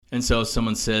And so if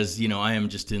someone says, I am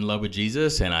just in love with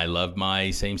Jesus and I love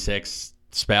my same-sex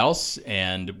spouse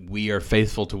and we are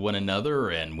faithful to one another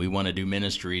and we want to do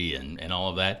ministry and all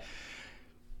of that,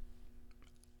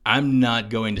 I'm not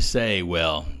going to say,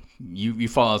 well, you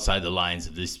fall outside the lines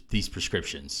of these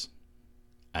prescriptions.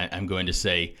 I'm going to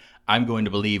say, I'm going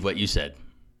to believe what you said.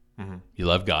 Mm-hmm. You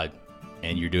love God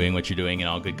and you're doing what you're doing in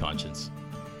all good conscience.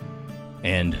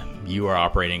 And you are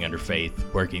operating under faith,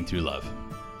 working through love.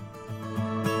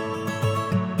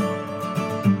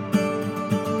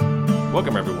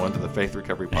 Welcome, everyone, to the Faith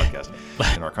Recovery Podcast.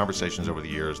 In our conversations over the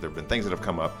years, there have been things that have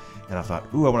come up, and I thought,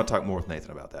 I want to talk more with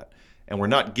Nathan about that. And we're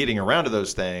not getting around to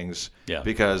those things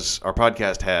because our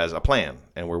podcast has a plan,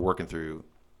 and we're working through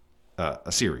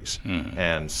a series. Mm-hmm.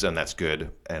 And that's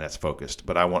good, and that's focused.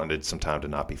 But I wanted some time to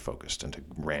not be focused and to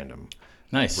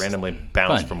randomly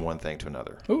bounce from one thing to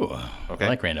another. Ooh, okay. I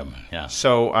like random, yeah.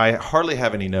 So I hardly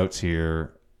have any notes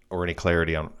here or any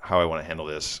clarity on how I want to handle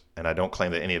this, and I don't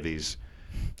claim that any of these...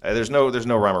 There's no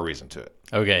rhyme or reason to it.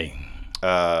 Okay.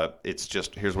 It's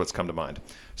just, here's what's come to mind.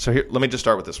 So here, let me just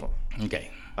start with this one.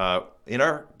 Okay. In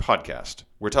our podcast,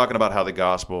 we're talking about how the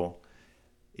gospel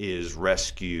is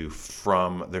rescue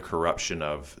from the corruption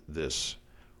of this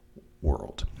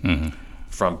world,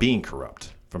 from being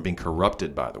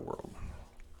corrupted by the world.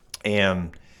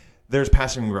 And there's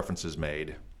passing references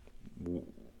made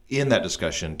in that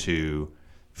discussion to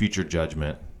future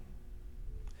judgment.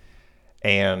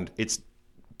 And it's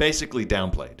basically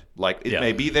downplayed. Like, it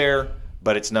may be there,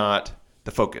 but it's not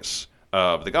the focus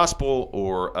of the gospel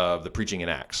or of the preaching in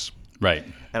Acts. Right.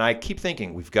 And I keep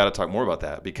thinking we've got to talk more about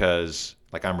that because,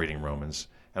 like, I'm reading Romans,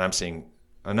 and I'm seeing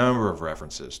a number of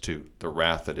references to the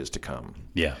wrath that is to come.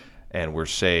 Yeah. And we're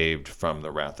saved from the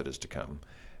wrath that is to come.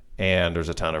 And there's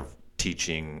a ton of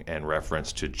teaching and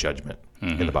reference to judgment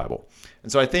in the Bible.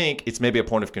 And so I think it's maybe a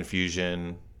point of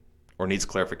confusion or needs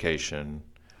clarification.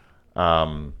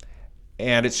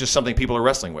 And it's just something people are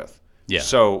wrestling with. Yeah.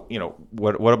 So,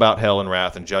 what about hell and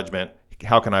wrath and judgment?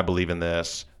 How can I believe in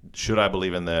this? Should I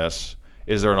believe in this?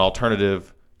 Is there an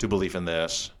alternative to belief in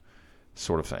this?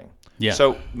 Sort of thing. Yeah.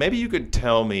 So maybe you could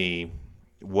tell me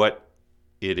what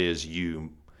it is you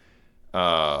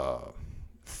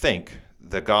think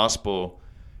the gospel,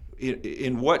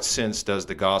 in what sense does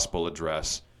the gospel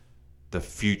address the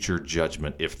future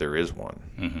judgment, if there is one?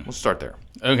 We'll start there.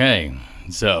 Okay.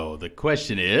 So the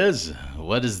question is,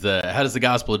 how does the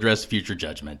gospel address future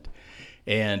judgment?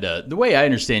 And the way I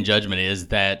understand judgment is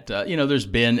that, there's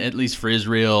been, at least for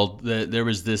Israel, there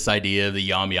was this idea of the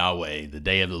Yom Yahweh, the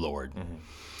day of the Lord.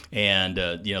 And,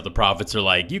 the prophets are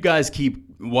like, you guys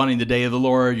keep wanting the day of the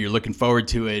Lord, you're looking forward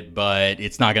to it, but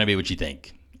it's not going to be what you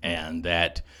think. And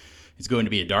that it's going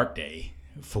to be a dark day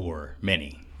for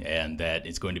many. And that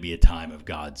it's going to be a time of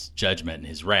God's judgment and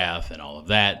his wrath and all of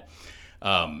that.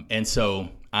 And so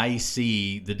I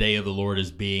see the day of the Lord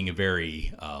as being a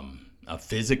very a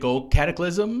physical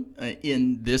cataclysm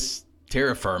in this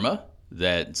terra firma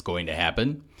that's going to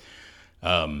happen.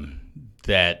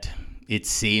 That it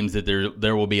seems that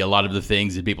there will be a lot of the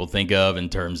things that people think of in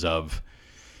terms of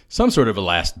some sort of a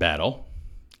last battle.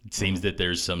 It seems that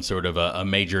there's some sort of a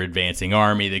major advancing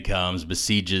army that comes,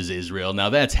 besieges Israel.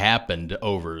 Now, that's happened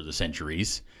over the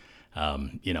centuries.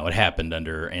 It happened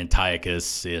under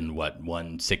Antiochus in,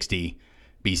 160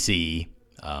 BC,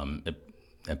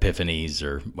 Epiphanes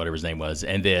or whatever his name was.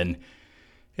 And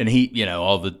he,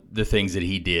 all the things that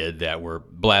he did that were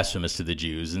blasphemous to the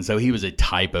Jews. And so he was a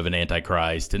type of an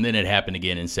Antichrist. And then it happened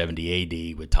again in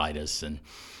 70 AD with Titus. And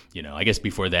I guess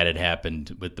before that it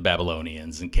happened with the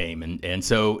Babylonians and came. And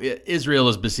so Israel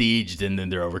is besieged and then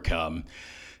they're overcome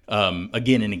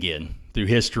again and again through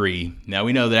history. Now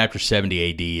we know that after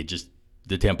 70 AD,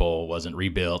 the temple wasn't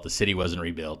rebuilt. The city wasn't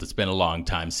rebuilt. It's been a long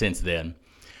time since then.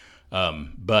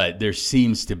 But there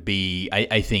seems to be,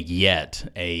 I think,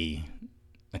 yet a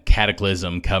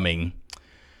cataclysm coming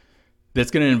that's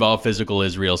going to involve physical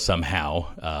Israel somehow,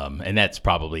 and that's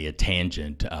probably a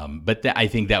tangent. But I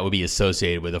think that would be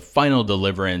associated with a final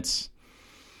deliverance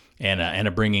and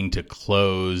a bringing to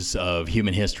close of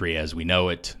human history as we know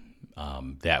it.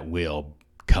 That will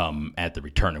come at the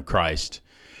return of Christ,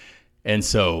 and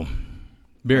so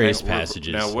various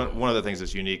passages. Now, one of the things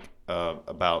that's unique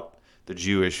about the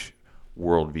Jewish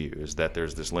worldview is that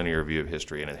there's this linear view of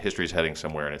history, and history is heading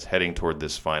somewhere, and it's heading toward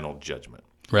this final judgment.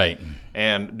 Right.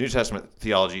 And New Testament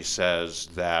theology says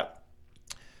that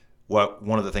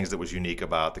one of the things that was unique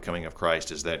about the coming of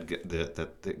Christ is that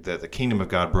the kingdom of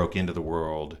God broke into the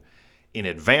world in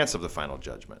advance of the final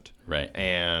judgment. Right.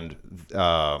 And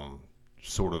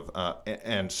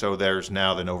and so there's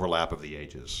now an overlap of the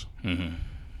ages. Mm-hmm.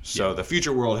 So the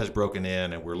future world has broken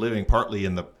in, and we're living partly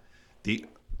in the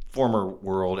former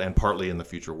world and partly in the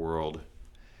future world.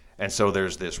 And so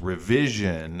there's this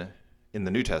revision in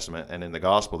the New Testament, and in the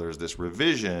Gospel there's this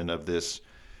revision of this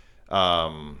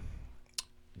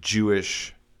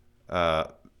Jewish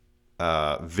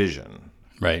vision,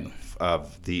 right,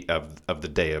 of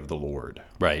the day of the Lord.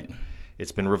 Right.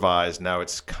 It's been revised. Now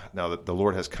that the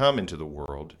Lord has come into the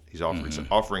world, he's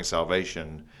offering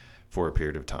salvation for a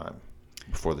period of time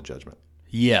before the judgment.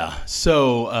 Yeah.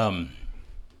 So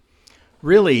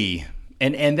really,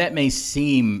 and that may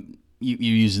seem, you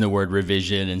using the word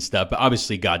revision and stuff, but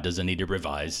obviously God doesn't need to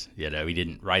revise. He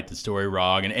didn't write the story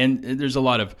wrong, and there's a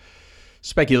lot of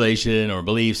speculation or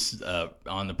beliefs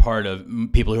on the part of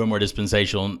people who are more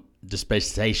dispensational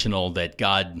that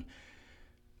God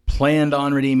planned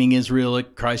on redeeming Israel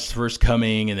at Christ's first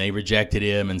coming, and they rejected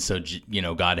him, and so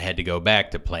God had to go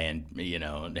back to plan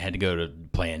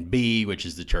B, which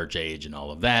is the church age and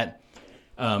all of that.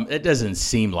 It doesn't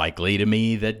seem likely to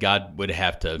me that God would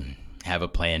have to have a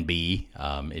plan B.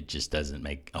 It just doesn't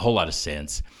make a whole lot of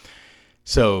sense.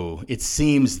 So it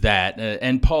seems that,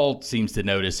 and Paul seems to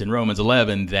notice in Romans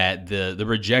 11 that the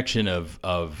rejection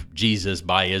of Jesus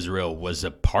by Israel was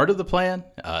a part of the plan,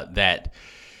 that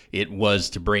it was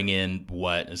to bring in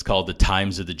what is called the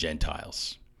times of the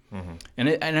Gentiles. Mm-hmm.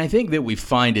 And I think that we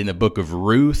find in the book of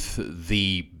Ruth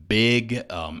the big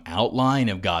outline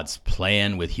of God's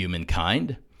plan with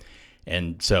humankind.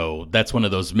 And so that's one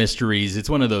of those mysteries. It's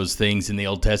one of those things in the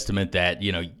Old Testament that,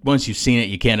 once you've seen it,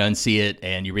 you can't unsee it,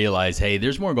 and you realize, hey,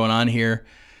 there's more going on here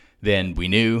than we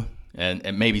knew.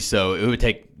 And maybe so. It would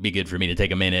be good for me to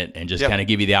take a minute and just kind of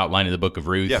give you the outline of the book of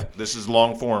Ruth. Yeah, this is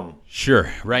long form.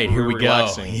 Sure, right. Here we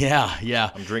relaxing. go.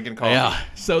 Yeah. I'm drinking coffee. Yeah.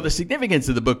 So the significance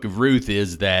of the book of Ruth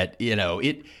is that,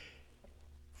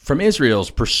 from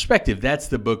Israel's perspective, that's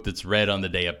the book that's read on the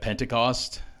day of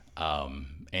Pentecost.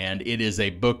 And it is a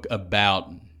book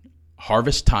about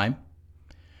harvest time,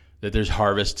 that there's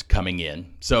harvest coming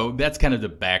in. So that's kind of the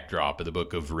backdrop of the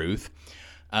book of Ruth.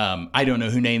 I don't know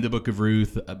who named the book of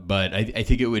Ruth, but I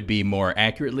think it would be more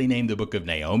accurately named the book of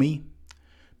Naomi,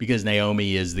 because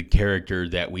Naomi is the character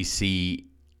that we see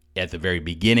at the very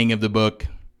beginning of the book.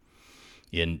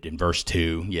 In verse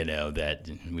 2, that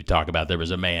we talk about, there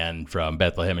was a man from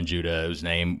Bethlehem in Judah whose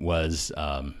name was,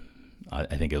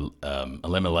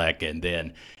 Elimelech,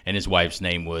 and his wife's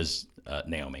name was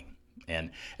Naomi.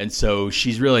 And so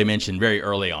she's really mentioned very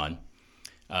early on.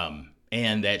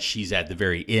 And that she's at the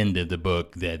very end of the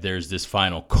book, that there's this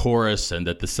final chorus, and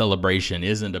that the celebration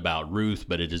isn't about Ruth,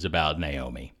 but it is about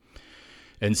Naomi.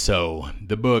 And so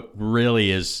the book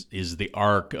really is the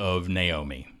arc of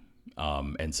Naomi.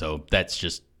 And so that's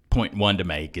just point one to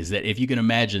make, is that if you can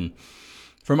imagine,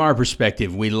 from our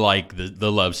perspective, we like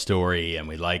the love story, and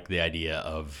we like the idea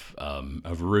of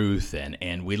Ruth,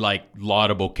 and we like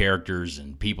laudable characters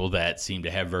and people that seem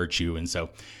to have virtue. And so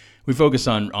we focus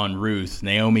on Ruth.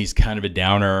 Naomi's kind of a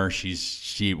downer.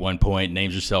 She at one point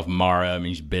names herself Mara.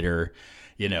 She's bitter,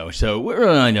 So we're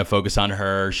really going to focus on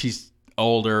her. She's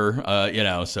older,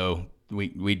 so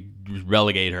we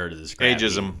relegate her to this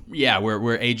ageism. Yeah,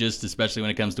 we're ageist, especially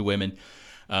when it comes to women.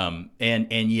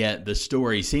 And yet the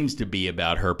story seems to be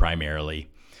about her primarily.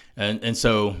 And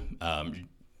so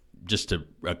just a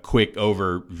quick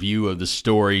overview of the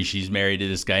story. She's married to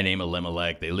this guy named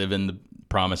Elimelech. They live in the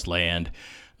promised land.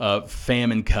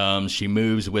 Famine comes. She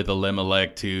moves with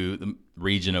Elimelech to the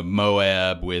region of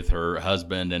Moab with her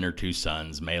husband and her two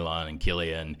sons, Mahlon and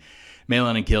Chilion.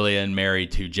 Mahlon and Chilion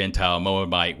married to Gentile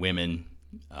Moabite women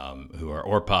who are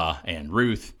Orpah and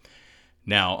Ruth.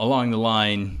 Now, along the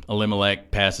line,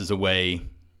 Elimelech passes away,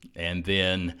 and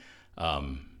then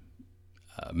Mahlon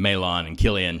and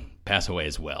Chilion pass away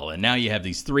as well. And now you have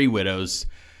these three widows,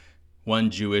 one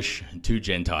Jewish and two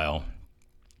Gentile,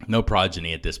 no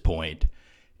progeny at this point.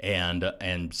 And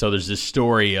so there's this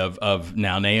story of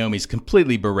now Naomi's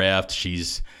completely bereft.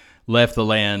 She's left the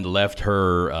land, left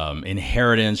her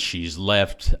inheritance. She's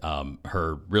left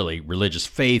her really religious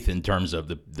faith in terms of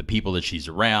the people that she's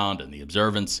around and the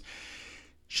observance.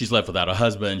 She's left without a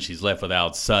husband. She's left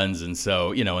without sons. And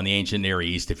so, in the ancient Near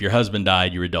East, if your husband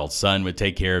died, your adult son would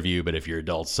take care of you. But if your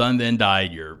adult son then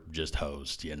died, you're just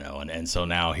hosed, And so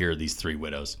now here are these three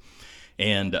widows.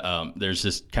 And there's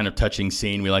this kind of touching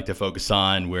scene we like to focus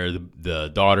on where the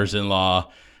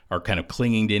daughters-in-law are kind of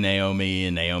clinging to Naomi,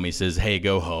 and Naomi says, hey,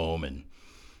 go home. And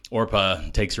Orpah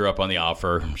takes her up on the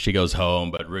offer. She goes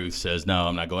home, but Ruth says, no,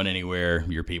 I'm not going anywhere.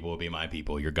 Your people will be my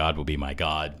people. Your God will be my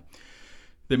God.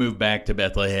 They move back to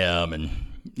Bethlehem, and,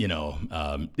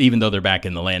 even though they're back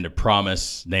in the land of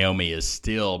promise, Naomi is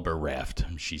still bereft.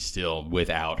 She's still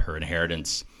without her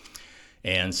inheritance.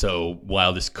 And so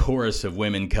while this chorus of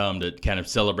women come to kind of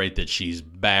celebrate that she's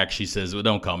back, she says, well,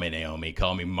 don't call me Naomi,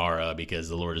 call me Mara, because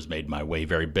the Lord has made my way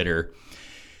very bitter.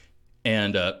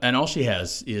 And all she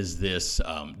has is this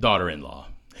daughter-in-law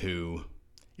who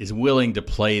is willing to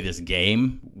play this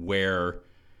game where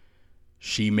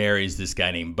she marries this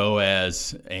guy named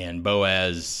Boaz, and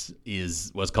Boaz is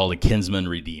what's called a kinsman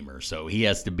redeemer. So he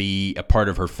has to be a part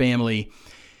of her family.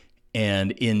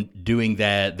 And in doing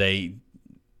that,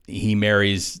 he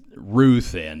marries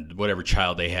Ruth, and whatever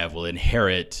child they have will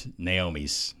inherit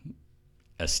Naomi's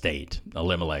estate.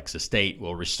 Elimelech's estate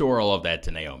will restore all of that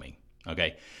to Naomi.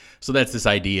 Okay, so that's this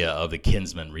idea of the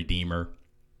kinsman redeemer.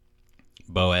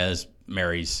 Boaz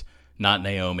marries not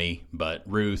Naomi, but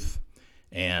Ruth,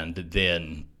 and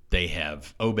then they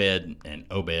have Obed, and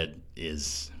Obed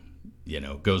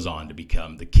goes on to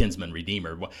become the kinsman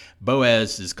redeemer.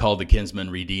 Boaz is called the kinsman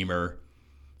redeemer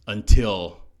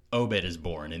until Obed is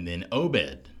born, and then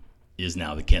Obed is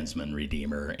now the kinsman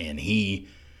redeemer, and he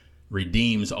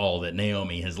redeems all that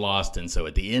Naomi has lost. And so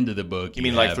at the end of the book, you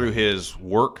mean like through his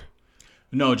work?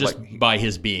 No, just by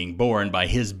his being born, by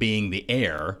his being the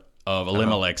heir of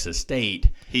Elimelech's estate.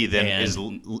 He then is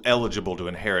eligible to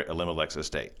inherit Elimelech's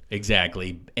estate.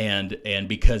 Exactly, and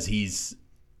because he's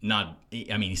not,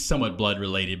 he's somewhat blood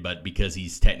related, but because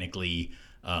he's technically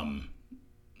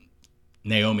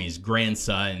Naomi's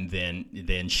grandson,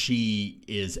 then she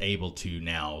is able to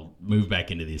now move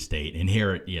back into the estate,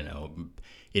 inherit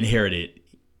it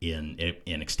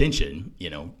in extension,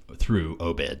 through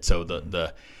Obed. So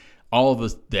the all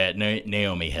of that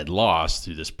Naomi had lost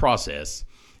through this process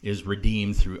is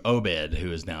redeemed through Obed,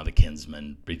 who is now the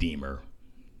kinsman redeemer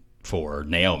for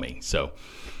Naomi. So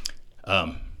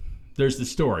there's the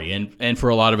story, and for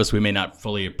a lot of us, we may not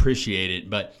fully appreciate it,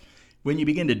 but when you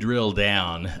begin to drill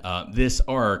down this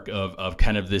arc of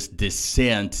kind of this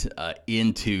descent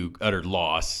into utter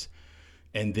loss,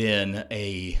 and then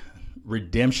a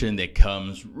redemption that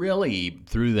comes really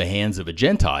through the hands of a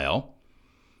Gentile,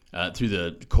 through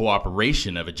the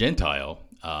cooperation of a Gentile,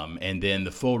 and then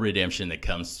the full redemption that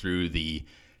comes through the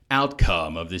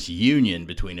outcome of this union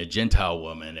between a Gentile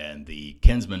woman and the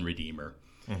kinsman redeemer.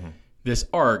 Mm-hmm. This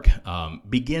arc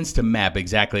begins to map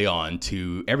exactly on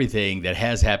to everything that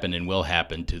has happened and will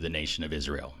happen to the nation of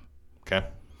Israel. Okay.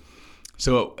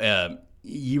 So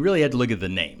you really had to look at the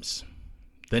names.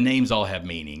 The names all have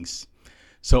meanings.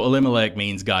 So Elimelech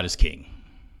means God is king.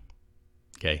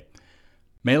 Okay.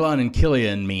 Mahlon and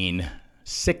Chilion mean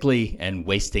sickly and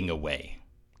wasting away.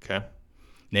 Okay.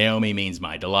 Naomi means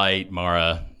my delight.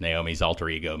 Mara, Naomi's alter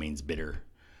ego, means bitter.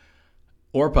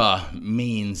 Orpah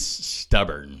means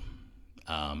stubborn.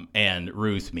 And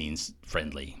Ruth means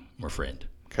friendly or friend.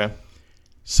 Okay.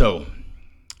 So,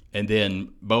 and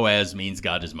then Boaz means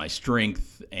God is my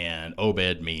strength, and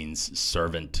Obed means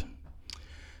servant.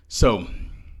 So,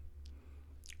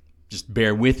 just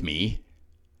bear with me.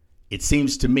 It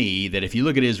seems to me that if you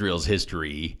look at Israel's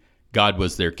history, God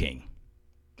was their king,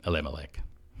 Elimelech.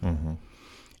 Mm-hmm.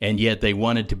 And yet they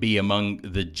wanted to be among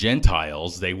the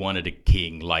Gentiles. They wanted a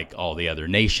king like all the other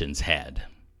nations had.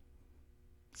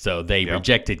 So they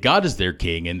rejected God as their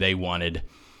king, and they wanted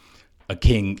a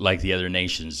king like the other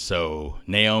nations. So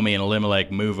Naomi and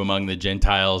Elimelech move among the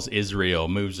Gentiles. Israel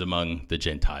moves among the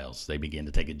Gentiles. They begin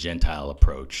to take a Gentile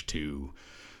approach to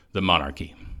the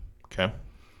monarchy. Okay.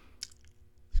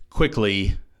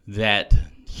 Quickly, that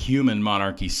human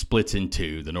monarchy splits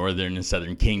into the northern and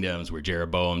southern kingdoms, where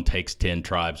Jeroboam takes 10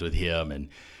 tribes with him, and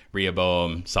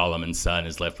Rehoboam, Solomon's son,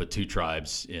 is left with 2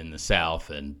 tribes in the south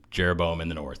and Jeroboam in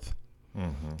the north.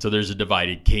 Mm-hmm. So there's a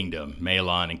divided kingdom,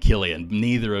 Mahlon and Chilion.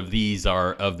 Neither of these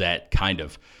are of that kind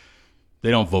of,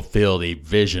 they don't fulfill the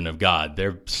vision of God.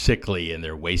 They're sickly and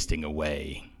they're wasting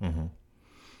away. Mm-hmm.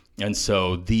 And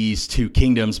so these 2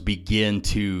 kingdoms begin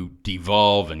to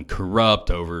devolve and corrupt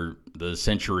over the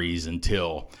centuries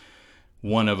until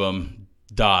one of them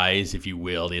dies, if you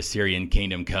will. The Assyrian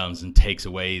kingdom comes and takes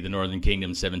away the northern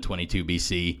kingdom, 722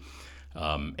 BC.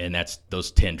 And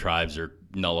those 10 tribes are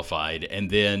nullified. And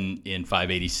then in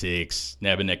 586,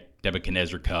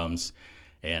 Nebuchadnezzar comes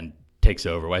and takes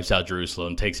over, wipes out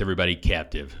Jerusalem, takes everybody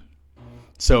captive.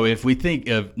 So if we think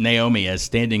of Naomi as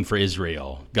standing for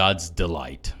Israel, God's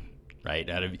delight, right?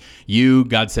 Out of you,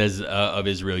 God says of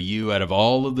Israel, you out of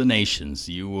all of the nations,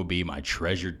 you will be my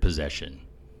treasured possession.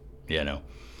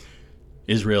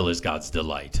 Israel is God's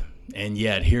delight. And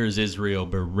yet here's Israel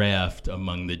bereft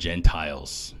among the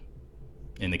Gentiles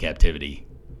in the captivity.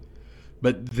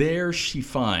 But there she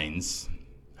finds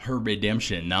her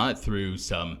redemption, not through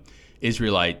some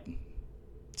Israelite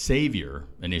savior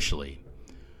initially,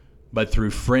 but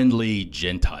through friendly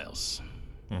Gentiles.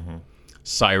 Mm-hmm.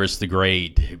 Cyrus the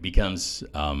Great becomes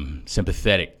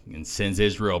sympathetic and sends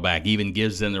Israel back, even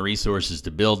gives them the resources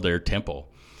to build their temple.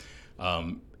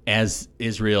 As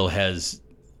Israel has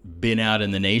been out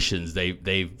in the nations,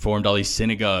 they've formed all these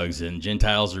synagogues, and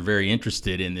Gentiles are very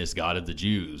interested in this God of the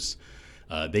Jews.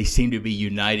 They seem to be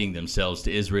uniting themselves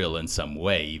to Israel in some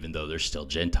way, even though they're still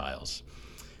Gentiles.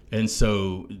 And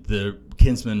so the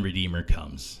kinsman redeemer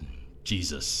comes.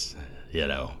 Jesus,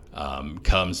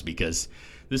 comes because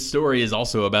this story is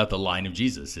also about the line of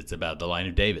Jesus. It's about the line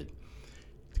of David.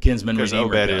 The kinsman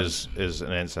redeemer Obed is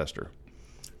an ancestor.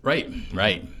 Right.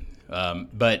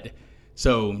 But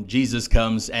so Jesus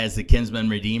comes as the kinsman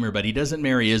redeemer, but he doesn't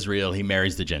marry Israel. He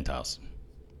marries the Gentiles.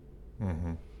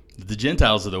 Mm-hmm. The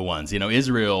Gentiles are the ones.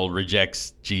 Israel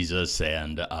rejects Jesus,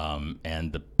 and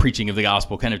the preaching of the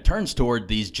gospel kind of turns toward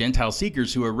these Gentile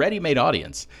seekers who are ready-made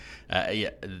audience.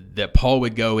 That Paul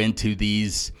would go into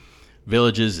these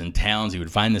villages and towns. He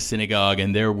would find the synagogue,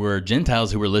 and there were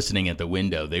Gentiles who were listening at the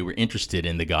window. They were interested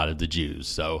in the God of the Jews,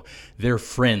 so they're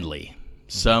friendly.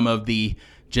 Some of the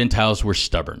Gentiles were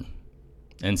stubborn,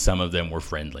 and some of them were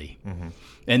friendly. Mm-hmm.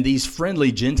 And these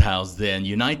friendly Gentiles then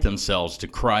unite themselves to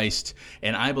Christ,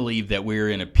 and I believe that we're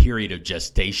in a period of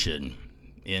gestation.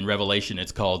 In Revelation,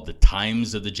 it's called the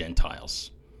times of the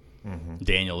Gentiles. Mm-hmm.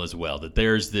 Daniel as well, that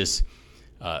there's this,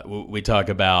 we talk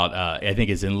about, I think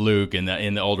it's in Luke, in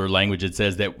the older language, it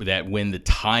says that when the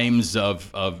times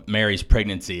of Mary's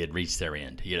pregnancy had reached their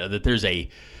end, that there's a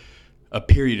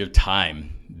period of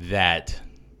time that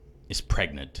is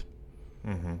pregnant.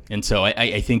 Mm-hmm. And so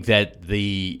I think that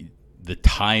the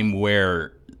time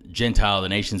where the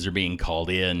nations are being called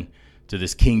in to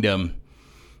this kingdom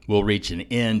will reach an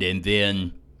end, and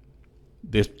then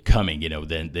this coming,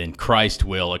 then Christ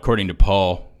will, according to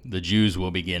Paul, the Jews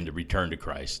will begin to return to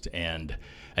Christ. And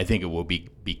I think it will be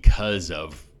because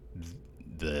of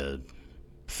the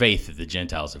faith that the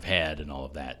Gentiles have had and all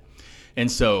of that.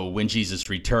 And so when Jesus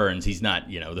returns, he's not,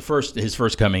 his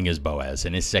first coming is Boaz,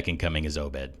 and his second coming is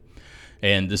Obed.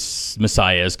 And this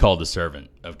Messiah is called the servant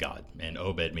of God, and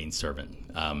Obed means servant.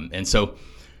 And so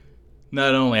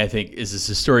not only, I think, is this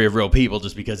a story of real people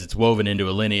just because it's woven into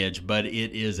a lineage, but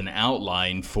it is an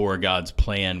outline for God's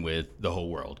plan with the whole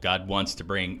world. God wants to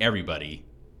bring everybody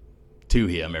to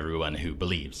him, everyone who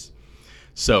believes.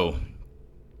 So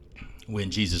when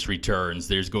Jesus returns,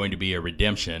 there's going to be a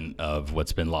redemption of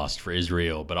what's been lost for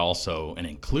Israel, but also an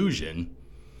inclusion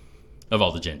of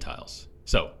all the Gentiles.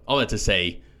 So all that to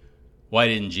say, why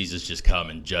didn't Jesus just come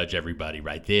and judge everybody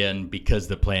right then? Because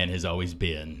the plan has always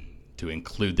been to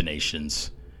include the nations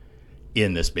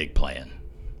in this big plan.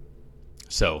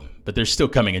 So, but there's still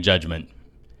coming a judgment.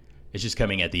 It's just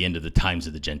coming at the end of the times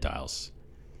of the Gentiles.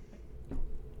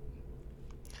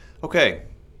 Okay.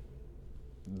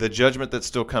 The judgment that's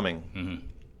still coming. Mm-hmm.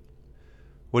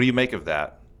 What do you make of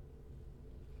that?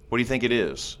 What do you think it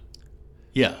is?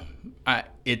 Yeah.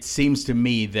 It seems to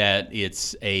me that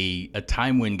it's a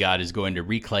time when God is going to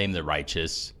reclaim the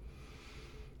righteous.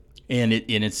 And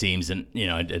it seems, and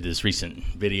I did this recent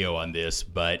video on this,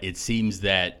 but it seems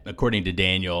that according to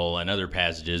Daniel and other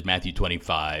passages, Matthew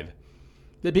 25,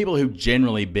 the people who've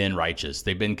generally been righteous,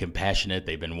 they've been compassionate,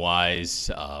 they've been wise,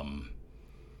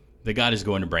 that God is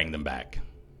going to bring them back.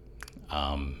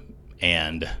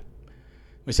 And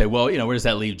we say, well, where does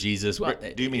that leave Jesus? Well,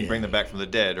 do you mean bring them back from the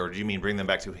dead, or do you mean bring them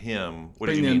back to him? What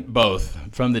do you mean? mean? Both,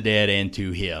 from the dead and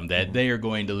to him, that they are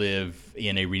going to live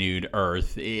in a renewed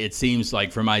earth. It seems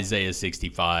like from Isaiah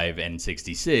 65 and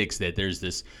 66 that there's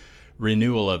this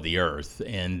renewal of the earth,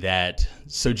 and that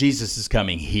so Jesus is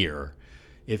coming here.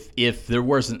 If there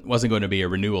wasn't going to be a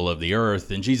renewal of the earth,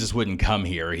 then Jesus wouldn't come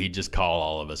here. He'd just call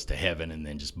all of us to heaven and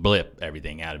then just blip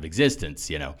everything out of existence,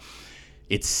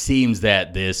 It seems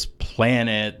that this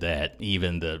planet, that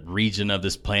even the region of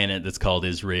this planet that's called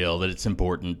Israel, that it's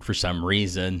important for some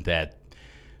reason, that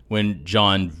when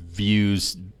John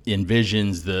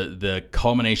envisions the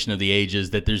culmination of the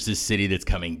ages, that there's this city that's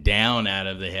coming down out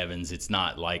of the heavens. It's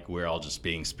not like we're all just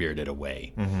being spirited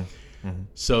away. Mm-hmm. Mm-hmm.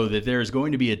 So that there's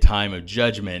going to be a time of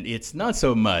judgment. It's not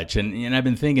so much, and I've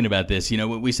been thinking about this,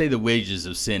 when we say the wages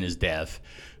of sin is death,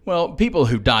 well, people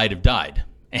who died have died.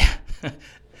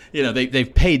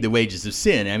 They've paid the wages of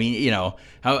sin. I mean,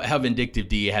 how vindictive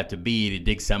do you have to be to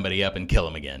dig somebody up and kill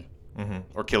them again? Mm-hmm.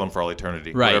 Or kill them for all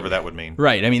eternity, right. Whatever that would mean.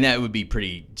 Right. I mean, that would be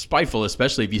pretty spiteful,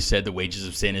 especially if you said the wages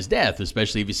of sin is death,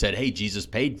 especially if you said, hey, Jesus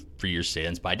paid for your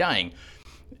sins by dying.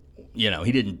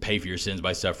 He didn't pay for your sins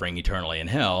by suffering eternally in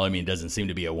hell. I mean, it doesn't seem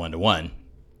to be a one-to-one.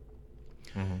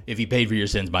 Mm-hmm. If he paid for your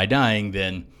sins by dying,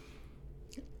 then,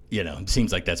 it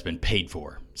seems like that's been paid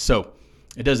for. So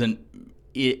it doesn't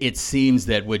it seems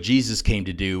that what Jesus came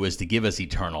to do was to give us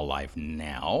eternal life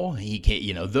now. He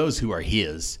can't, those who are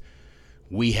his,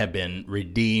 we have been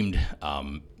redeemed.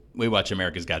 We watch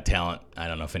America's Got Talent. I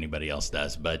don't know if anybody else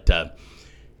does, but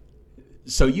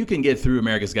so you can get through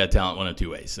America's Got Talent one of two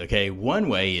ways. Okay, one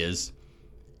way is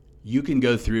you can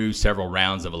go through several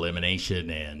rounds of elimination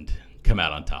and come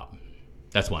out on top.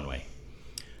 That's one way.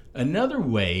 Another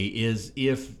way is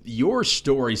if your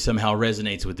story somehow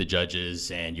resonates with the judges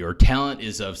and your talent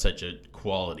is of such a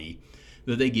quality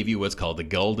that they give you what's called the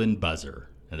golden buzzer.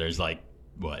 And there's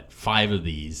 5 of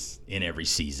these in every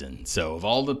season. So of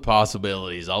all the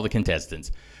possibilities, all the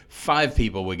contestants, 5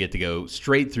 people would get to go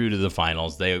straight through to the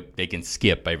finals. They can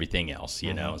skip everything else,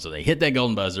 So they hit that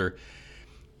golden buzzer,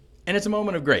 and it's a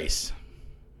moment of grace.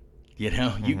 You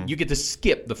get to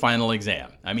skip the final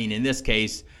exam. I mean, in this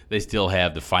case, they still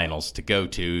have the finals to go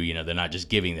to. They're not just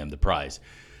giving them the prize.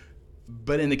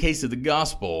 But in the case of the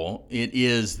gospel, it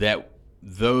is that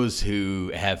those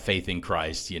who have faith in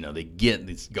Christ, they get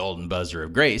this golden buzzer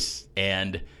of grace.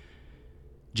 And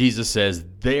Jesus says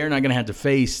they're not going to have to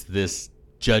face this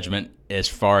judgment as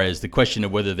far as the question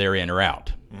of whether they're in or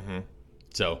out. Mm-hmm.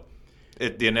 So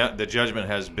the judgment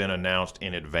has been announced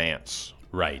in advance.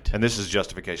 Right. And this is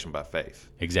justification by faith.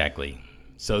 Exactly.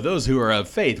 So those who are of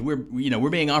faith, we're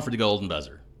being offered the golden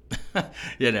buzzer.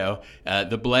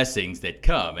 The blessings that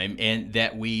come, and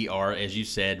that we are, as you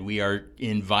said, we are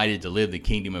invited to live the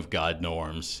kingdom of God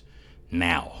norms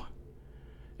now.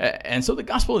 And so the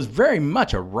gospel is very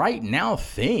much a right now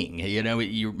thing.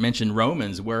 You mentioned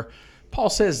Romans, where Paul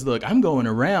says, look, I'm going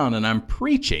around and I'm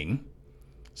preaching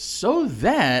so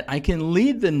that I can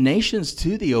lead the nations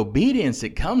to the obedience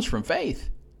that comes from faith.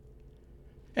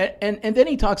 And then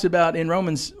he talks about in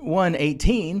Romans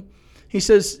 1:18, he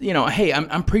says, hey,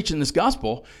 I'm preaching this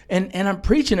gospel, and I'm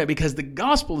preaching it because the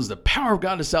gospel is the power of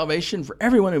God to salvation for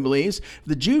everyone who believes, for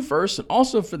the Jew first and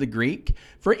also for the Greek.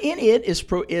 For in it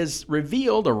is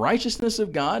revealed a righteousness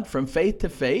of God from faith to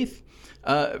faith.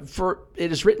 For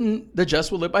it is written, the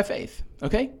just will live by faith.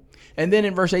 Okay? And then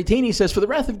in verse 18, he says, for the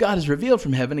wrath of God is revealed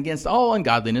from heaven against all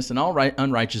ungodliness and all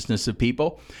unrighteousness of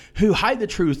people who hide the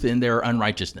truth in their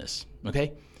unrighteousness.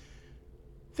 Okay?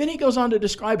 Then he goes on to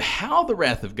describe how the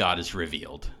wrath of God is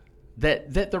revealed.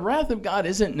 That the wrath of God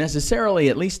isn't necessarily,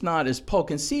 at least not as Paul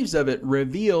conceives of it,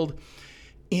 revealed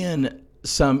in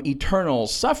some eternal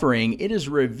suffering. It is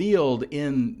revealed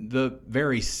in the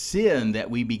very sin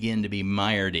that we begin to be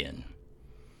mired in.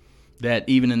 That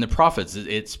even in the prophets,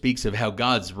 it speaks of how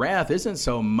God's wrath isn't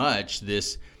so much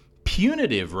this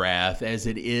punitive wrath as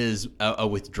it is a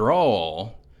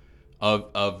withdrawal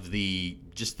of the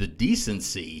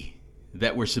decency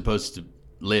that we're supposed to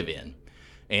live in,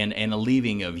 and a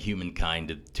leaving of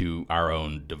humankind to our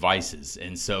own devices.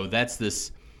 And so that's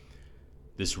this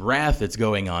wrath that's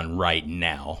going on right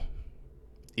now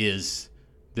is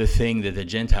the thing that the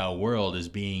Gentile world is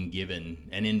being given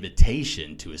an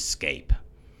invitation to escape.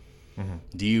 Mm-hmm.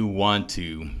 Do you want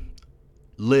to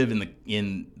live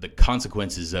in the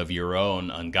consequences of your own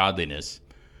ungodliness,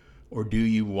 or do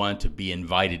you want to be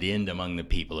invited in among the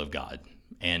people of God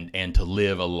and to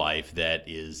live a life that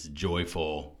is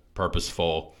joyful,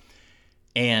 purposeful,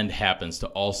 and happens to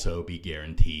also be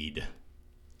guaranteed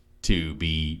to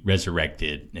be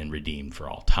resurrected and redeemed for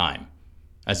all time,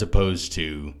 as opposed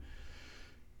to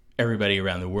everybody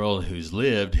around the world who's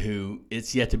lived, who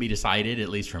it's yet to be decided, at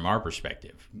least from our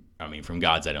perspective. I mean, from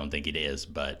God's, I don't think it is,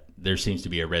 but there seems to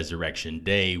be a resurrection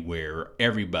day where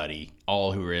everybody,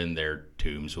 all who are in their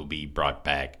tombs, will be brought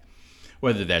back,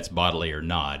 whether that's bodily or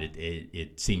not.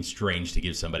 It seems strange to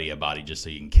give somebody a body just so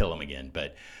you can kill them again,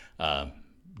 but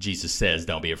Jesus says,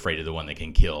 don't be afraid of the one that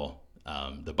can kill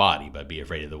the body, but be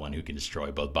afraid of the one who can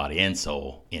destroy both body and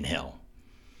soul in hell.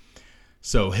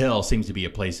 So hell seems to be a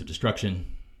place of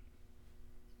destruction,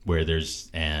 where there's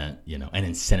an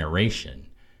incineration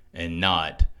and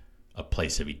not a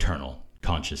place of eternal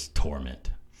conscious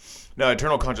torment. No,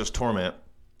 eternal conscious torment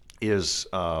is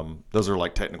those are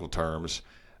like technical terms.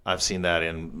 I've seen that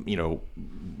in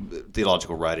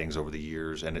theological writings over the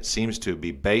years, and it seems to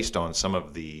be based on some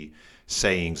of the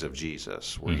sayings of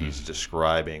Jesus, where mm-hmm. he's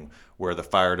describing where the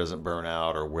fire doesn't burn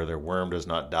out, or where their worm does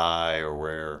not die, or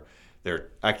where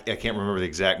I can't remember the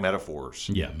exact metaphors,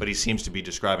 but he seems to be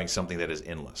describing something that is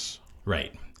endless.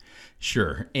 Right.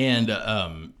 Sure.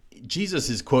 And Jesus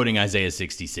is quoting Isaiah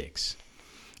 66.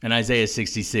 In Isaiah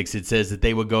 66, it says that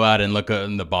they will go out and look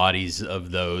on the bodies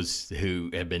of those who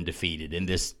have been defeated in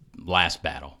this last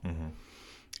battle. Mm-hmm.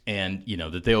 And,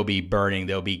 that they'll be burning,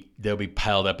 they'll be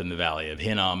piled up in the valley of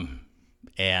Hinnom,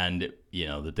 and,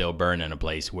 that they'll burn in a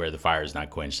place where the fire is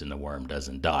not quenched and the worm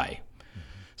doesn't die.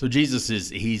 So Jesus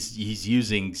he's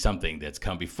using something that's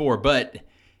come before, but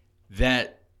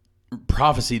that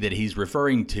prophecy that he's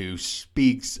referring to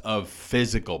speaks of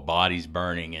physical bodies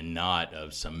burning and not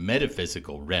of some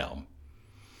metaphysical realm.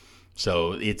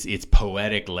 So it's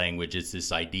poetic language. It's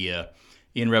this idea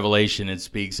in Revelation. It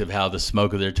speaks of how the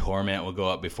smoke of their torment will go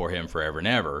up before him forever and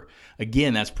ever.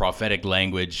 Again, that's prophetic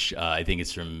language. I think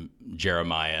it's from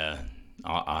Jeremiah.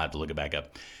 I'll have to look it back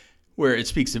up, where it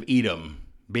speaks of Edom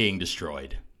being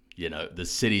destroyed. The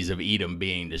cities of Edom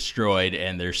being destroyed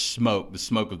and the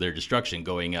smoke of their destruction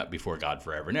going up before God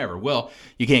forever and ever. Well,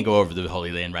 you can't go over the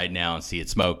Holy Land right now and see it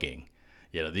smoking.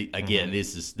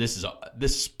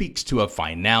 This speaks to a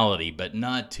finality, but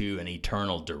not to an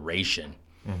eternal duration.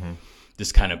 Mm-hmm.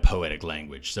 This kind of poetic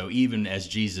language. So even as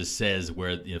Jesus says,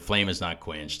 where the flame is not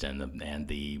quenched and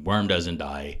the worm doesn't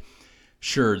die,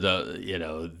 sure,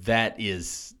 that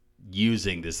is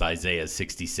using this Isaiah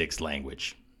 66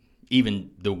 language.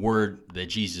 Even the word that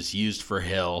Jesus used for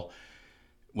hell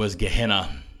was Gehenna,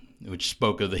 which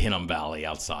spoke of the Hinnom Valley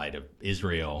outside of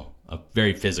Israel, a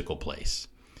very physical place.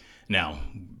 Now,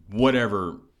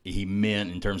 whatever he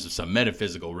meant in terms of some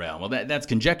metaphysical realm, well, that's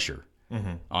conjecture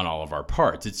on all of our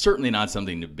parts. It's certainly not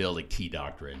something to build a key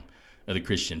doctrine of the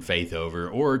Christian faith over,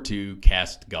 or to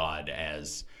cast God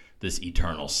as this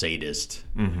eternal sadist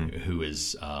who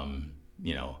is,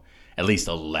 at least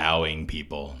allowing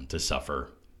people to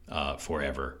suffer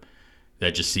forever.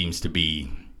 That just seems to be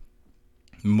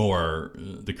more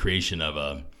the creation of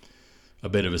a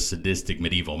bit of a sadistic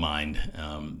medieval mind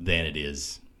than it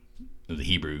is the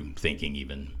Hebrew thinking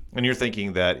even. And you're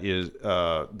thinking that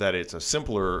it's a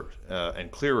simpler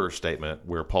and clearer statement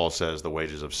where Paul says the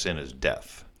wages of sin is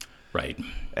death. Right.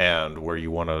 And where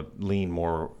you want to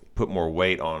put more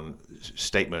weight on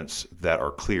statements that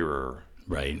are clearer.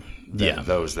 Right. Than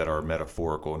those that are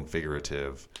metaphorical and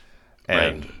figurative.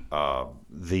 And going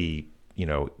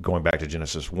back to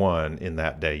Genesis 1, in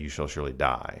that day you shall surely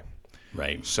die.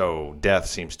 Right. So death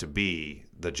seems to be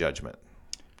the judgment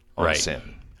on sin.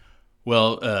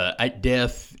 Well,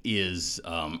 death is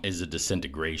a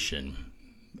disintegration.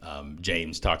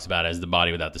 James talks about as the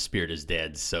body without the spirit is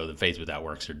dead, so the faith without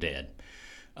works are dead.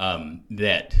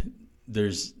 That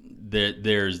there's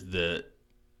the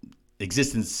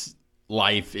existence.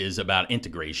 Life is about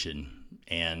integration,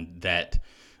 and that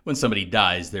when somebody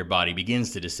dies, their body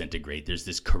begins to disintegrate. There's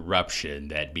this corruption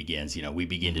that begins, we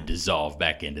begin to dissolve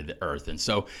back into the earth. And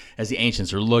so as the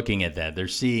ancients are looking at that, they're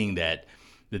seeing that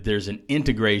there's an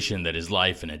integration that is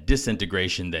life and a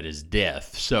disintegration that is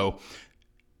death. So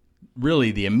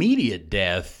really the immediate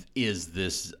death is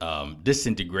this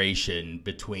disintegration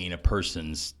between a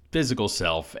person's physical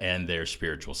self and their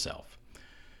spiritual self.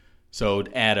 So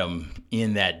Adam,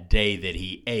 in that day that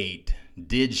he ate,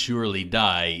 did surely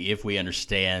die if we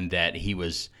understand that he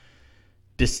was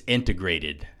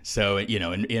disintegrated. So,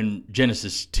 in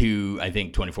Genesis 2, I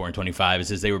think 24 and 25, it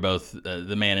says they were both,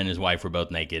 the man and his wife were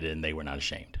both naked and they were not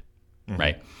ashamed,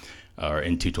 right? Or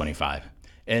in 2:25.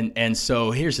 And so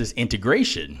here's this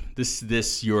integration,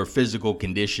 this your physical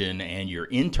condition and your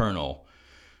internal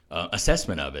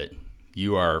assessment of it,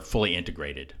 you are fully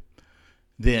integrated.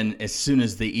 Then as soon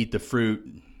as they eat the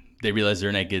fruit, they realize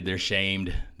they're naked, they're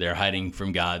shamed, they're hiding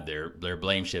from God, they're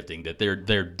blame shifting, that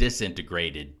they're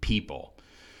disintegrated people,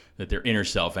 that their inner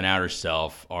self and outer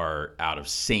self are out of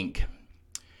sync.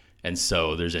 And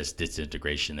so there's this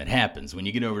disintegration that happens. When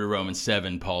you get over to Romans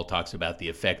 7, Paul talks about the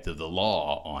effect of the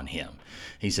law on him.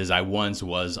 He says, I once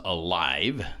was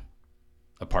alive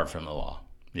apart from the law.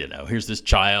 Here's this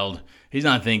child. He's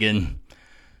not thinking,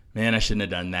 man, I shouldn't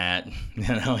have done that.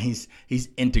 He's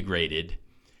integrated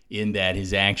in that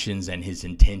his actions and his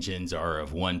intentions are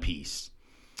of one piece.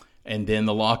 And then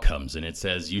the law comes and it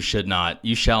says, you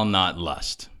shall not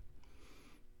lust.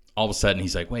 All of a sudden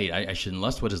he's like, wait, I shouldn't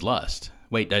lust? What is lust?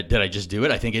 Wait, did I just do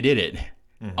it? I think I did it.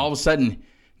 Mm-hmm. All of a sudden,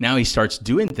 now he starts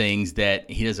doing things that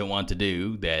he doesn't want to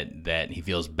do, that he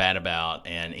feels bad about,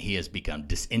 and he has become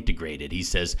disintegrated. He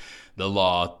says the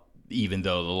law, even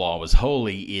though the law was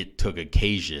holy, it took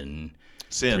occasion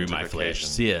through my flesh.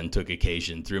 Sin took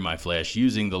occasion through my flesh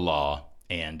using the law,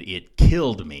 and it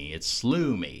killed me. It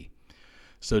slew me.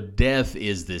 So death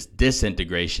is this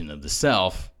disintegration of the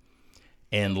self,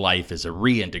 and life is a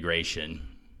reintegration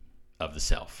of the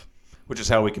self. Which is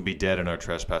how we can be dead in our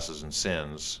trespasses and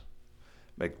sins,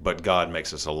 but God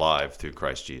makes us alive through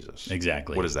Christ Jesus.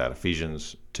 Exactly. What is that,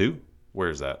 Ephesians 2? Where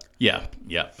is that? Yeah,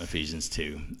 Ephesians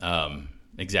 2.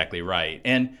 Exactly right.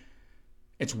 And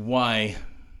it's why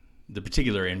the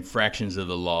particular infractions of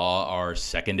the law are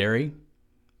secondary,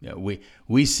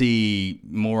 we see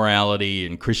morality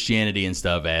and Christianity and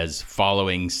stuff as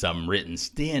following some written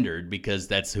standard because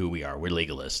that's who we are. We're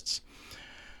legalists.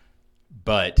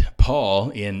 But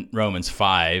Paul in Romans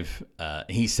 5,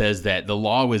 he says that the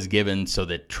law was given so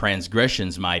that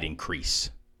transgressions might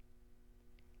increase.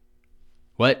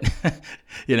 What?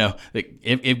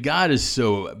 If God is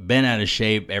so bent out of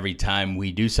shape every time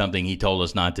we do something he told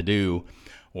us not to do,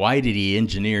 why did he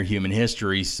engineer human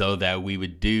history so that we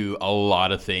would do a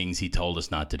lot of things he told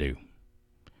us not to do?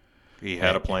 He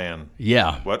had a plan.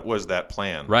 Yeah. What was that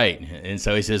plan? Right. And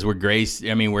so he says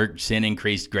where sin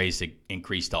increased, grace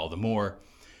increased all the more.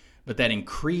 But that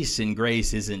increase in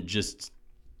grace isn't just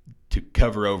to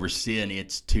cover over sin,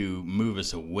 it's to move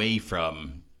us away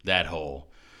from that whole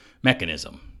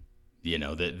mechanism.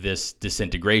 That this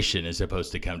disintegration is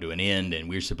supposed to come to an end, and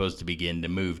we're supposed to begin to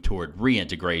move toward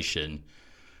reintegration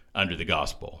under the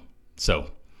gospel. So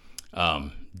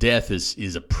death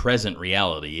is a present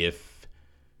reality if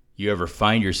you ever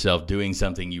find yourself doing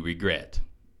something you regret.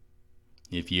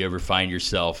 If you ever find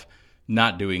yourself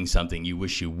not doing something you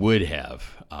wish you would have.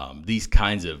 These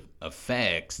kinds of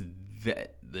effects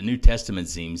that the New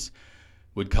Testament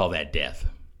would call that death.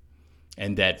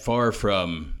 And that far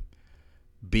from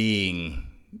being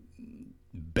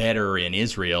better in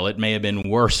Israel, it may have been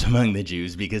worse among the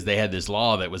Jews because they had this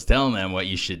law that was telling them what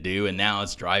you should do, and now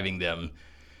it's driving them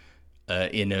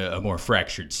in a more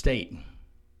fractured state.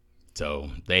 So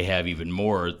they have even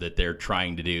more that they're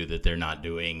trying to do that they're not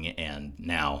doing, and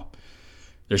now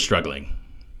they're struggling.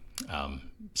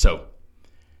 So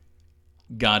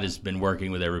God has been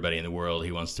working with everybody in the world.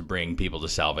 He wants to bring people to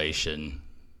salvation.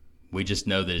 We just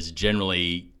know that it's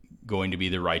generally going to be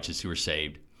the righteous who are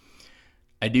saved.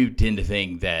 I do tend to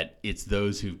think that it's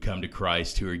those who've come to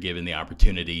Christ who are given the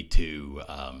opportunity to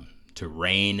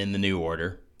reign in the new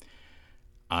order.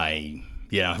 I've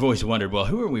always wondered, well,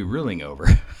 who are we ruling over?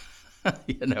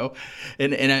 And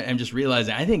I'm just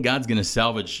realizing I think God's going to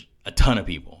salvage a ton of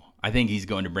people. I think he's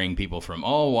going to bring people from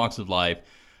all walks of life,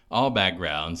 all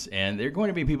backgrounds, and they're going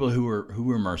to be people who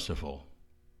are merciful,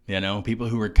 people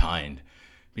who are kind,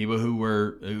 people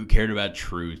who cared about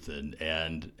truth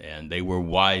and they were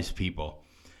wise people.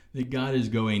 That God is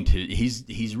going to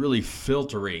he's really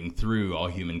filtering through all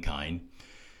humankind.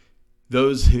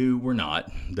 Those who were not,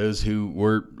 those who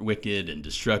were wicked and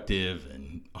destructive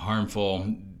and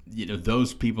harmful,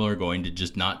 those people are going to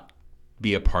just not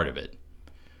be a part of it.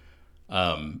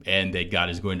 And that God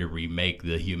is going to remake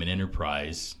the human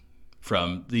enterprise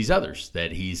from these others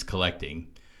that he's collecting.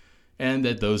 And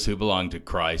that those who belong to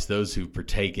Christ, those who've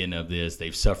partaken of this,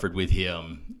 they've suffered with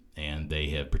him, and they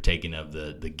have partaken of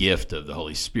the gift of the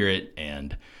Holy Spirit,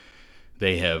 and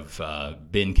they have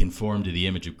been conformed to the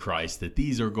image of Christ, that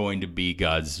these are going to be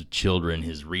God's children,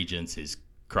 his regents, his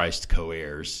Christ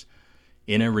co-heirs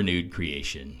in a renewed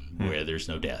creation where there's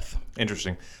no death.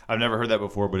 Interesting. I've never heard that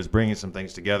before, but it's bringing some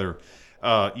things together.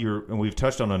 And we've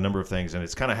touched on a number of things, and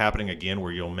it's kind of happening again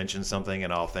where you'll mention something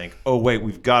and I'll think, oh, wait,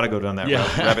 we've got to go down that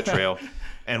rabbit trail.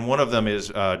 And one of them is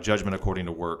judgment according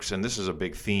to works. And this is a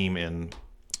big theme in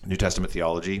New Testament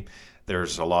theology.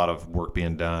 There's a lot of work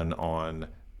being done on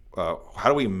what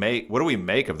do we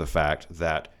make of the fact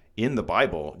that in the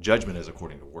Bible, judgment is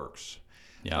according to works.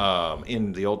 Yeah.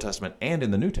 In the Old Testament and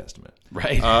in the New Testament.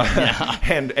 Right.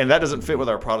 And that doesn't fit with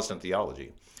our Protestant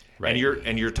theology. Right.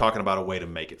 And you're talking about a way to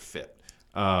make it fit.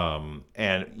 And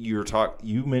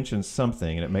you mentioned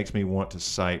something, and it makes me want to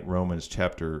cite Romans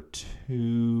chapter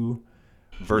 2,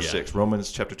 verse 6.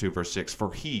 Romans chapter 2, verse 6.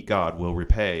 For he, God, will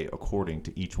repay according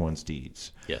to each one's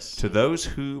deeds. Yes. To those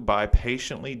who, by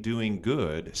patiently doing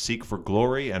good, seek for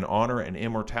glory and honor and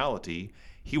immortality,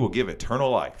 he will give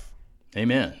eternal life.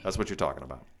 Amen. That's what you're talking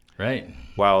about. Right.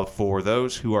 While for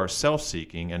those who are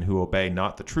self-seeking and who obey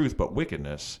not the truth but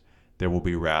wickedness, there will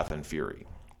be wrath and fury.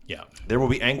 Yeah. There will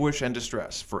be anguish and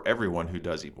distress for everyone who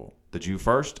does evil, the Jew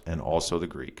first and also the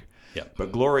Greek. Yeah.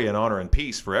 But glory and honor and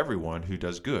peace for everyone who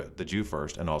does good, the Jew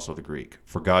first and also the Greek.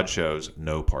 For God shows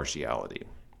no partiality.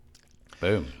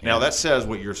 Boom. Now that says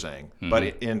what you're saying, but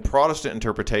in Protestant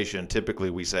interpretation, typically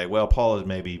we say, well, Paul is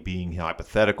maybe being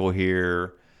hypothetical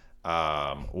here,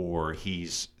 or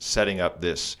he's setting up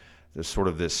this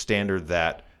standard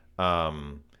that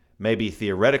maybe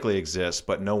theoretically exists,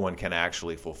 but no one can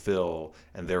actually fulfill,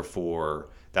 and therefore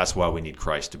that's why we need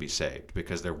Christ to be saved,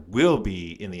 because there will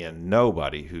be, in the end,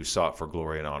 nobody who sought for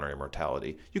glory and honor and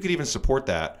immortality. You could even support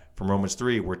that from Romans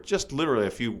 3, where just literally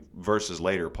a few verses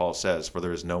later, Paul says, for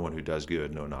there is no one who does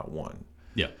good, no, not one.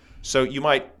 Yeah. So you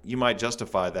might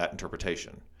justify that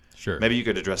interpretation. Sure. Maybe you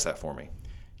could address that for me.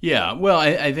 Yeah. Well,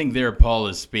 I think there Paul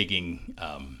is speaking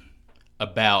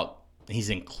about he's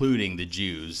including the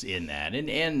Jews in that.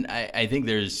 And I think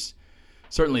there's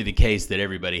certainly the case that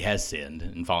everybody has sinned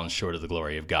and fallen short of the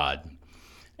glory of God.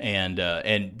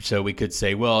 And so we could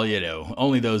say, well,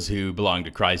 only those who belong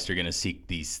to Christ are going to seek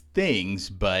these things.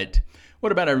 But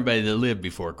what about everybody that lived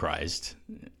before Christ?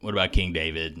 What about King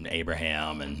David and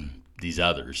Abraham and these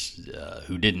others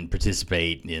who didn't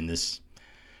participate in this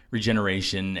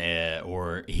regeneration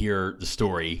or hear the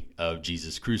story of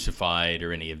Jesus crucified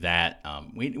or any of that?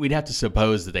 We'd have to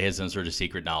suppose that they had some sort of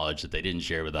secret knowledge that they didn't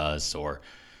share with us, or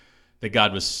that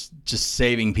God was just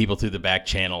saving people through the back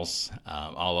channels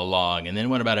all along. And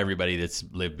then what about everybody that's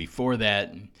lived before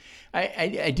that?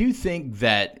 I do think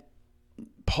that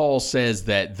Paul says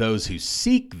that those who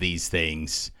seek these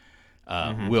things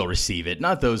will receive it,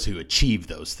 not those who achieve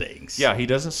those things. Yeah, he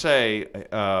doesn't say,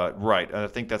 right, I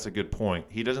think that's a good point.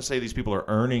 He doesn't say these people are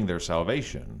earning their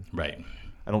salvation. Right.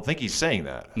 I don't think he's saying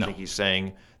that. I think he's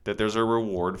saying that there's a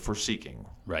reward for seeking.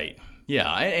 Right. Yeah,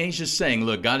 and he's just saying,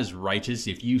 look, God is righteous.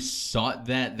 If you sought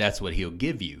that, that's what he'll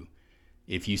give you.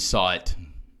 If you sought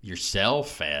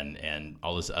yourself and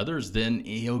all this others, then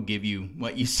he'll give you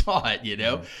what you sought,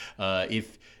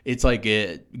 If it's like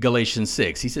Galatians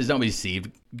 6, he says, don't be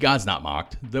deceived. God's not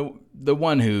mocked. The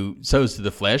one who sows to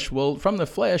the flesh will from the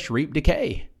flesh reap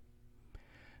decay.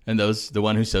 And the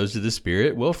one who sows to the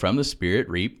Spirit will from the Spirit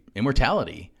reap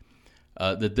immortality.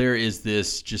 That there is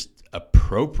this just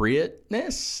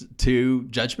appropriateness to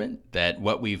judgment, that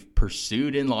what we've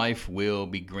pursued in life will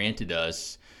be granted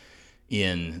us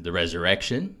in the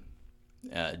resurrection.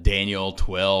 Daniel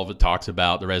 12 talks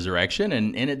about the resurrection,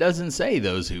 and it doesn't say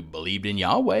those who believed in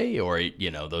Yahweh or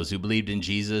those who believed in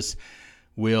Jesus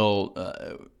will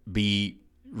be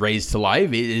raised to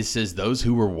life. It says those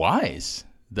who were wise,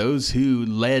 those who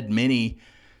led many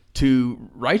to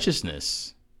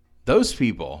righteousness, those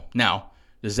people. Now,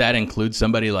 does that include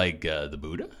somebody like the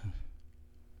Buddha?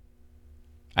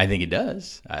 I think it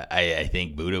does. I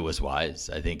think Buddha was wise.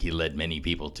 I think he led many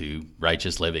people to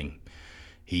righteous living.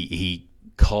 He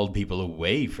called people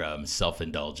away from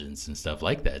self-indulgence and stuff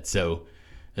like that. So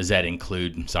does that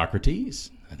include Socrates?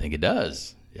 I think it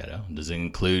does. Does it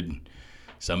include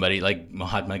somebody like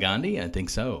Mahatma Gandhi? I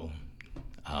think so.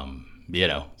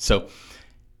 So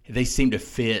they seem to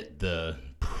fit the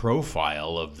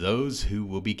profile of those who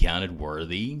will be counted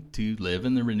worthy to live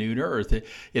in the renewed earth.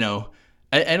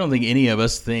 I don't think any of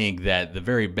us think that the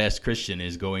very best Christian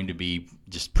is going to be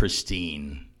just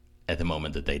pristine at the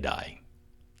moment that they die.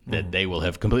 That they will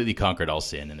have completely conquered all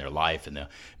sin in their life, and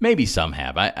maybe some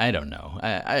have. I don't know.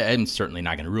 I'm certainly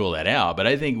not going to rule that out, but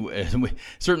I think we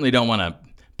certainly don't want to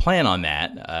plan on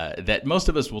that. That most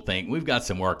of us will think we've got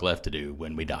some work left to do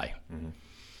when we die,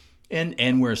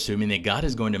 and we're assuming that God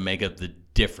is going to make up the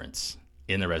difference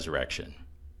in the resurrection.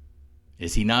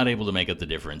 Is he not able to make up the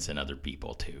difference in other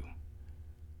people too?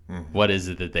 What is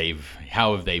it that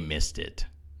how have they missed it?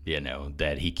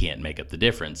 That he can't make up the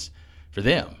difference for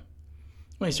them.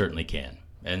 Well, he certainly can.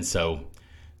 And so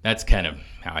that's kind of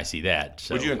how I see that.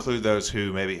 So, would you include those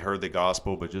who maybe heard the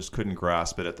gospel but just couldn't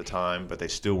grasp it at the time, but they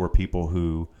still were people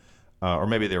who, or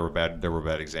maybe there were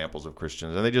bad examples of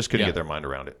Christians, and they just couldn't get their mind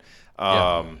around it.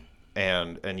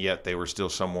 And yet they were still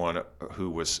someone who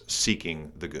was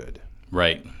seeking the good.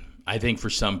 Right. I think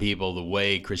for some people, the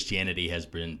way Christianity has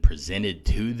been presented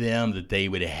to them, that they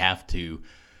would have to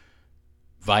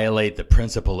violate the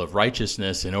principle of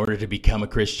righteousness in order to become a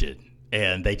Christian.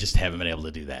 And they just haven't been able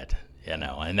to do that,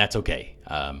 and that's okay.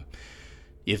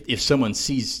 If someone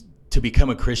sees to become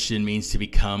a Christian means to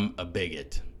become a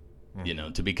bigot,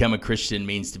 to become a Christian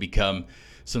means to become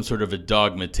some sort of a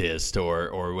dogmatist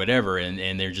or whatever,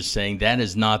 and they're just saying that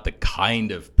is not the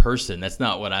kind of person. That's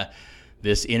not what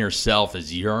this inner self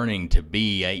is yearning to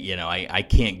be. I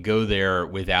can't go there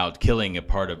without killing a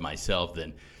part of myself.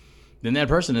 Then that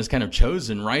person has kind of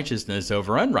chosen righteousness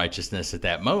over unrighteousness at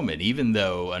that moment, even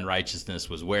though unrighteousness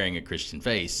was wearing a Christian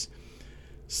face.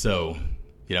 So,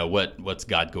 what's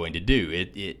God going to do?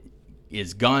 It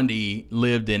is Gandhi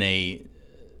lived in a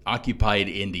occupied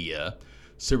India,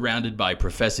 surrounded by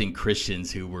professing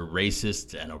Christians who were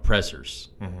racist and oppressors.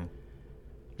 Mm-hmm.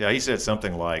 Yeah, he said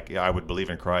something like, I would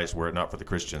believe in Christ were it not for the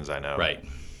Christians I know. Right.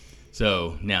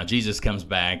 So now Jesus comes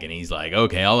back and he's like,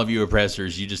 okay, all of you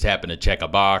oppressors, you just happen to check a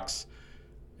box.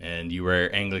 And you were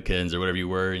Anglicans or whatever you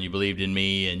were, and you believed in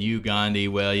me. And you, Gandhi,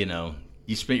 well,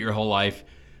 you spent your whole life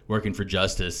working for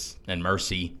justice and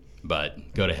mercy,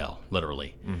 but go to hell,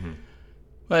 literally. Mm-hmm.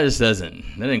 Well, that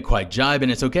didn't quite jibe,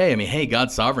 and it's okay. I mean, hey,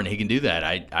 God's sovereign; He can do that.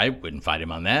 I wouldn't fight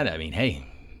Him on that. I mean, hey,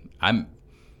 I'm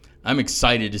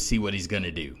excited to see what He's going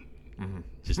to do.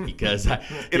 Just because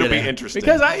it'll be interesting.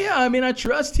 Because I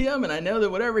trust him, and I know that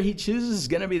whatever he chooses is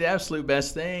going to be the absolute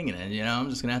best thing, and I'm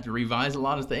just going to have to revise a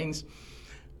lot of things.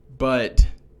 But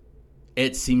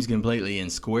it seems completely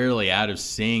and squarely out of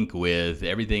sync with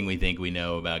everything we think we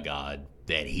know about God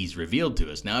that he's revealed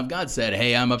to us. Now, if God said,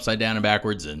 hey, I'm upside down and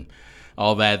backwards and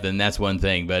all that, then that's one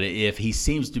thing. But if he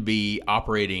seems to be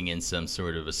operating in some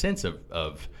sort of a sense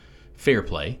of fair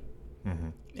play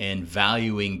and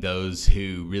valuing those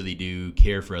who really do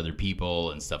care for other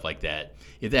people and stuff like that,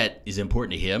 if that is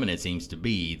important to him, and it seems to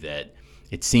be, that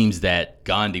it seems that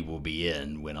Gandhi will be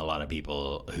in when a lot of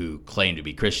people who claim to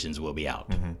be Christians will be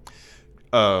out.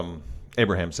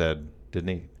 Abraham said, didn't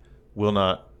he, will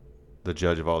not the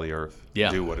judge of all the earth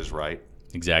do what is right?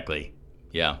 Exactly.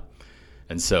 Yeah.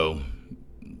 And so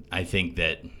I think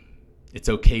that it's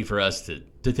okay for us to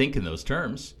think in those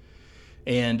terms.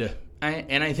 And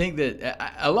I think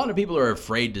that a lot of people are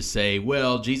afraid to say,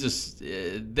 well, Jesus,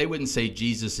 they wouldn't say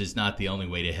Jesus is not the only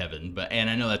way to heaven. And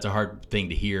I know that's a hard thing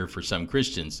to hear for some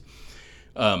Christians.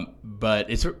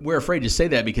 But we're afraid to say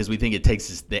that because we think it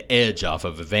takes the edge off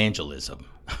of evangelism,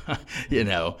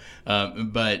 But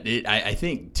I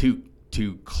think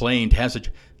to claim to have such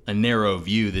a narrow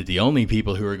view that the only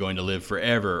people who are going to live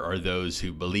forever are those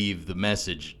who believe the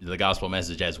message, the gospel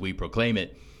message as we proclaim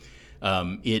it,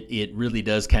 it really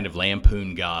does kind of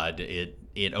lampoon God.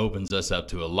 It opens us up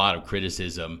to a lot of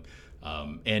criticism,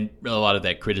 and a lot of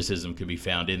that criticism can be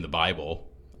found in the Bible.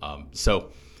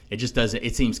 So it just doesn't.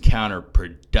 It seems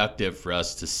counterproductive for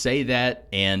us to say that,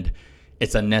 and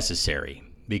it's unnecessary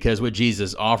because what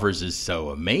Jesus offers is so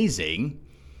amazing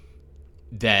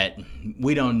that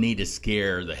we don't need to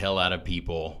scare the hell out of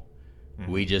people.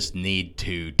 We just need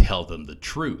to tell them the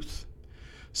truth.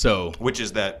 So, which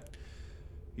is that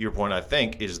your point, I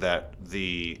think, is that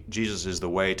Jesus is the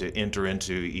way to enter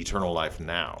into eternal life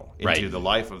now, into the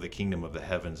life of the kingdom of the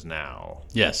heavens now.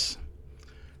 Yes.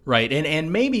 Right,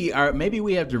 and maybe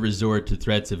we have to resort to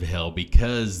threats of hell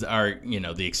because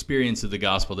the experience of the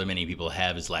gospel that many people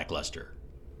have is lackluster.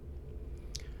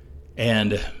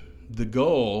 And the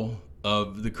goal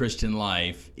of the Christian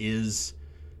life is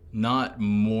not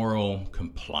moral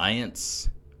compliance.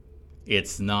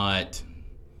 It's not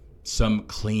some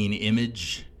clean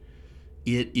image.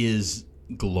 It is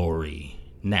glory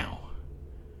now.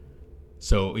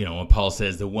 So, when Paul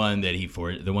says the ones that he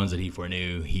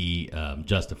foreknew, he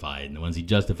justified, and the ones he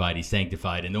justified, he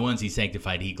sanctified, and the ones he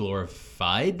sanctified, he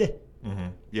glorified.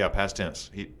 Yeah, past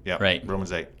tense. Right.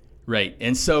 Romans 8. Right.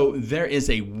 And so there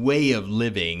is a way of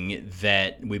living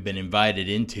that we've been invited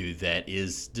into that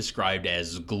is described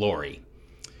as glory.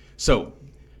 So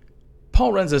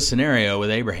Paul runs a scenario with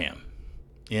Abraham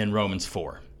in Romans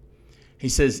 4. He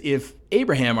says, if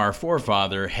Abraham, our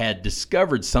forefather, had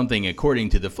discovered something according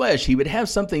to the flesh, he would have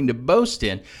something to boast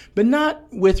in, but not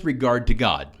with regard to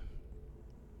God.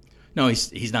 No,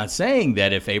 he's not saying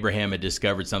that if Abraham had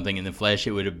discovered something in the flesh,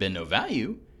 it would have been no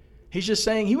value. He's just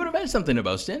saying he would have had something to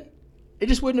boast in. It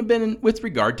just wouldn't have been with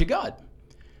regard to God.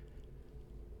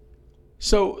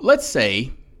 So let's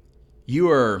say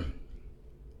you are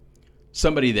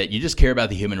somebody that you just care about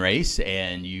the human race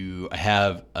and you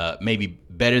have maybe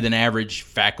better than average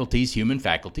human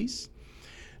faculties,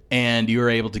 and you're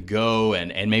able to go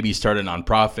and maybe you start a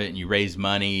nonprofit and you raise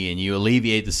money and you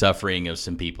alleviate the suffering of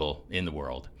some people in the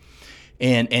world.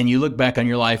 And you look back on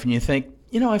your life and you think,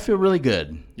 I feel really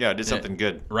good. Yeah, I did something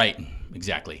good. Right,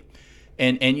 exactly.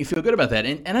 And you feel good about that.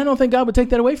 And I don't think God would take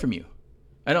that away from you.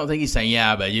 I don't think he's saying,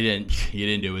 yeah, but you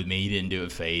didn't do it with me, you didn't do it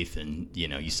with faith, and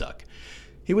you suck.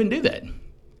 He wouldn't do that.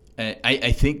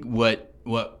 I think what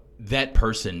that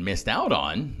person missed out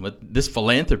on, what this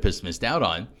philanthropist missed out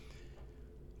on,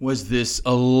 was this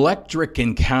electric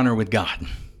encounter with God.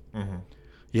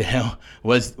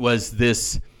 Was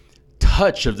this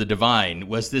touch of the divine,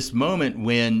 was this moment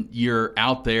when you're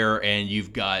out there and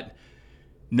you've got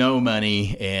no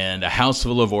money and a house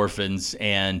full of orphans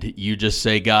and you just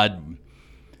say, God,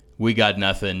 we got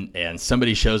nothing, and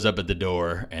somebody shows up at the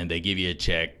door and they give you a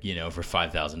check, for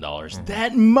 $5,000.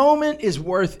 That moment is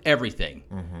worth everything.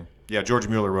 Yeah, George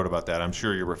Mueller wrote about that. I'm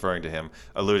sure you're referring to him,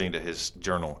 alluding to his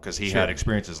journal, because he had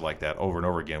experiences like that over and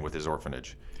over again with his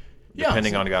orphanage.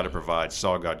 Depending on God to provide,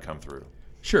 saw God come through.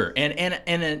 Sure,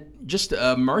 and just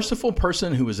a merciful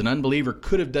person who was an unbeliever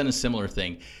could have done a similar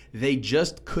thing. They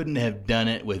just couldn't have done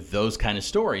it with those kind of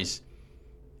stories.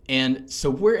 And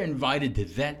so we're invited to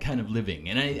that kind of living.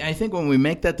 And I think when we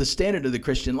make that the standard of the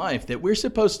Christian life, that we're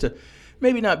supposed to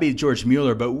maybe not be George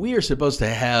Mueller, but we are supposed to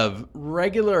have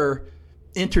regular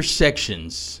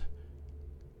intersections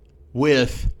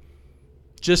with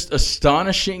just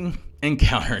astonishing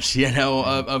encounters,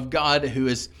 of God who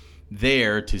is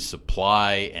there to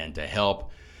supply and to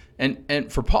help.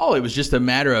 And for Paul, it was just a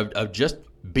matter of just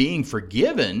being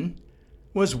forgiven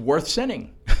was worth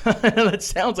sinning. That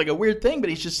sounds like a weird thing, but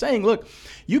he's just saying, look,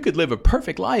 you could live a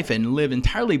perfect life and live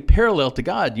entirely parallel to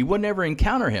God. You would never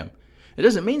encounter him. It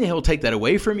doesn't mean that he'll take that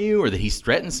away from you or that he's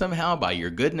threatened somehow by your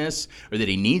goodness or that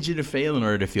he needs you to fail in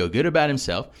order to feel good about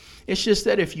himself. It's just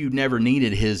that if you never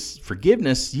needed his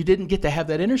forgiveness, you didn't get to have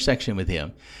that intersection with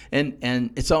him. And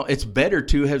it's better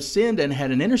to have sinned and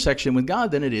had an intersection with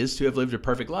God than it is to have lived a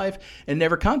perfect life and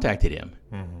never contacted him.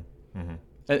 Mm-hmm. Mm-hmm.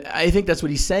 I think that's what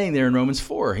he's saying there in Romans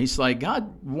 4. He's like,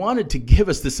 God wanted to give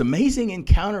us this amazing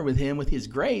encounter with him, with his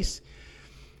grace,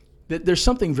 that there's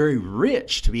something very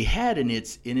rich to be had, and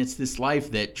it's this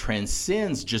life that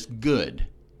transcends just good.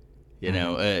 You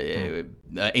know,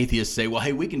 atheists say, well,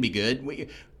 hey, we can be good,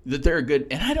 that they're good,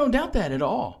 and I don't doubt that at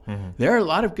all. Mm-hmm. There are a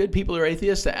lot of good people who are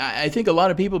atheists. I think a lot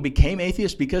of people became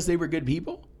atheists because they were good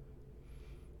people.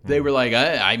 They were like,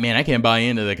 I can't buy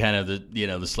into the kind of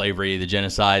the slavery, the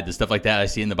genocide, the stuff like that I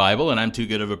see in the Bible, and I'm too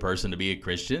good of a person to be a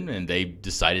Christian. And they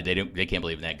decided they can't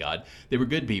believe in that God. They were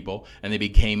good people, and they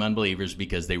became unbelievers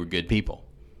because they were good people.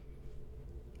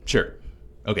 Sure.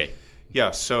 Okay. Yeah.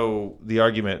 So the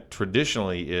argument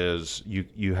traditionally is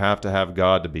you have to have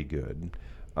God to be good.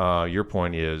 Your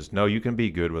point is no, you can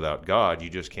be good without God. You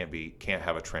just can't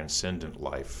have a transcendent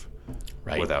life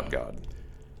without God.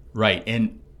 Right.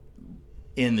 And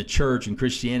in the church and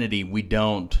Christianity, we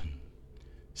don't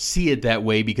see it that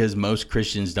way because most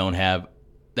Christians don't have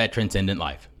that transcendent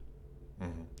life.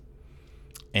 Mm-hmm.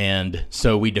 And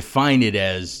so we define it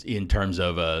as in terms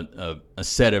of a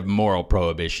set of moral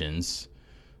prohibitions,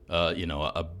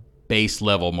 a base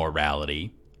level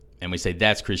morality. And we say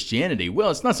that's Christianity.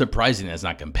 Well, it's not surprising that's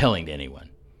not compelling to anyone.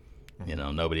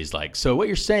 Mm-hmm. Nobody's like, so what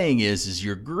you're saying is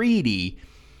you're greedy,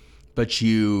 but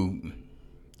you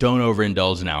don't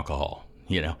overindulge in alcohol.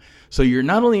 So you're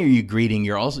not only are you greedy,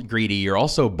 you're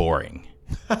also boring,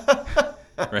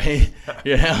 right?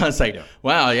 It's like,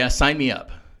 wow, yeah, sign me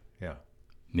up.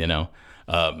 Yeah.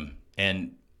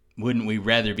 And wouldn't we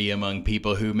rather be among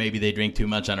people who maybe they drink too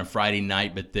much on a Friday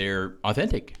night, but they're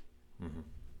authentic? Mm-hmm.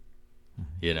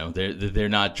 They're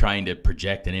not trying to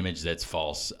project an image that's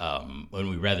false.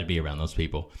 Wouldn't we rather be around those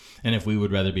people? And if we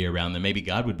would rather be around them, maybe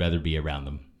God would rather be around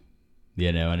them.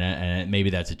 And maybe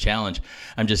that's a challenge.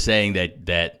 I'm just saying that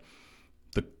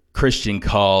the Christian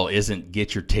call isn't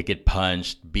get your ticket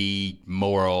punched, be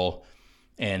moral,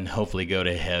 and hopefully go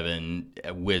to heaven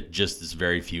with just this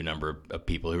very few number of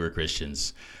people who are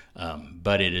Christians.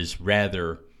 But it is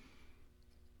rather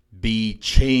be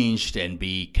changed and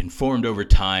be conformed over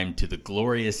time to the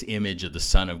glorious image of the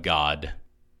Son of God,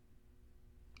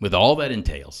 with all that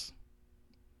entails,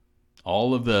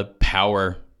 all of the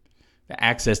power, the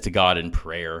access to God in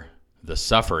prayer, the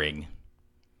suffering.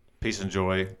 Peace and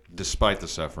joy despite the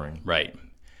suffering. Right.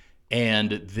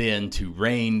 And then to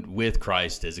reign with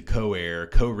Christ as a co-heir,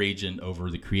 co-regent over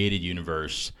the created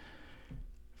universe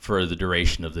for the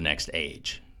duration of the next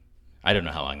age. I don't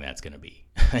know how long that's going to be.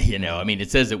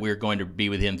 It says that we're going to be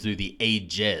with him through the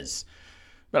ages.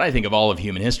 But I think of all of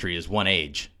human history as one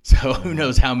age. So who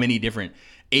knows how many different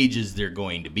ages they're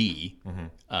going to be.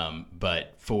 Mm-hmm.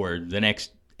 But for the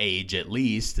next age at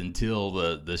least,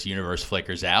 until this universe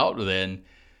flickers out,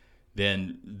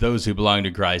 then those who belong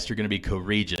to Christ are going to be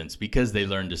co-regents because they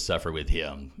learn to suffer with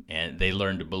him and they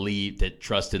learn to believe, that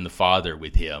trust in the Father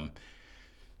with him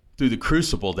through the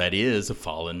crucible that is a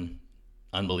fallen,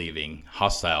 unbelieving,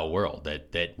 hostile world,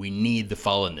 that we need the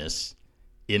fallenness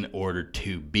in order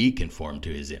to be conformed to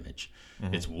his image.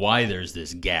 Mm-hmm. It's why there's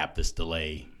this gap, this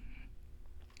delay,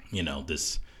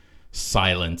 this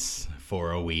silence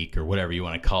for a week or whatever you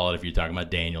want to call it. If you're talking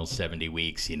about Daniel's 70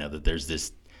 weeks, that there's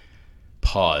this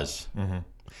pause. Mm-hmm.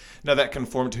 Now that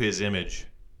conformed to his image,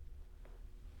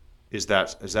 is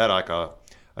that like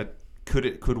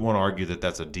could one argue that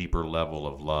that's a deeper level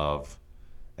of love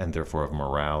and therefore of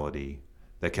morality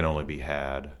that can only be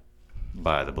had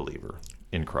by the believer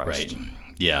in Christ? Right.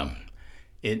 Yeah.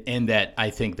 And that I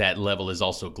think that level is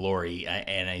also glory,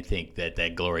 and I think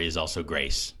that glory is also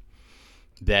grace.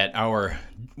 That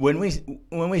when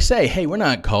we say, hey, we're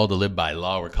not called to live by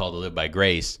law, we're called to live by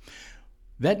grace,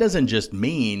 that doesn't just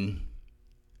mean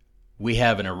we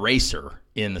have an eraser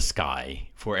in the sky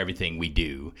for everything we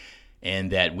do,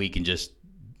 and that we can just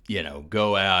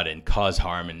go out and cause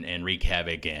harm and wreak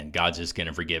havoc, and God's just going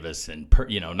to forgive us, and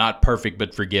not perfect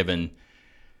but forgiven.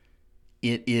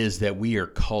 It is that we are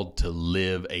called to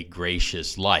live a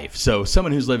gracious life. So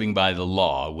someone who's living by the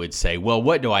law would say, well,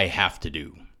 what do I have to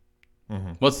do?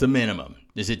 Mm-hmm. What's the minimum?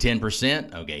 Is it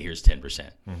 10%? Okay, here's 10%.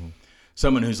 Mm-hmm.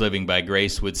 Someone who's living by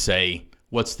grace would say,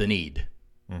 what's the need?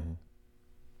 Mm-hmm.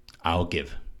 I'll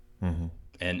give. And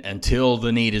until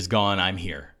the need is gone, I'm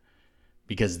here.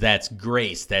 Because that's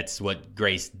grace. That's what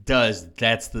grace does.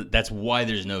 That's why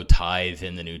there's no tithe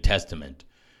in the New Testament.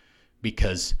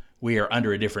 Because we are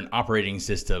under a different operating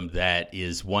system that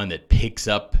is one that picks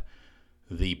up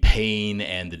the pain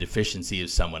and the deficiency of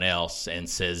someone else and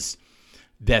says,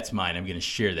 that's mine. I'm going to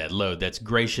share that load. That's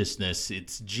graciousness.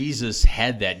 It's Jesus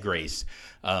had that grace.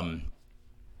 I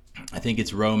think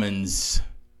it's Romans,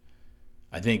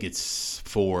 I think it's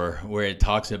 4, where it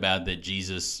talks about that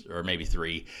Jesus, or maybe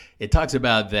 3, it talks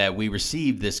about that we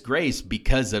receive this grace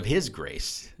because of his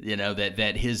grace. You know,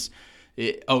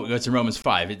 it's in Romans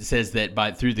 5. It says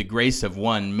that through the grace of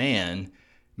one man,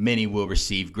 many will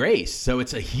receive grace. So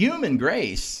it's a human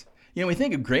grace. You know, we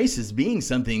think of grace as being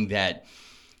something that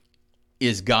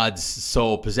is God's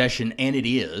sole possession, and it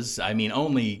is. I mean,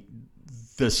 only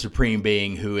the supreme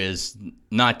being who is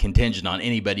not contingent on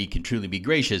anybody can truly be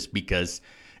gracious, because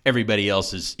everybody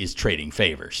else is trading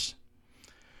favors.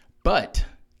 But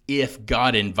if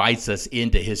God invites us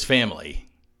into his family,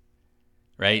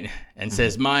 right, and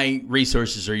says, my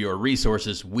resources are your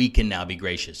resources, we can now be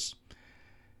gracious.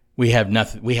 We have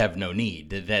nothing. We have no need.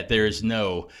 That there is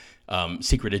no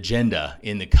secret agenda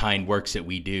in the kind works that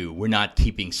we do. We're not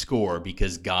keeping score,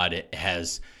 because God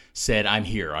has said, "I'm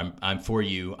here. I'm for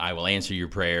you. I will answer your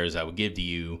prayers. I will give to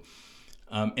you."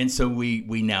 And so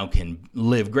we now can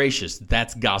live gracious.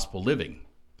 That's gospel living,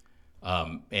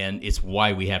 and it's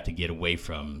why we have to get away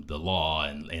from the law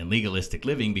and legalistic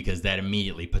living, because that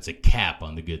immediately puts a cap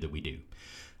on the good that we do.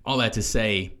 All that to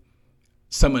say,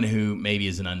 someone who maybe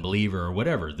is an unbeliever or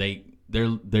whatever,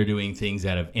 they're doing things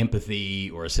out of empathy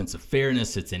or a sense of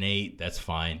fairness. It's innate. That's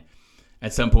fine.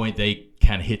 At some point, they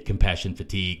kind of hit compassion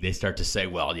fatigue. They start to say,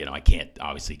 well, you know, I can't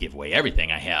obviously give away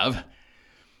everything I have.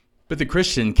 But the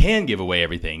Christian can give away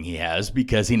everything he has,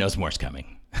 because he knows more's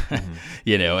coming.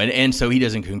 You know, and so he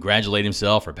doesn't congratulate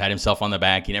himself or pat himself on the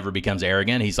back. He never becomes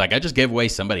arrogant. He's like, I just gave away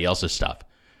somebody else's stuff.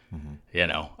 You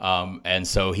know, and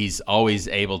so he's always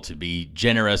able to be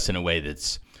generous in a way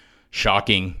that's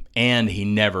shocking, and he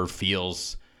never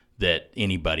feels that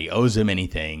anybody owes him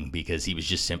anything, because he was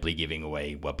just simply giving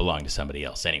away what belonged to somebody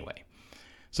else anyway.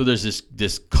 So there's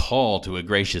this call to a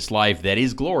gracious life that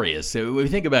is glorious. So we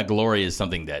think about glory as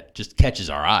something that just catches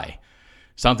our eye,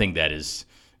 something that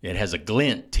it has a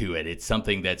glint to it. It's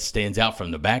something that stands out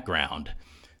from the background.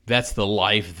 That's the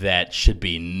life that should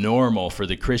be normal for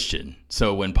the Christian.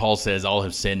 So when Paul says all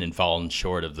have sinned and fallen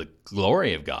short of the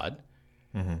glory of God,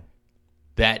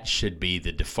 that should be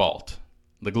the default.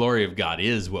 The glory of God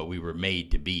is what we were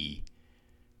made to be.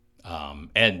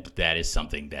 And that is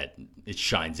something that it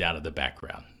shines out of the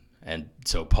background. And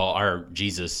so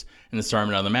Jesus in the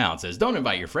Sermon on the Mount says, don't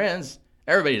invite your friends.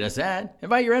 Everybody does that.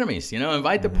 Invite your enemies. You know,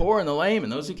 invite the poor and the lame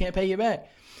and those who can't pay you back.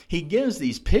 He gives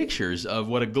these pictures of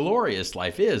what a glorious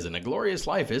life is. And a glorious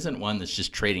life isn't one that's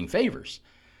just trading favors.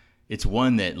 It's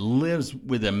one that lives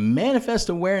with a manifest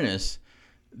awareness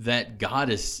that God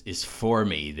is for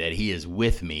me, that he is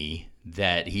with me,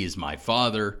 that he is my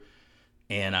Father,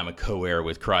 and I'm a co-heir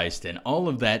with Christ. And all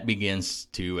of that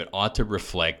it ought to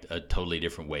reflect a totally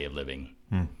different way of living.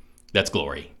 That's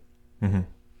glory.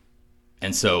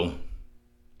 And so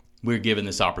we're given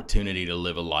this opportunity to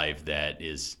live a life that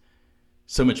is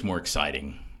so much more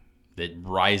exciting, that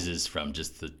rises from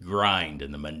just the grind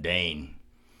and the mundane,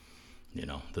 you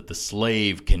know, that the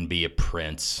slave can be a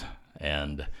prince,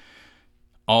 and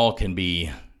all can be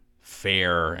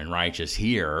fair and righteous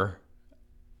here.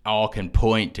 All can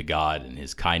point to God and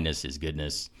his kindness, his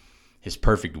goodness, his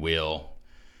perfect will.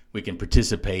 We can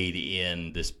participate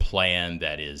in this plan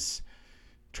that is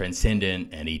transcendent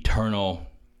and eternal.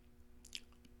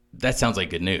 That sounds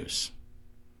like good news.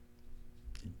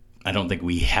 I don't think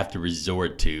we have to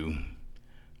resort to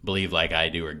believe like I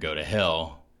do or go to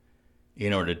hell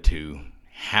in order to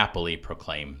happily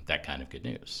proclaim that kind of good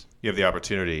news. You have the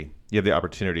opportunity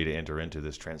to enter into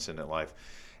this transcendent life,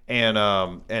 and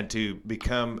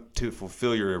to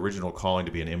fulfill your original calling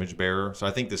to be an image bearer. So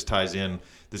I think this ties in,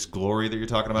 this glory that you're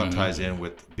talking about ties in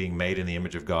with being made in the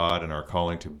image of God and our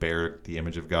calling to bear the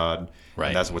image of God. Right.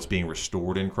 And that's what's being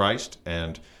restored in Christ.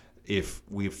 And if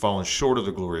we've fallen short of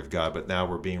the glory of God, but now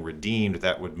we're being redeemed,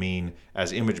 that would mean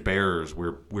as image bearers,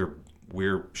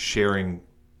 we're sharing,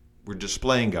 we're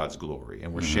displaying God's glory,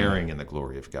 and we're sharing in the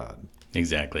glory of God.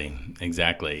 Exactly.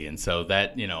 And so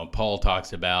that, you know, Paul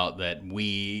talks about that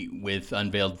we, with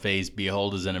unveiled face,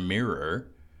 behold as in a mirror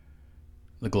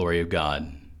the glory of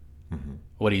God.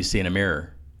 What do you see in a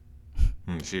mirror?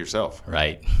 See yourself.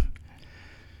 Right.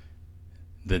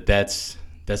 That's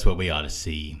what we ought to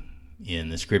see in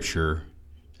the Scripture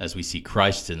As we see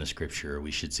Christ in the Scripture, we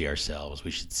should see ourselves.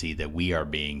 We should see that we are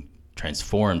being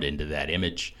transformed into that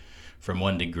image from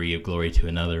one degree of glory to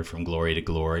another, from glory to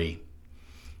glory,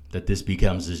 that this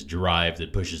becomes this drive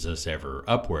that pushes us ever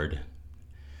upward.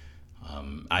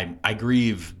 I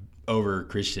grieve over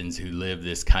Christians who live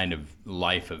this kind of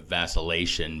life of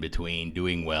vacillation between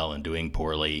doing well and doing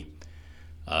poorly.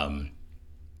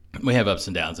 We have ups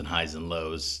and downs and highs and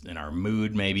lows in our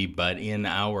mood maybe, but in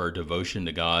our devotion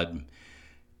to God,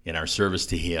 in our service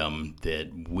to Him, that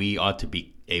we ought to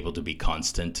be able to be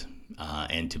constant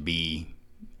and to be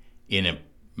in a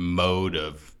mode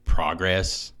of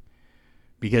progress,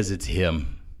 because it's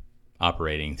Him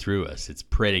operating through us. It's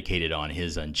predicated on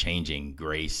His unchanging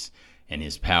grace and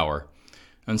His power.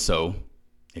 And so,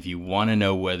 if you want to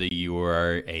know whether you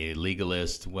are a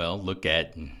legalist, well, look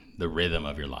at the rhythm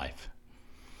of your life.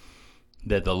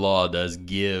 That the law does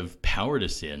give power to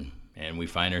sin, and we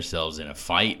find ourselves in a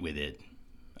fight with it.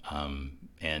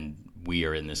 And we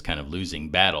are in this kind of losing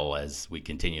battle as we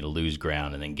continue to lose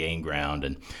ground and then gain ground.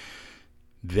 And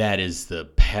that is the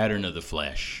pattern of the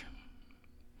flesh.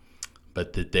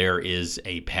 But that there is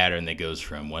a pattern that goes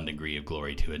from one degree of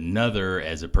glory to another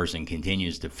as a person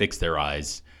continues to fix their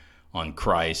eyes on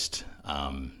Christ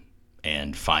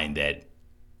and find that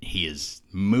He is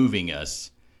moving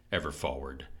us ever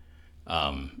forward.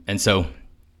 And so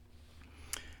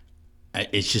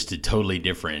it's just a totally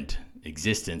different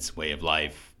existence, way of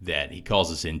life that He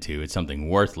calls us into. It's something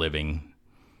worth living.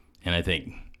 And I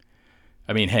think,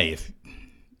 I mean, hey,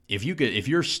 if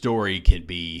your story could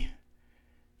be,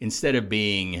 instead of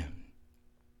being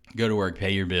go to work, pay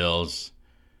your bills,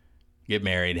 get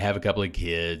married, have a couple of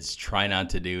kids, try not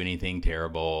to do anything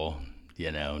terrible,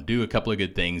 do a couple of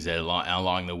good things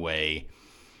along the way,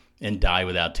 and die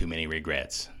without too many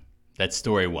regrets. That's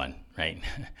story one, right?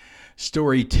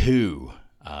 Story two,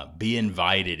 be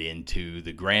invited into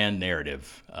the grand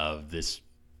narrative of this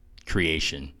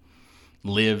creation.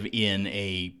 Live in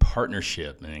a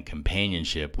partnership and a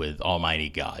companionship with Almighty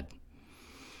God.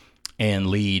 And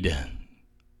lead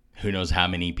who knows how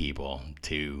many people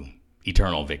to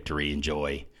eternal victory and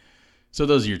joy. So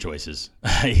those are your choices.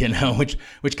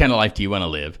 Which kind of life do you want to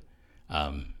live?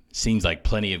 Seems like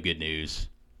plenty of good news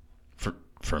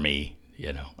for me,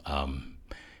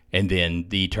 and then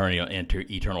the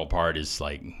eternal part is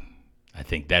like, I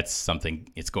think that's something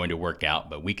it's going to work out,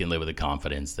 but we can live with the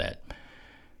confidence that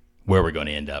where we're going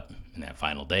to end up in that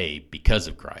final day because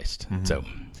of Christ. Mm-hmm. So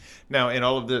now in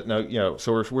all of this,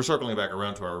 so we're circling back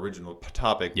around to our original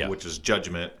topic, which is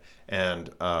judgment. And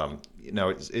I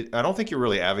don't think you're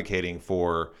really advocating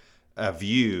for a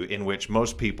view in which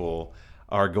most people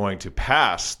are going to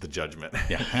pass the judgment.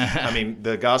 Yeah. I mean,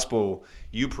 the gospel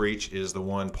you preach is the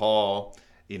one Paul,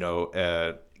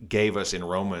 gave us in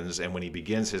Romans. And when he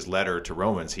begins his letter to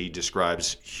Romans, he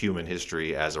describes human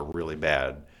history as a really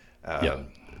bad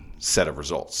set of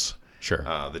results. Sure.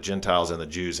 The Gentiles and the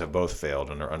Jews have both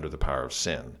failed and are under the power of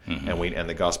sin. Mm-hmm. And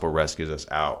the gospel rescues us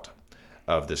out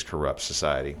of this corrupt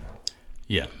society.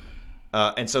 Yeah.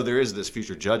 And so there is this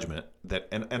future judgment that,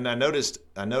 and I notice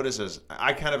as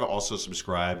I kind of also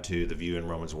subscribe to the view in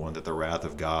Romans 1 that the wrath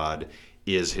of God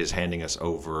is his handing us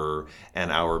over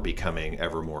and our becoming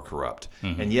ever more corrupt.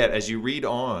 Mm-hmm. And yet, as you read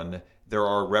on, there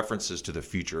are references to the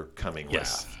future coming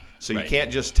wrath. So you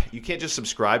can't just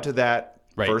subscribe to that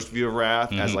first view of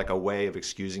wrath as like a way of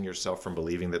excusing yourself from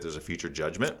believing that there's a future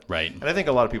judgment. Right. And I think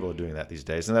a lot of people are doing that these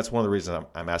days. And that's one of the reasons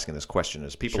I'm asking this question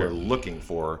is people are looking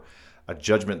for a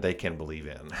judgment they can believe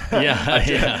in.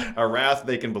 A wrath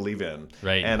they can believe in.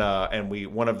 Right. And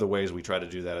one of the ways we try to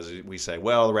do that is we say,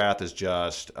 well, the wrath is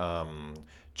just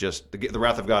the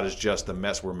wrath of God is just the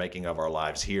mess we're making of our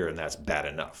lives here, and that's bad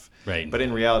enough. Right. But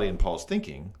in reality, in Paul's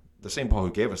thinking, the same Paul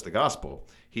who gave us the gospel,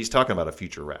 he's talking about a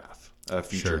future wrath, a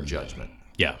future judgment.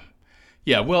 Yeah.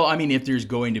 Yeah. Well, I mean, if there's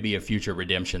going to be a future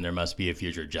redemption, there must be a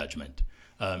future judgment,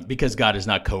 because God is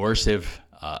not coercive,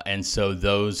 and so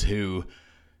those who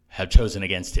have chosen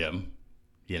against him,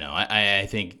 I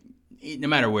think no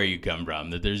matter where you come from,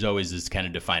 that there's always this kind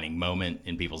of defining moment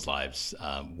in people's lives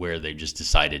where they've just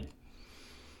decided,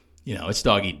 it's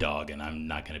dog eat dog and I'm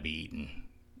not going to be eaten.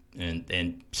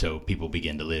 And so people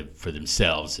begin to live for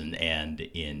themselves and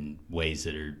in ways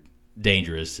that are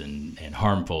dangerous and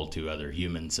harmful to other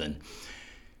humans. And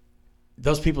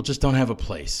those people just don't have a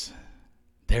place.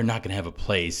 They're not going to have a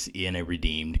place in a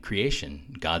redeemed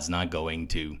creation. God's not going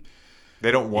to... They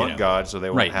don't want God, so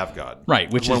they won't have God.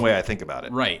 Right. Which is one way I think about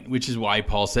it. Right. Which is why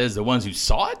Paul says the ones who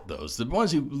sought the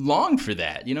ones who longed for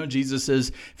that. Jesus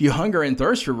says, if you hunger and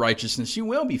thirst for righteousness, you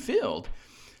will be filled.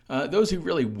 those who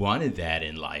really wanted that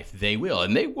in life, they will.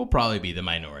 And they will probably be the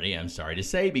minority, I'm sorry to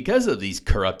say, because of these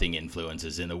corrupting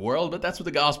influences in the world. But that's what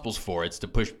the gospel's for. It's to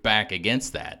push back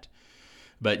against that.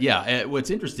 But yeah, what's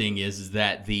interesting is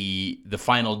that the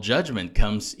final judgment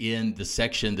comes in the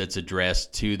section that's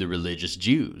addressed to the religious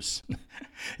Jews.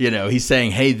 He's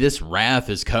saying, hey, this wrath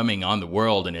is coming on the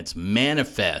world, and it's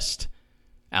manifest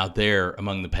out there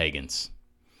among the pagans.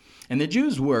 And the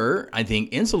Jews were, I think,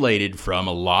 insulated from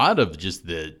a lot of just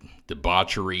the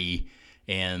debauchery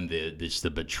and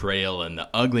the betrayal and the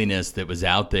ugliness that was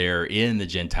out there in the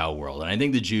Gentile world. And I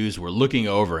think the Jews were looking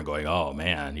over and going, oh,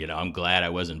 man, I'm glad I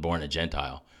wasn't born a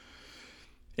Gentile.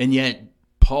 And yet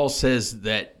Paul says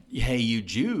that, hey, you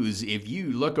Jews, if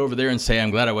you look over there and say,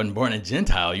 I'm glad I wasn't born a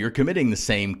Gentile, you're committing the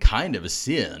same kind of a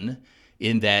sin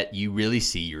in that you really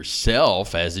see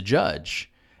yourself as a judge.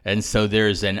 And so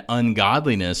there's an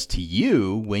ungodliness to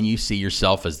you when you see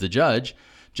yourself as the judge,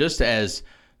 just as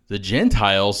the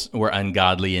Gentiles were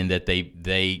ungodly in that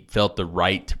they felt the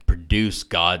right to produce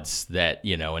gods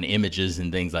and images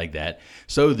and things like that.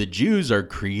 So the Jews are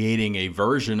creating a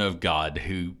version of God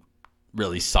who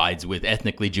really sides with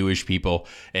ethnically Jewish people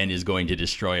and is going to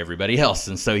destroy everybody else.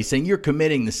 And so he's saying you're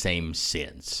committing the same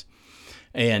sins.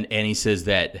 And he says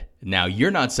that now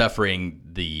you're not suffering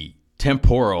the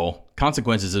temporal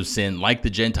consequences of sin like the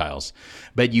Gentiles,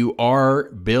 but you are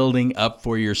building up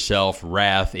for yourself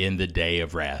wrath in the day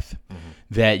of wrath. Mm-hmm.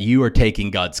 That you are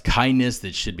taking God's kindness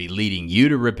that should be leading you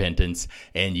to repentance,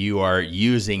 and you are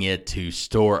using it to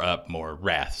store up more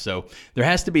wrath. So there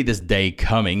has to be this day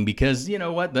coming, because you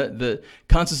know what? The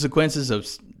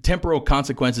temporal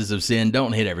consequences of sin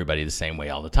don't hit everybody the same way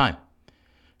all the time.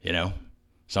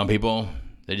 Some people,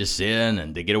 they just sin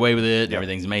and they get away with it and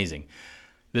everything's amazing.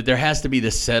 That there has to be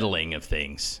the settling of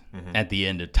things at the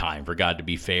end of time for God to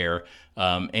be fair,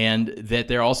 and that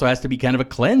there also has to be kind of a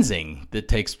cleansing that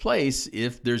takes place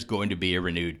if there's going to be a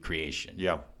renewed creation.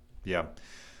 Yeah.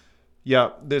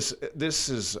 This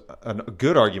is a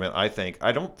good argument, I think.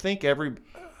 I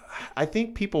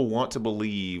think people want to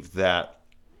believe that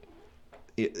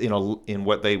in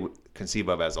what they conceive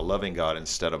of as a loving God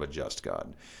instead of a just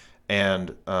God,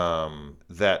 and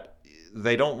that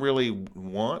they don't really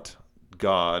want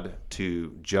God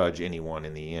to judge anyone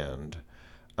in the end.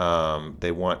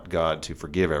 They want God to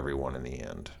forgive everyone in the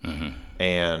end. Mm-hmm.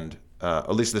 And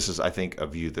at least this is, I think, a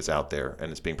view that's out there and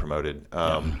it's being promoted.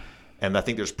 And I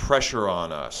think there's pressure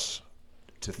on us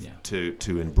to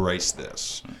embrace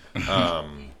this.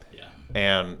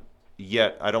 And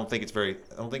yet I don't think people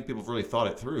have really thought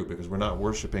it through, because we're not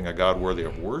worshiping a God worthy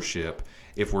of worship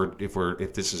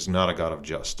if this is not a God of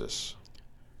justice.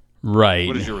 Right.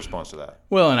 What is your response to that?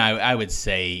 Well, and I would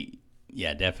say,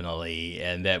 yeah, definitely,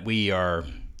 and that we are,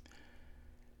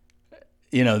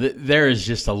 there is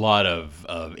just a lot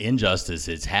of injustice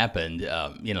that's happened.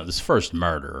 This first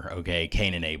murder,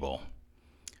 Cain and Abel,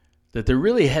 that there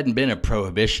really hadn't been a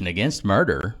prohibition against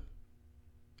murder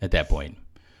at that point.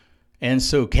 And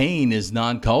so Cain is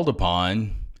not called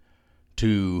upon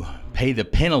to pay the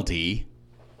penalty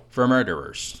for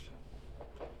murderers.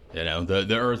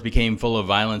 The earth became full of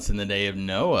violence in the day of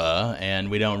Noah,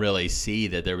 and we don't really see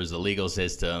that there was a legal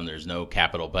system. There's no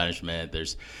capital punishment.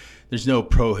 There's no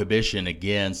prohibition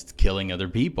against killing other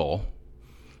people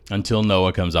until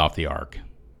Noah comes off the ark.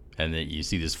 And then you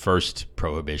see this first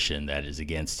prohibition that is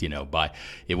against,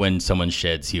 when someone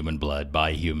sheds human blood,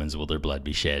 by humans will their blood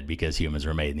be shed, because humans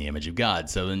were made in the image of God.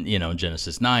 So then, in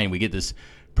Genesis 9, we get this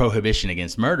prohibition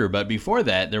against murder. But before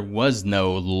that, there was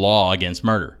no law against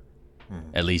murder.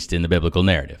 At least in the biblical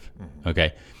narrative.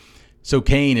 Okay. So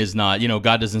Cain is not,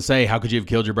 God doesn't say, how could you have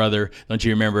killed your brother? Don't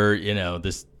you remember,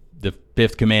 the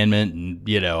fifth commandment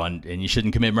and you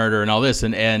shouldn't commit murder and all this.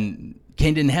 And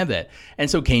Cain didn't have that. And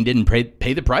so Cain didn't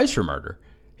pay the price for murder.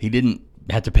 He didn't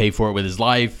have to pay for it with his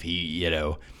life.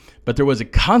 But there was a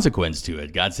consequence to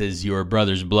it. God says, your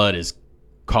brother's blood is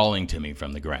calling to me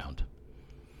from the ground.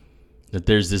 That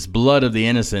there's this blood of the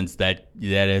innocents that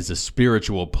is a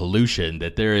spiritual pollution,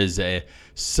 that there is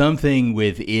something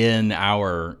within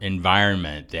our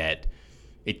environment that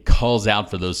it calls out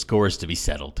for those scores to be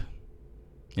settled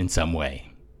in some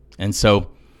way. And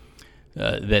so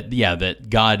that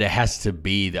God has to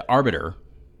be the arbiter,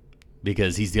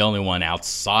 because he's the only one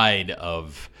outside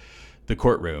of the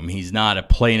courtroom. He's not a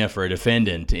plaintiff or a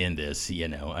defendant in this, he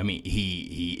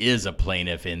is a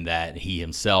plaintiff in that he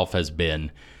himself has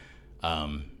been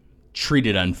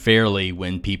treated unfairly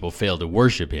when people fail to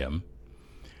worship him,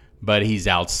 but he's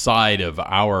outside of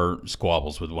our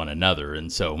squabbles with one another.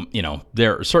 And so,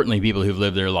 there are certainly people who've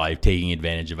lived their life taking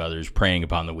advantage of others, preying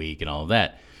upon the weak and all of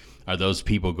that. Are those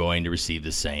people going to receive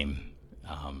the same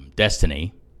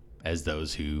destiny as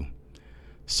those who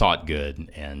sought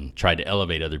good and tried to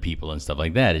elevate other people and stuff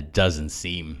like that. It doesn't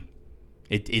seem.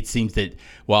 It seems that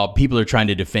while people are trying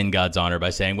to defend God's honor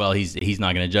by saying, well, he's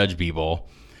not going to judge people,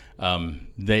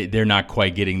 they're not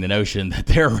quite getting the notion that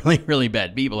there are really, really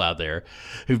bad people out there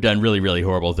who've done really, really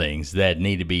horrible things that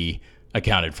need to be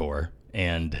accounted for.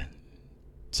 And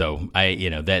so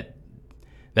that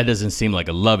doesn't seem like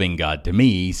a loving God to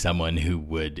me, someone who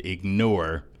would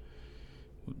ignore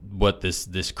what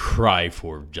this cry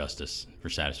for justice, for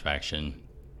satisfaction.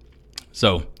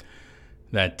 So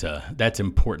that's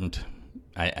important,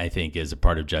 I think, as a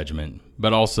part of judgment.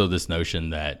 But also this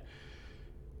notion that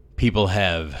people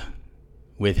have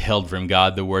withheld from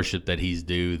God the worship that he's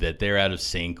due, that they're out of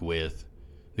sync with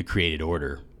the created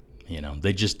order.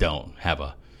 They just don't have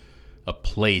a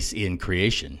place in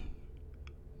creation.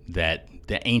 That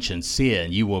the ancient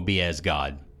sin, you will be as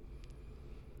God.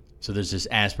 So there's this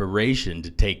aspiration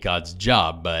to take God's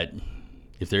job, but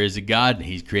if there is a God,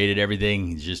 he's created everything.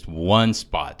 He's just one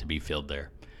spot to be filled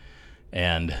there.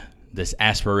 And this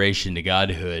aspiration to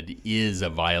godhood is a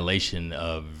violation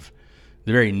of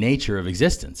the very nature of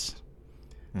existence.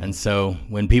 And so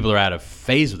when people are out of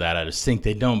phase with that, out of sync,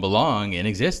 they don't belong in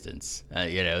existence.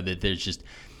 That there's just,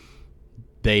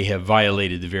 they have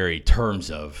violated the very terms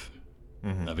of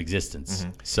existence.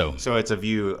 So it's a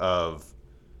view of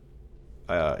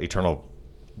eternal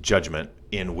judgment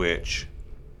in which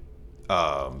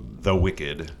the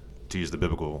wicked, to use the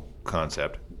biblical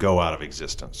concept, go out of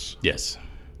existence. Yes.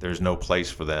 There's no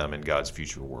place for them in God's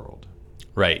future world.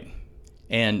 Right.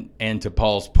 And to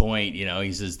Paul's point,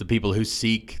 he says the people who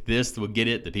seek this will get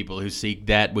it. The people who seek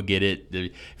that will get it.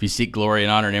 If you seek glory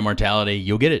and honor and immortality,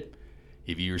 you'll get it.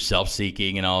 If you're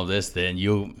self-seeking and all of this, then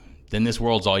this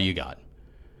world's all you got.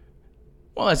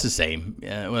 Well, that's the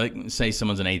same. Say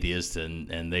someone's an atheist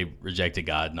and they rejected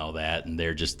God and all that, and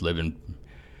they're just living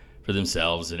for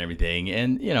themselves and everything.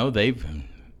 And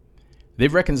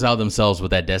they've reconciled themselves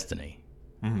with that destiny.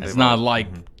 It's not like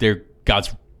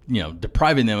God's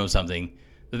depriving them of something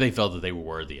that they felt that they were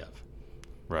worthy of.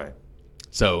 Right.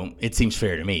 So it seems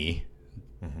fair to me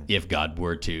if God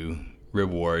were to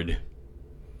reward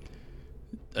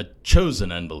a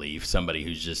chosen unbelief, somebody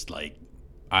who's just like,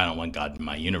 I don't want God in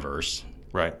my universe.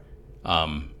 Right.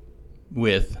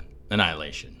 With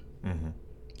annihilation.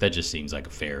 That just seems like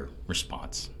a fair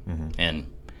response.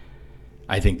 And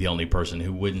I think the only person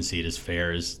who wouldn't see it as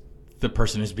fair is the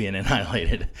person who's being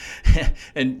annihilated.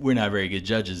 And we're not very good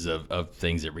judges of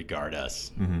things that regard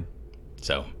us.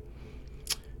 So,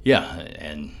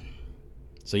 I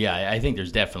think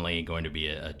there's definitely going to be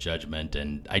a judgment.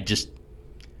 And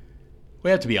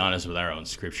we have to be honest with our own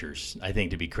scriptures, I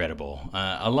think, to be credible.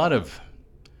 A lot of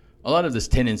this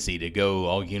tendency to go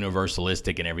all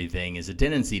universalistic and everything is a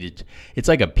tendency it's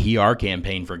like a PR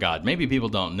campaign for God. Maybe people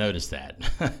don't notice that.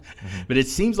 But it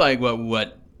seems like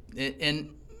and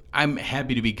I'm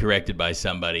happy to be corrected by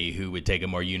somebody who would take a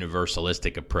more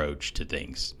universalistic approach to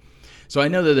things. So I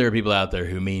know that there are people out there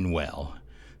who mean well,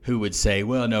 who would say,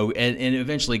 well, no, and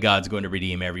eventually God's going to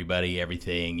redeem everybody,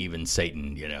 everything, even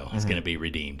Satan, is going to be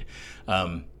redeemed.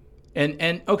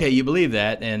 And okay, you believe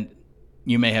that, and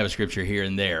you may have a scripture here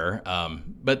and there,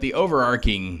 but the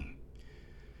overarching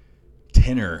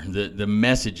tenor, the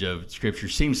message of Scripture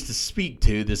seems to speak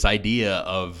to this idea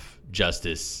of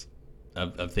justice,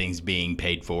 of things being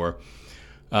paid for.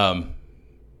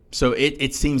 So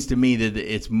it seems to me that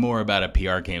it's more about a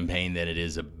PR campaign than it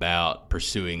is about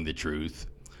pursuing the truth.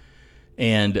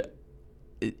 And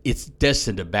it's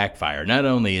destined to backfire. Not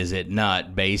only is it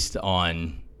not based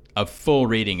on a full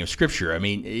reading of Scripture. I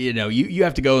mean, you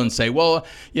have to go and say, well,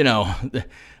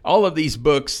 all of these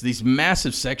books, these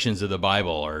massive sections of the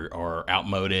Bible are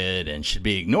outmoded and should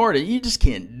be ignored. You just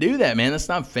can't do that, man. That's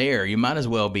not fair. You might as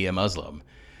well be a Muslim.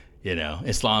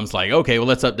 Islam's like, okay, well,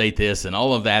 let's update this and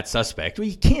all of that suspect. Well,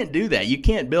 you can't do that. You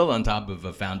can't build on top of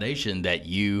a foundation that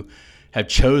you have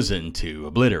chosen to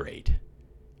obliterate.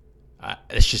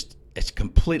 It's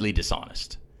completely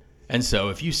dishonest. And so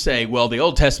if you say, well, the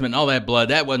Old Testament and all that blood,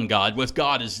 that wasn't God. What's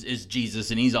God is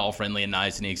Jesus, and he's all friendly and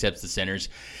nice, and he accepts the sinners.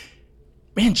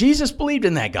 Man, Jesus believed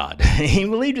in that God. He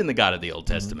believed in the God of the Old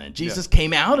Testament. Jesus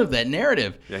came out of that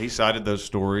narrative. Yeah, he cited those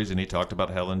stories, and he talked about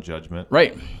hell and judgment.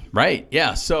 Right.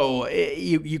 Yeah, so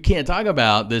you can't talk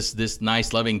about this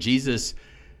nice, loving Jesus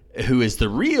who is the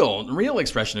real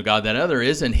expression of God. That other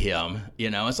isn't him.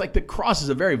 It's like the cross is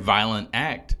a very violent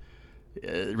act.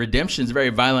 Redemption is a very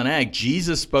violent act.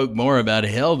 Jesus spoke more about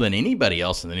hell than anybody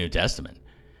else in the New Testament.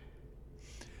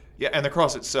 Yeah, and the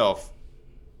cross itself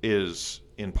is,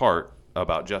 in part,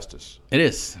 about justice. It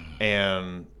is.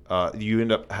 And you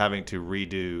end up having to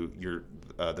redo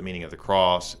the meaning of the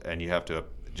cross, and you have to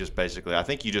just basically, I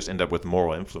think you just end up with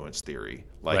moral influence theory.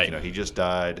 Like, right. He just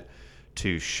died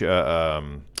to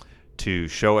show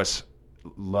us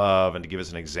love and to give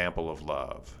us an example of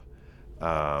love.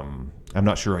 I'm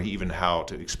not sure even how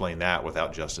to explain that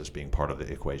without justice being part of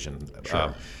the equation.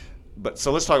 Sure. But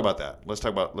so let's talk about that.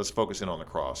 Let's focus in on the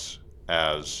cross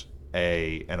as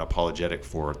an apologetic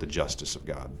for the justice of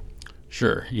God.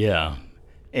 Sure. Yeah.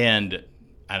 And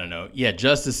I don't know. Yeah,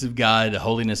 justice of God, the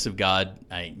holiness of God.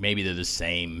 Maybe they're the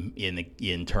same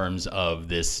in terms of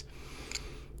this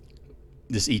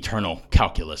eternal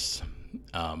calculus.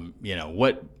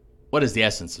 What is the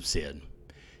essence of sin?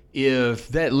 If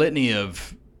that litany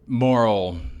of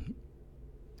moral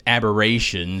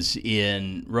aberrations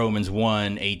in Romans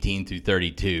 1:18 through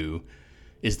 32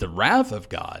 is the wrath of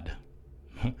God,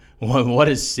 what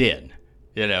is sin?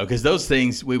 Because those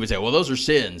things we would say, well, those are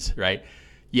sins, right?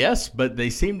 Yes, but they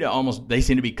seem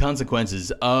to be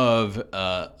consequences of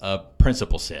a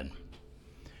principal sin.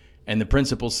 And the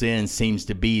principal sin seems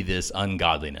to be this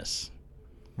ungodliness.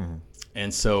 Mm-hmm.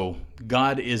 And so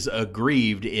God is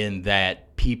aggrieved in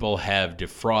that people have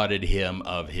defrauded him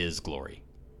of his glory.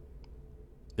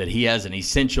 That he has an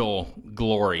essential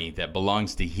glory that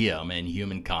belongs to him, and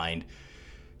humankind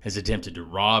has attempted to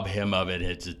rob him of it,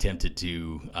 has attempted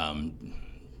to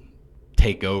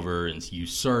take over and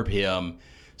usurp him.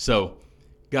 So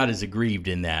God is aggrieved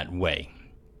in that way.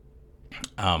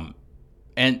 And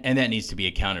that needs to be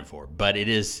accounted for. But it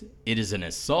is an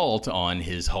assault on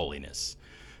his holiness,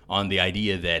 on the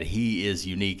idea that he is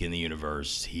unique in the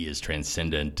universe, he is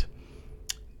transcendent,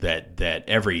 that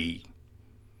every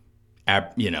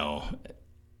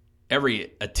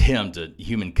attempt of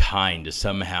humankind to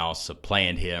somehow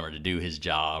supplant him or to do his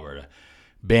job or to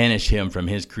banish him from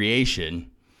his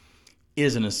creation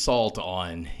is an assault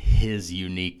on his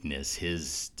uniqueness,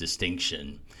 his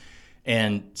distinction.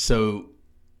 And so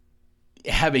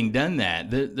having done that,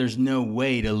 there's no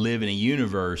way to live in a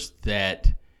universe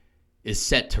that is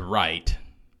set to right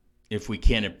if we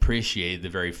can't appreciate the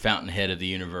very fountainhead of the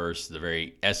universe, the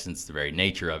very essence, the very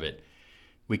nature of it.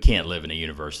 We can't live in a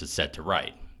universe that's set to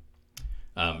right.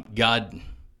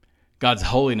 God's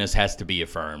holiness has to be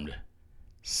affirmed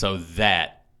so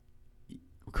that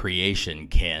creation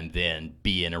can then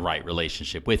be in a right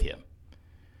relationship with him.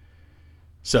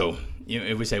 So,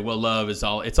 if we say, well, love is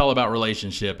it's all about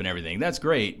relationship and everything, that's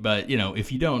great. But,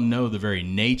 if you don't know the very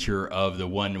nature of the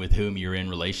one with whom you're in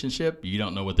relationship, you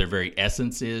don't know what their very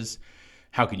essence is,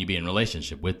 how can you be in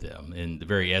relationship with them? And the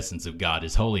very essence of God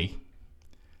is holy.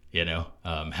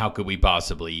 How could we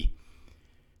possibly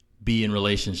be in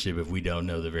relationship if we don't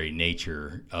know the very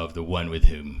nature of the one with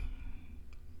whom,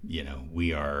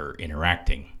 we are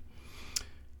interacting?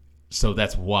 So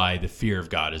that's why the fear of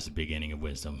God is the beginning of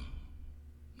wisdom,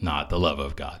 not the love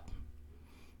of God.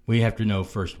 We have to know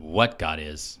first what God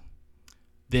is,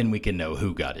 then we can know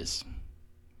who God is.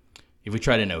 If we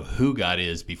try to know who God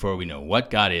is before we know what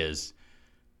God is,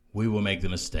 we will make the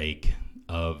mistake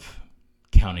of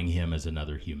counting him as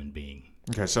another human being.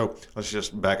 Okay, so let's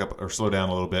just back up or slow down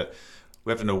a little bit.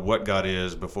 We have to know what God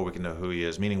is before we can know who he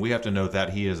is, meaning we have to know that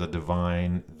he is the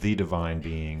divine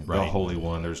being, right, the Holy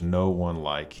One. There's no one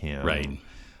like him. Right.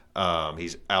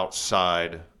 He's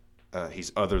outside.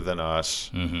 He's other than us,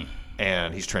 mm-hmm.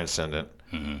 and he's transcendent.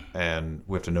 Mm-hmm. And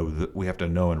we have to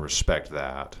know and respect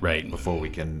that, right, before we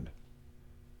can.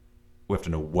 We have to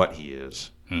know what he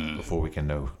is, mm-hmm. before we can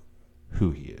know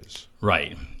who he is.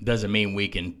 Right. Doesn't mean we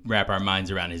can wrap our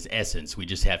minds around his essence. We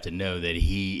just have to know that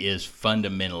he is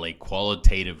fundamentally,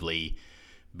 qualitatively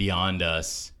beyond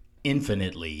us,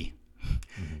 infinitely,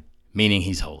 mm-hmm. meaning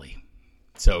he's holy.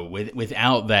 So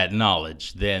without that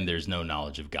knowledge, then there's no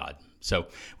knowledge of God. So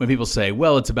when people say,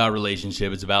 well, it's about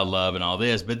relationship, it's about love and all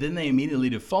this, but then they immediately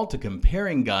default to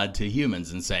comparing God to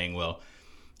humans and saying, well,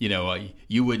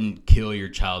 you wouldn't kill your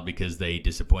child because they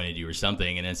disappointed you or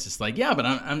something. And it's just like, yeah, but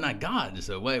I'm not God.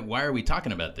 So why are we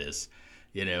talking about this?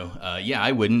 Yeah,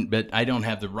 I wouldn't, but I don't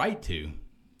have the right to.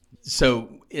 So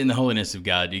in the holiness of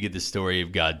God, you get the story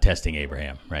of God testing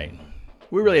Abraham, right?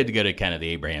 We really had to go to kind of the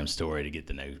Abraham story to get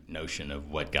the notion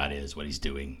of what God is, what he's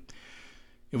doing.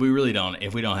 If we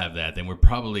don't have that, then we're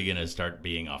probably going to start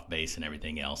being off base and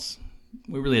everything else.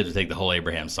 We really have to take the whole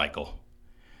Abraham cycle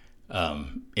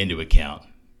into account.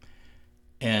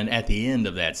 And at the end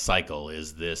of that cycle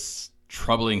is this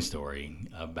troubling story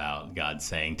about God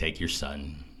saying, take your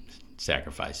son,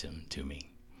 sacrifice him to me.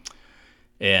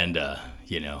 And,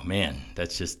 man,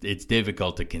 it's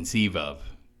difficult to conceive of.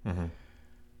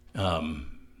 Mm-hmm.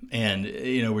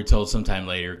 And we're told sometime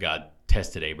later God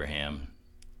tested Abraham,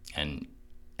 and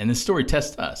the story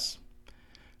tests us.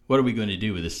 What are we going to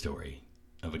do with this story?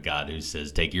 of a God who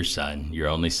says, take your son, your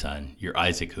only son, your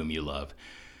Isaac whom you love,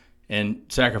 and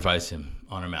sacrifice him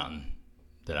on a mountain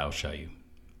that I will show you.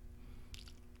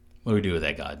 What do we do with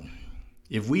that God?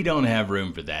 If we don't have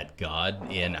room for that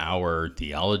God in our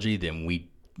theology, then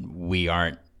we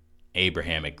aren't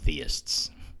Abrahamic theists.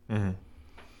 Mm-hmm.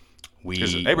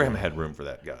 Because Abraham had room for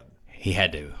that God. He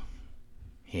had to.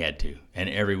 And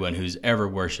everyone who's ever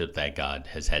worshipped that God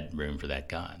has had room for that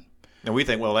God. And we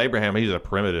think, well, Abraham, he's a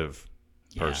primitive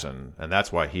person, and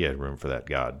that's why he had room for that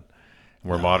God.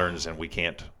 And we're moderns, and we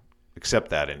can't accept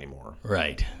that anymore.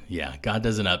 Right. Yeah. God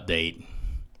doesn't update.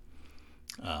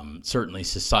 Certainly,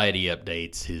 society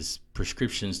updates. His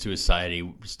prescriptions to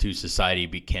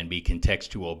society can be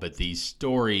contextual, but these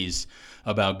stories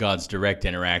about God's direct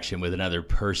interaction with another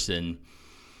person,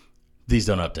 these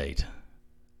don't update.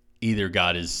 Either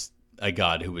God is a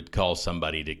God who would call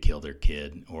somebody to kill their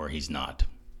kid, or he's not.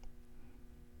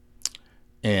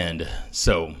 And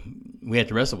so we have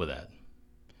to wrestle with that.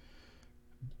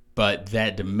 But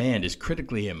that demand is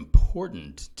critically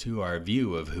important to our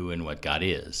view of who and what God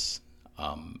is.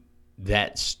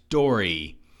 That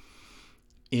story,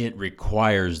 it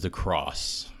requires the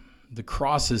cross. The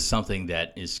cross is something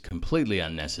that is completely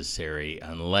unnecessary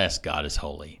unless God is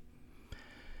holy.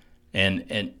 And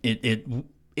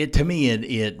it to me,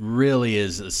 it really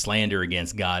is a slander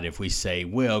against God if we say,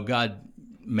 well, God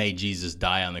made Jesus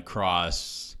die on the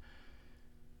cross,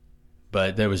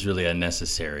 but that was really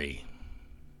unnecessary.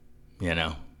 You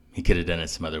know, he could have done it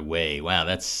some other way. Wow,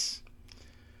 it's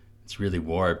really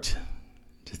warped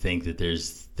to think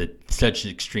that such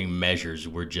extreme measures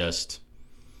were just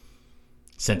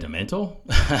sentimental.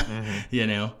 You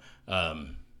know,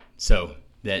 so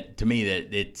that to me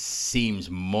that it seems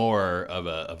more of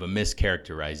a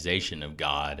mischaracterization of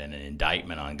God and an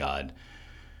indictment on God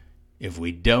if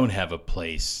we don't have a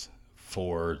place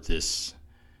for this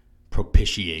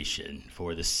propitiation,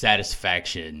 for the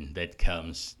satisfaction that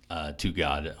comes to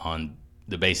God on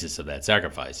the basis of that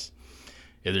sacrifice.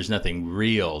 If there's nothing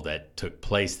real that took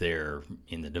place there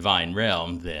in the divine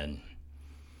realm, then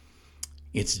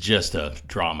it's just a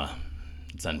drama.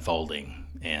 It's unfolding,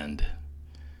 and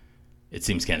it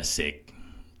seems kind of sick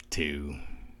to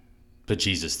put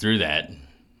Jesus through that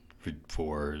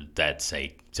for that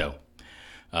sake. So,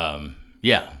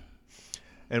 yeah.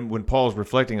 And when Paul's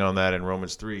reflecting on that in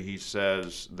Romans 3, he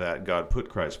says that God put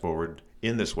Christ forward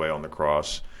in this way on the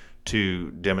cross to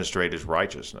demonstrate his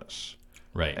righteousness.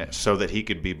 Right. So that he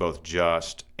could be both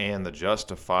just and the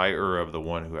justifier of the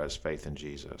one who has faith in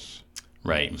Jesus.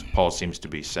 Right. Paul seems to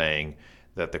be saying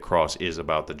that the cross is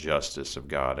about the justice of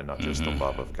God and not just the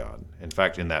love of God. In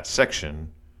fact, in that section,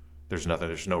 there's no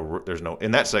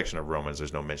in that section of Romans,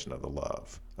 there's no mention of the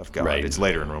love of God. Right. It's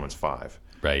later in Romans 5.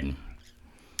 Right.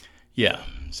 Yeah.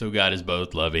 So God is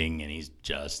both loving and he's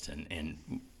just, and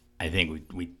I think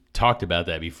we talked about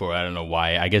that before. I don't know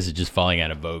why. I guess it's just falling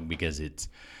out of vogue because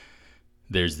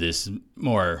there's this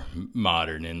more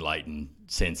modern, enlightened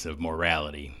sense of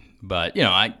morality. But, you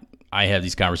know, I have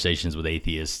these conversations with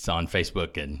atheists on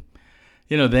Facebook, and,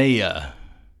 you know,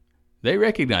 they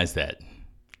recognize that.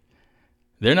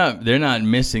 They're not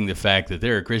missing the fact that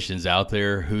there are Christians out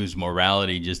there whose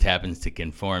morality just happens to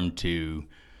conform to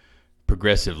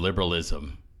progressive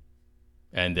liberalism,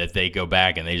 and that they go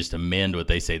back and they just amend what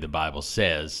they say the Bible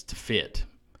says to fit.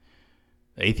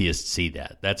 Atheists see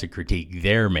that. That's a critique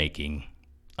they're making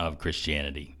of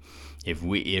Christianity. If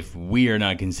we are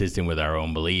not consistent with our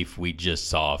own belief, we just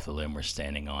saw off the limb we're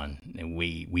standing on, and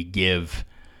we give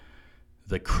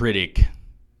the critic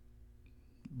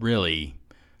really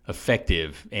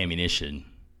effective ammunition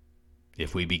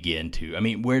if we begin to. I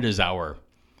mean, where does our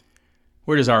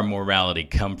morality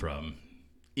come from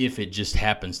if it just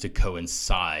happens to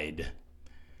coincide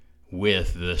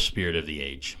with the spirit of the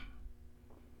age?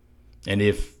 And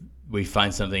if we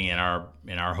find something in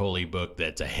our holy book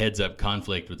that's a heads-up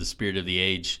conflict with the spirit of the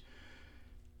age,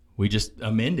 we just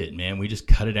amend it, man. We just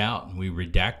cut it out and we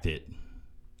redact it.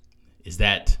 Is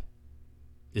that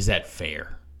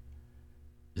fair?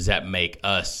 Does that make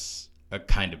us a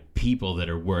kind of people that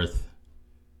are worth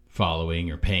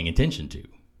following or paying attention to?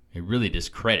 It really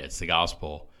discredits the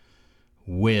gospel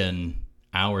when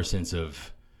our sense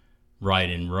of right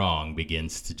and wrong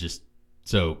begins to just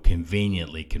so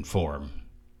conveniently conform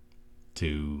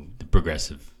to the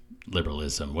progressive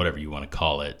liberalism, whatever you want to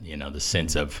call it, you know, the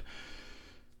sense of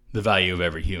the value of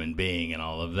every human being and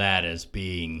all of that as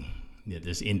being, you know,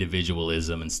 this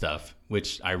individualism and stuff,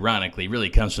 which ironically really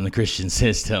comes from the Christian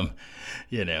system,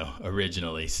 you know,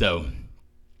 originally. So,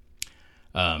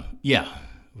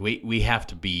 we have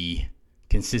to be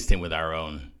consistent with our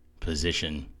own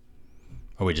position,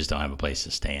 or we just don't have a place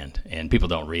to stand. And people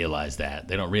don't realize that.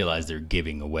 They don't realize they're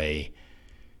giving away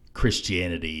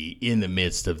Christianity in the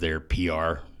midst of their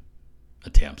PR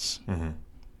attempts. Mm-hmm.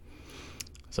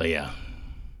 So, yeah.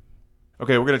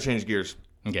 Okay, we're going to change gears.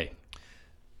 Okay.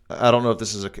 I don't know if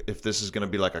this is going to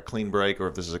be like a clean break or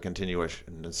if this is a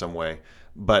continuation in some way,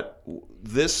 but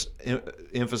this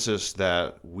emphasis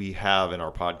that we have in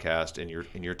our podcast, in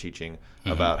your teaching,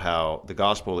 mm-hmm. about how the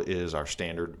gospel is our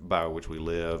standard by which we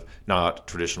live, not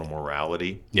traditional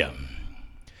morality. Yeah.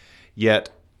 Yet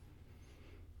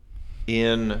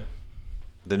in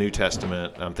the New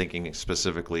Testament, I'm thinking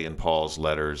specifically in Paul's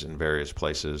letters in various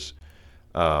places,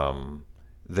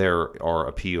 there are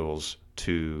appeals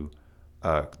to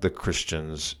the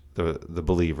Christians, the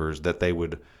believers, that they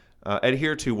would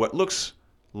adhere to what looks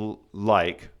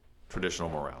like traditional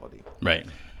morality. Right.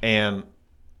 And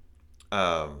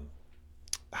how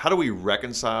do we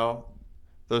reconcile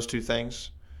those two things?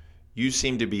 You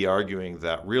seem to be arguing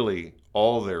that really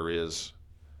all there is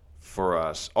for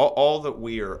us, all that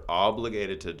we are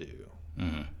obligated to do,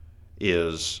 mm-hmm.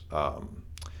 is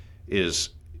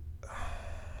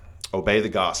obey the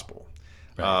gospel.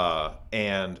 Right.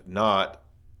 And not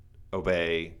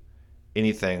obey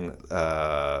anything,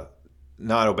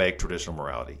 not obey traditional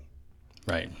morality.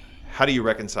 Right. How do you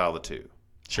reconcile the two?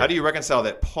 Sure. How do you reconcile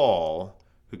that Paul,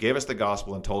 who gave us the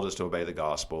gospel and told us to obey the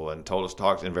gospel and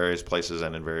talked in various places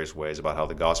and in various ways about how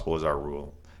the gospel is our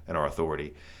rule and our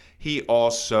authority, he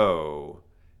also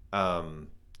enjoined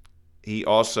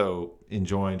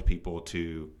people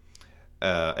to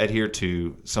adhere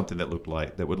to something that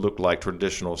would look like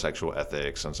traditional sexual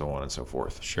ethics and so on and so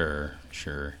forth. Sure.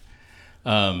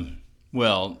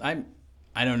 Well,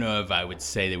 I don't know if I would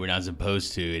say that we're not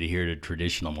supposed to adhere to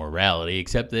traditional morality,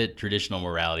 except that traditional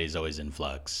morality is always in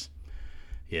flux.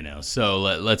 So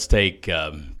let's take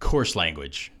coarse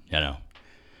language. Well,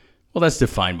 that's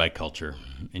defined by culture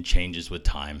and changes with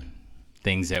time.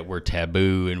 Things that were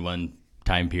taboo in one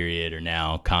time period are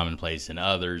now commonplace in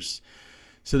others.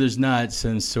 So there's not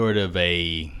some sort of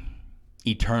a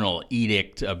eternal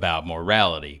edict about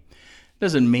morality.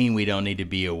 Doesn't mean we don't need to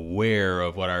be aware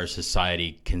of what our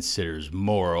society considers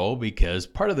moral, because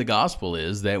part of the gospel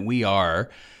is that we are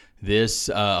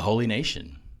this holy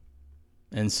nation.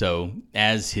 And so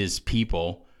as his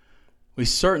people, we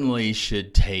certainly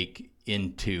should take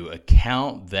into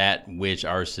account that which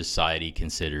our society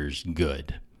considers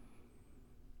good,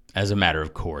 as a matter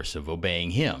of course of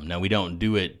obeying him. Now, we don't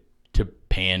do it to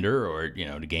pander or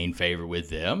to gain favor with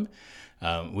them.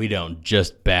 We don't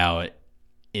just bow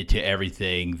into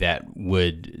everything that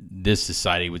this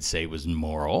society would say was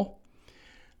moral,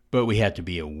 but we have to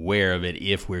be aware of it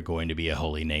if we're going to be a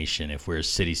holy nation, if we're a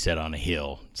city set on a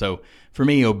hill. So for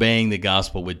me, obeying the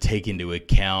gospel would take into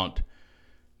account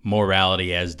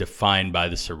morality as defined by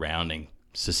the surrounding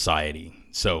society.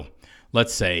 So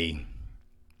let's say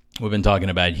we've been talking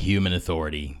about human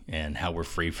authority and how we're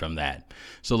free from that.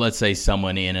 So let's say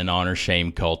someone in an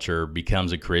honor-shame culture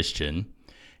becomes a Christian,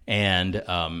 and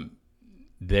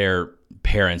their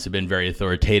parents have been very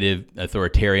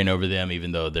authoritarian over them,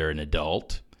 even though they're an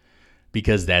adult,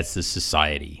 because that's the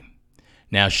society.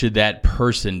 Now, should that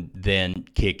person then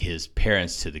kick his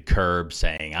parents to the curb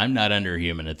saying, I'm not under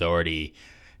human authority,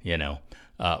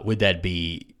 would that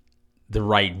be the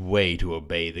right way to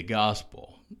obey the gospel?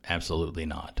 Absolutely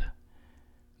not.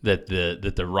 That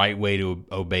the right way to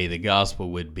obey the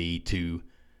gospel would be to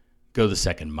go the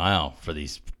second mile for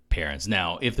these parents.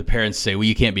 Now, if the parents say, well,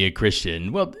 you can't be a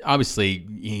Christian, well, obviously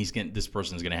this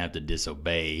person's going to have to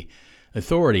disobey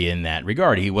authority in that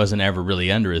regard. He wasn't ever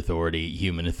really under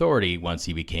human authority, once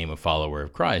he became a follower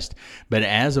of Christ. But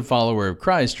as a follower of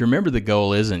Christ, remember, the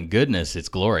goal isn't goodness, it's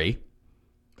glory.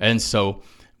 And so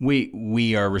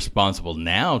we are responsible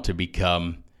now to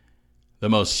become the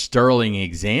most sterling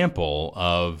example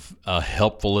of a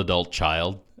helpful adult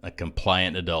child, a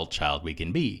compliant adult child we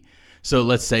can be. So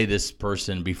let's say this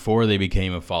person, before they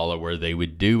became a follower, they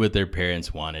would do what their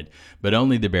parents wanted, but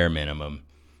only the bare minimum,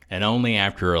 and only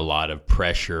after a lot of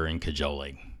pressure and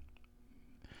cajoling.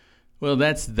 Well,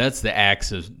 that's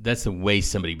the way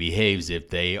somebody behaves if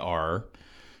they are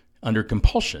under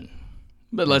compulsion.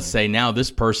 But let's say now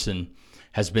this person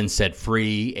has been set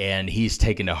free, and he's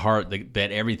taken to heart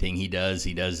that everything he does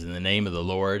in the name of the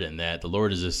Lord, and that the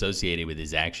Lord is associated with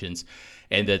his actions,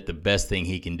 and that the best thing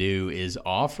he can do is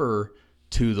offer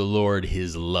to the Lord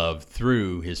his love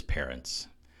through his parents.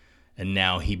 And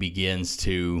now he begins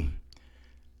to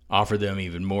offer them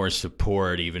even more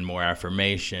support, even more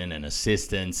affirmation and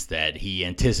assistance, that he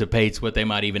anticipates what they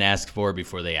might even ask for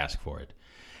before they ask for it.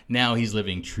 Now he's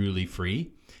living truly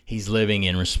free. He's living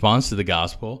in response to the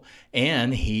gospel,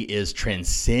 and he is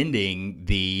transcending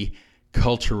the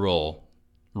cultural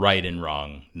right and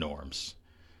wrong norms.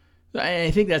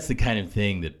 I think that's the kind of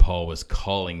thing that Paul was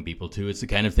calling people to. It's the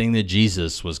kind of thing that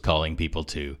Jesus was calling people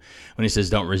to. When he says,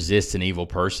 don't resist an evil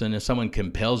person, if someone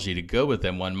compels you to go with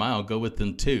them 1 mile, go with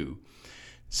them 2.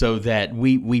 So that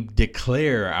we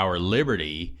declare our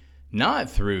liberty not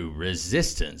through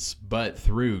resistance, but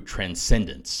through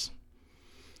transcendence.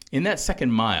 In that 2nd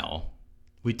mile,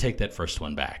 we take that first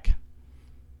one back.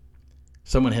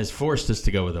 Someone has forced us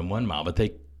to go with them 1 mile, but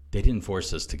they didn't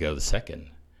force us to go the 2nd.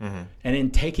 Mm-hmm. And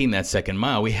in taking that 2nd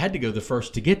mile, we had to go the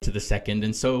first to get to the 2nd,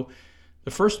 and so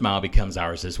the 1st mile becomes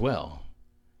ours as well.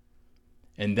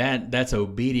 And that's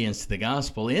obedience to the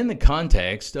gospel in the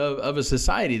context of a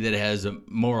society that has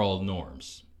moral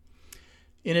norms.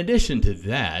 In addition to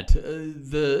that,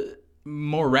 the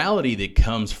morality that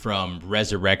comes from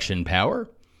resurrection power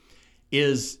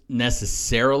is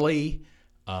necessarily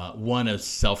one of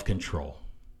self-control.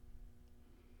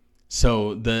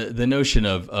 So the notion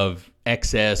of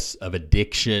excess, of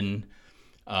addiction,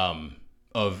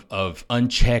 of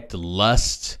unchecked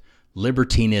lust,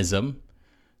 libertinism,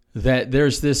 that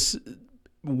there's this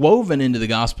woven into the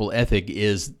gospel ethic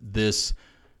is this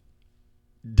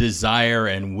desire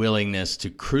and willingness to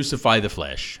crucify the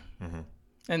flesh. Mm-hmm.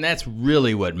 And that's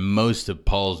really what most of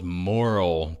Paul's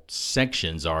moral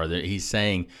sections are. That he's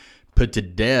saying, put to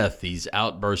death these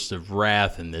outbursts of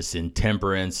wrath and this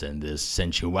intemperance and this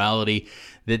sensuality,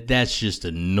 that's just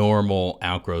a normal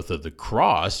outgrowth of the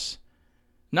cross.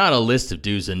 Not a list of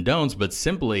do's and don'ts, but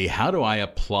simply how do I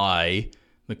apply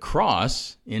the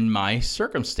cross in my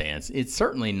circumstance? It's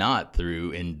certainly not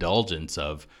through indulgence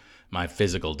of my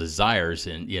physical desires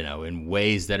in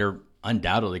ways that are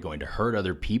undoubtedly going to hurt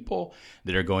other people,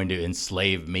 that are going to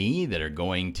enslave me, that are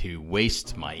going to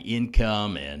waste my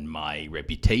income and my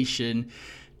reputation.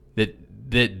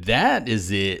 That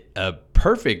is a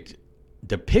perfect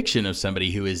depiction of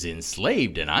somebody who is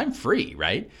enslaved, and I'm free,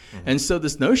 right? Mm-hmm. And so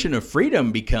this notion of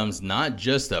freedom becomes not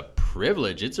just a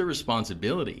privilege, it's a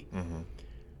responsibility. Mm-hmm.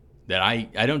 That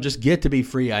I don't just get to be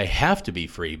free, I have to be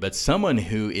free. But someone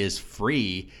who is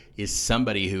free is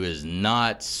somebody who is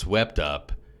not swept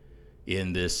up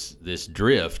in this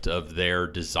drift of their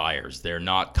desires. They're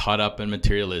not caught up in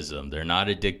materialism. They're not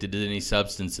addicted to any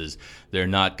substances. They're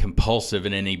not compulsive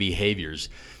in any behaviors.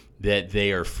 That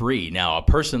they are free. Now, a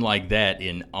person like that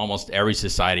in almost every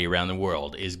society around the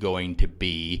world is going to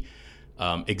be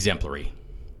exemplary.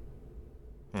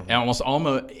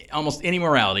 Mm-hmm. Almost any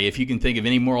morality, if you can think of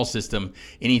any moral system,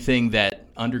 anything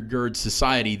that undergirds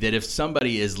society, that if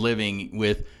somebody is living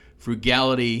with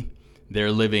frugality, they're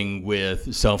living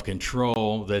with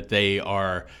self-control, that they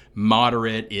are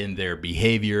moderate in their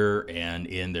behavior and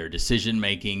in their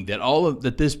decision-making,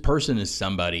 that this person is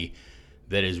somebody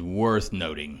that is worth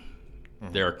noting.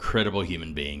 Mm-hmm. They're a credible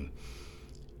human being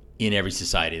in every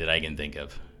society that I can think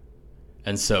of.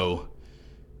 And so,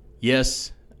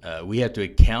 yes, we have to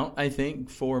account, I think,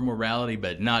 for morality,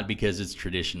 but not because it's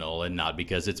traditional and not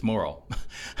because it's moral.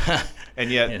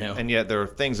 And yet, there are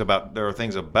things about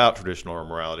traditional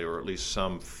morality, or at least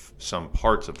some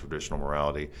parts of traditional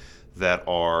morality, that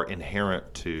are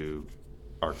inherent to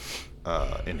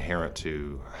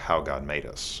how God made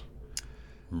us.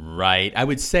 Right. I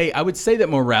would say that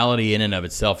morality in and of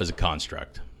itself is a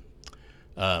construct.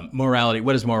 Morality.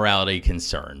 What does morality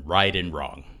concern? Right and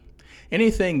wrong.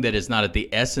 Anything that is not at the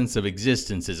essence of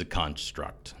existence is a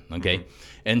construct, okay? Mm-hmm.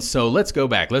 And so let's go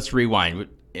back. Let's rewind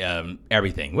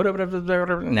everything.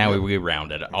 Now we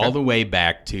round it all the way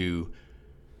back to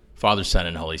Father, Son,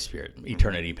 and Holy Spirit,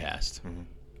 eternity past. Mm-hmm.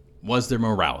 Was there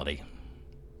morality?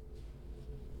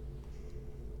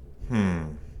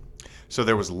 So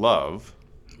there was love.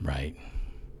 Right.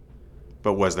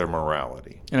 But was there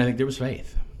morality? And I think there was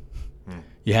faith.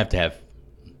 You have to have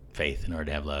faith in order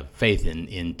to have love. Faith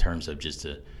in terms of just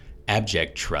an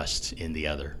abject trust in the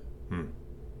other.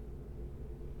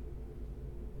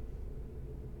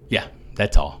 Yeah,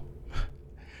 that's all.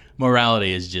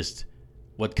 Morality is just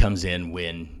what comes in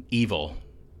when evil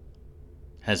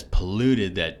has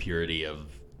polluted that purity of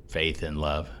faith and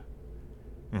love.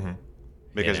 Mm-hmm.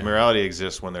 Because morality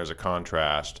exists when there's a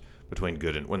contrast between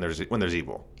good and when there's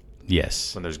evil.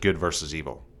 Yes. When there's good versus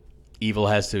evil. Evil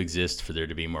has to exist for there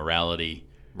to be morality.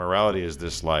 Morality is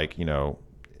this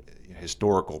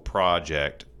historical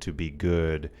project to be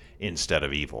good instead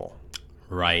of evil.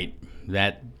 Right.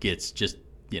 That gets just,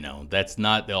 that's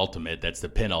not the ultimate. That's the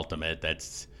penultimate.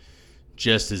 That's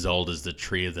just as old as the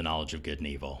tree of the knowledge of good and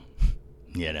evil.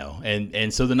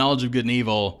 And so the knowledge of good and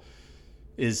evil,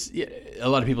 is a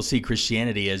lot of people see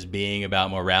Christianity as being about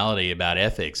morality, about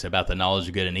ethics, about the knowledge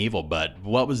of good and evil. But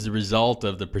what was the result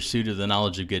of the pursuit of the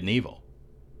knowledge of good and evil?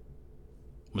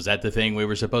 Was that the thing we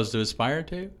were supposed to aspire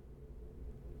to?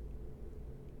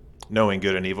 Knowing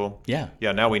good and evil? Yeah.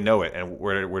 Yeah, now we know it. And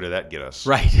where did that get us?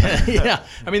 Right. Yeah.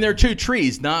 I mean, there are two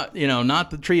trees, not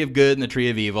the tree of good and the tree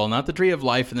of evil, not the tree of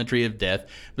life and the tree of death,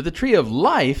 but the tree of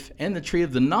life and the tree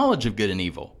of the knowledge of good and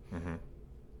evil. Mm-hmm.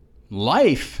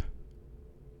 Life,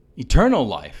 eternal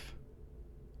life,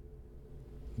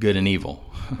 good and evil.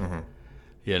 Mm-hmm.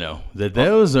 That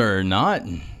those are not.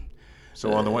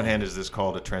 So on the one hand is this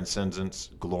call to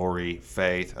transcendence, glory,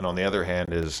 faith, and on the other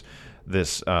hand is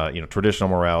this traditional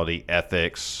morality,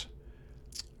 ethics,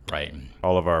 right?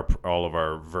 All of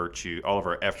our virtue, all of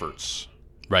our efforts,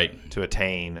 right, to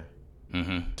attain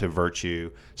to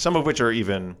virtue, some of which are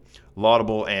even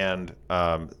laudable and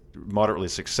moderately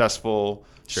successful,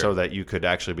 sure, so that you could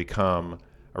actually become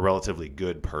a relatively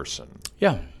good person.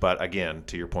 Yeah. But again,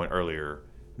 to your point earlier,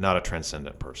 not a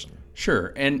transcendent person.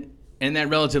 Sure, and that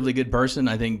relatively good person,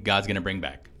 I think God's going to bring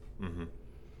back. Mm-hmm.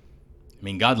 I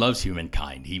mean, God loves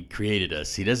humankind. He created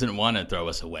us. He doesn't want to throw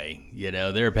us away.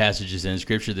 There are passages in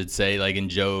Scripture that say, like in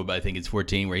Job, I think it's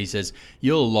 14, where he says,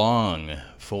 you'll long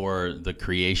for the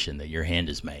creation that your hand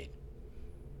has made.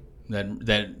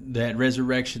 That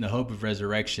resurrection, the hope of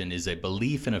resurrection, is a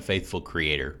belief in a faithful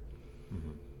Creator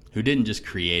who didn't just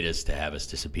create us to have us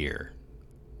disappear,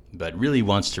 but really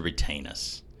wants to retain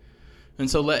us. And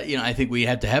so, I think we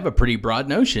have to have a pretty broad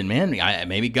notion, man.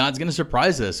 Maybe God's going to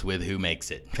surprise us with who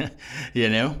makes it,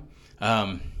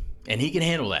 and He can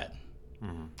handle that.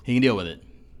 Mm-hmm. He can deal with it.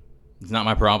 It's not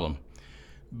my problem.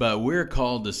 But we're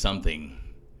called to something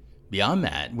beyond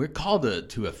that. We're called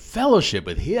to a fellowship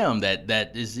with Him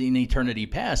that is in eternity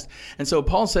past. And so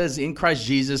Paul says in Christ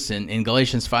Jesus, in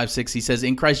Galatians 5:6, he says,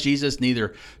 in Christ Jesus,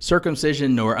 neither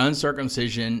circumcision nor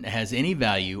uncircumcision has any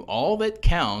value. All that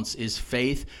counts is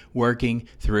faith working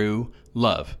through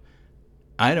love.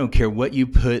 I don't care what you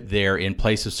put there in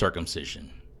place of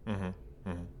circumcision. Mm-hmm.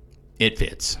 Mm-hmm. It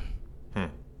fits.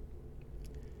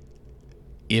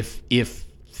 If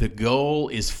the goal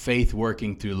is faith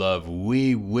working through love,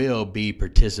 we will be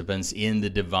participants in the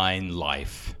divine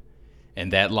life.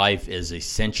 And that life is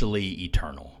essentially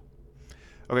eternal.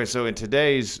 Okay, so in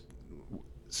today's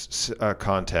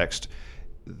context,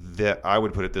 that I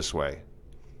would put it this way.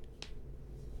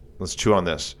 Let's chew on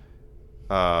this.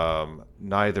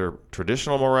 Neither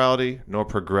traditional morality nor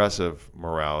progressive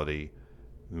morality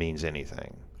means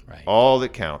anything. Right. All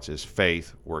that counts is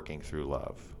faith working through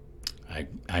love.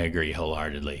 I agree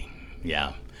wholeheartedly.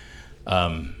 Yeah.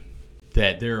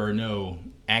 That there are no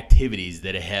activities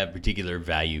that have particular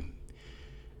value.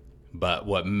 But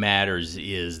what matters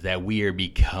is that we are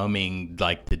becoming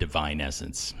like the divine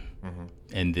essence. Mm-hmm.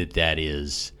 And that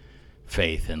is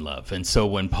faith and love. And so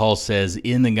when Paul says,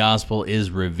 in the gospel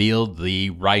is revealed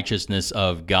the righteousness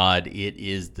of God, it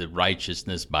is the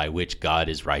righteousness by which God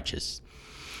is righteous.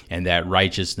 And that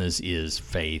righteousness is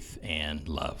faith and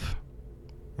love.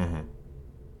 Mm-hmm.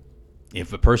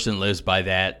 If a person lives by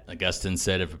that, Augustine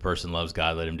said, if a person loves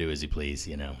God, let him do as he please.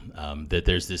 That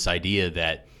there's this idea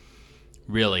that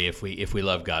really, if we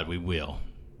love God, we will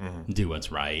do what's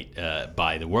right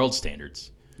by the world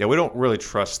standards. Yeah, we don't really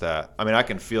trust that. I mean, I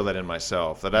can feel that in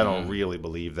myself, that I don't really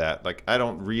believe that. Like, I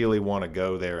don't really want to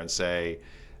go there and say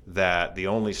that the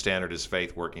only standard is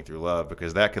faith working through love,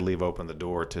 because that could leave open the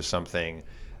door to something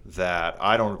that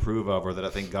I don't approve of or that I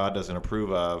think God doesn't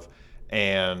approve of.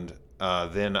 And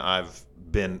then I've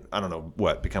been,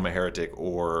 become a heretic,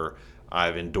 or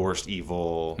I've endorsed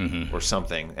evil or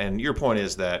something. And your point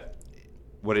is that,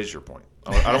 what is your point?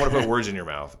 I don't want to put words in your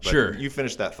mouth, but sure. You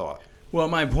finish that thought. Well,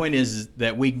 my point is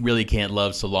that we really can't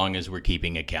love so long as we're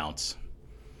keeping accounts.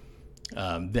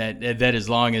 That as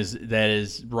long as that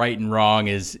is right and wrong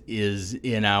is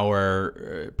in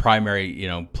our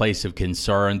primary place of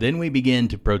concern, then we begin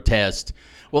to protest.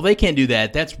 Well, they can't do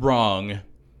that. That's wrong.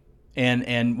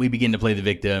 And we begin to play the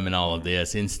victim and all of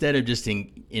this, instead of just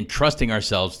entrusting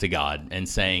ourselves to God and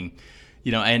saying,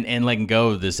 and letting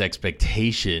go of this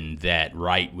expectation that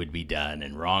right would be done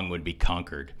and wrong would be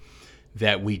conquered,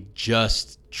 that we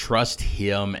just trust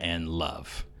Him and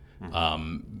love.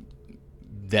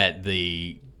 That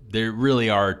there really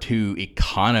are two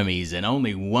economies, and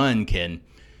only one can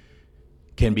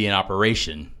be in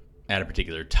operation at a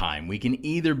particular time. We can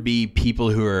either be people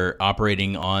who are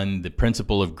operating on the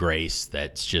principle of grace,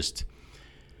 that's just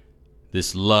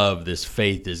this love, this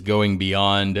faith is going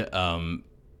beyond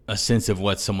a sense of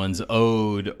what someone's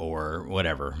owed or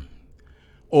whatever.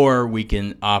 Or we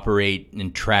can operate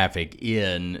in traffic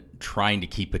in trying to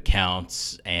keep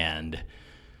accounts and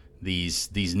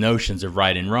these notions of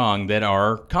right and wrong that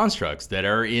are constructs, that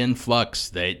are in flux,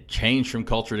 that change from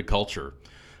culture to culture,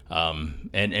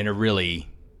 and are really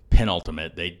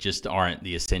penultimate. They just aren't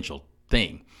the essential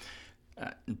thing.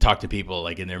 Talk to people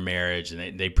like in their marriage,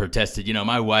 and they protested,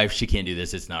 my wife, she can't do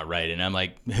this, it's not right. And I'm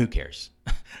like, who cares?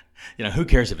 Who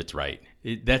cares if it's right?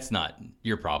 That's not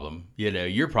your problem.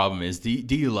 Your problem is, do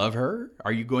you love her?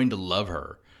 Are you going to love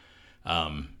her?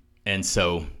 And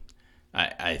so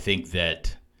I think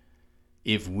that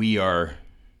if we are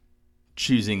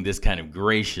choosing this kind of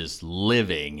gracious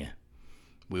living,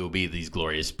 we will be these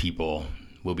glorious people.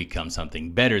 We'll become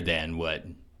something better than what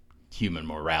human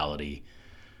morality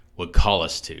would call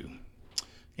us to.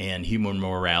 And human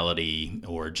morality,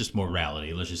 or just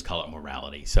morality, let's just call it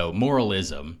morality. So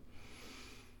moralism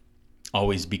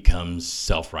always becomes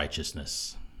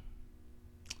self-righteousness.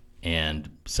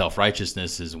 And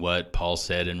self-righteousness is what Paul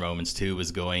said in Romans 2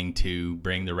 was going to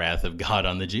bring the wrath of God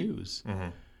on the Jews. Mm-hmm.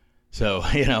 So,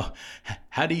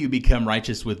 how do you become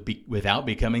righteous without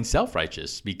becoming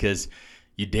self-righteous? Because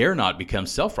you dare not become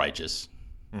self-righteous.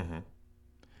 Mm-hmm.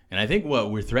 And I think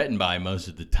what we're threatened by most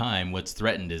of the time, what's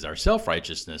threatened is our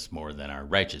self-righteousness more than our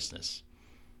righteousness.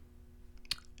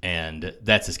 And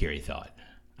that's a scary thought.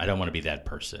 I don't want to be that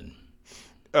person.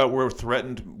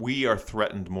 We are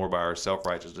threatened more by our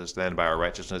self-righteousness than by our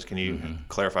righteousness. Can you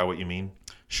clarify what you mean?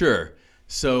 Sure.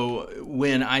 So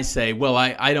when I say, well,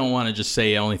 I don't want to just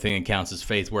say the only thing that counts is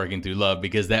faith working through love,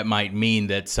 because that might mean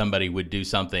that somebody would do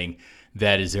something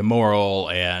that is immoral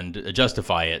and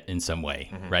justify it in some way,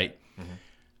 right? Mm-hmm.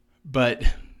 But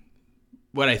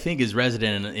what I think is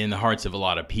resident in the hearts of a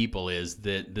lot of people is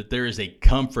that there is a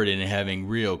comfort in having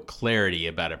real clarity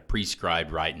about a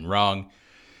prescribed right and wrong,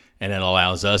 and it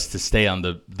allows us to stay on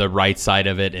the right side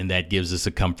of it, and that gives us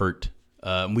a comfort.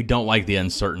 We don't like the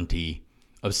uncertainty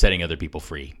of setting other people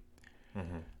free.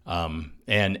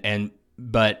 Mm-hmm.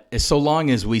 But so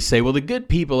long as we say, well, the good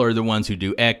people are the ones who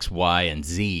do X, Y, and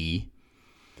Z,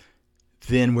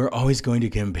 then we're always going to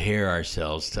compare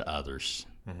ourselves to others.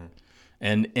 Mm-hmm.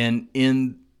 And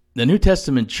in the New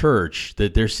Testament church,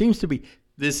 that there seems to be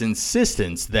this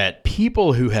insistence that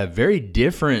people who have very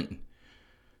different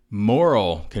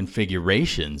moral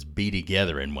configurations be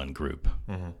together in one group.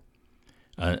 Mm-hmm.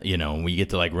 When we get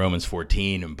to like Romans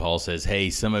 14, and Paul says, hey,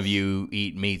 some of you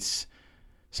eat meats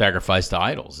sacrificed to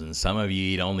idols, and some of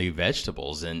you eat only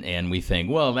vegetables. And we think,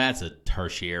 well, that's a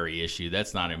tertiary issue.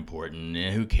 That's not important.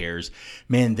 Who cares?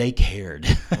 Man, they cared.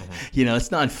 Mm-hmm.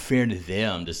 It's not fair to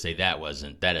them to say that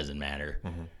doesn't matter.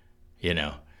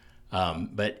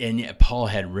 Mm-hmm. But yet Paul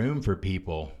had room for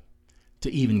people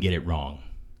to even get it wrong.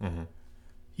 Mm-hmm.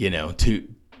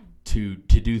 To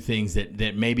do things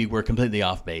that maybe were completely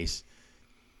off base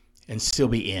and still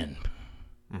be in.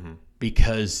 Mm-hmm.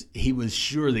 Because he was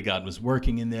sure that God was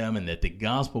working in them, and that the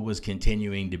gospel was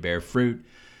continuing to bear fruit,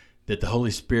 that the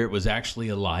Holy Spirit was actually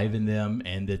alive in them,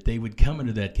 and that they would come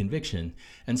into that conviction.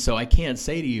 And so I can't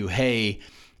say to you, hey,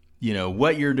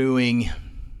 what you're doing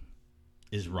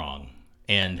is wrong.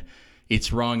 And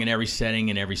it's wrong in every setting,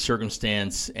 in every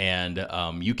circumstance, and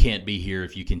you can't be here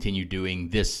if you continue doing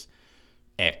this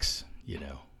X,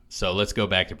 So let's go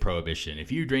back to prohibition.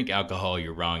 If you drink alcohol,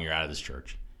 you're wrong, you're out of this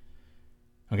church.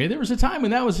 Okay, there was a time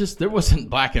when that was there wasn't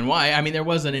black and white. I mean, there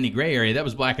wasn't any gray area. That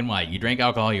was black and white. You drank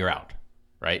alcohol, you're out,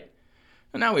 right?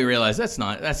 And now we realize that's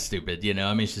stupid,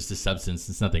 it's just a substance.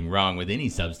 There's nothing wrong with any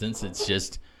substance. It's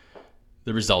just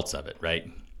the results of it, right?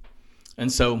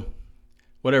 And so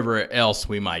whatever else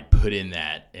we might put in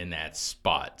that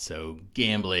spot, so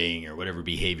gambling or whatever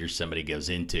behavior somebody goes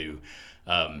into,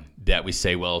 that we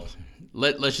say, well,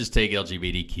 let's just take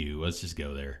LGBTQ. Let's just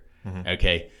go there,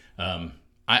 okay?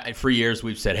 For years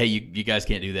we've said, hey, you guys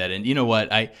can't do that. And you know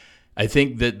what? I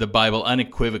think that the Bible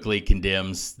unequivocally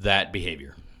condemns that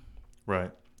behavior.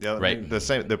 Right. Yeah. Right.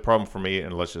 The problem for me,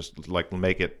 and let's just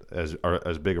make it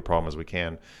as big a problem as we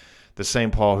can. The same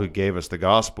Paul who gave us the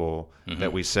gospel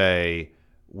that we say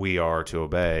we are to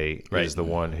obey is the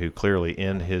one who clearly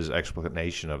in his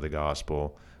explanation of the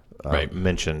gospel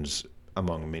mentions,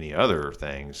 among many other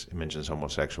things, it mentions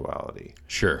homosexuality.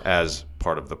 Sure. As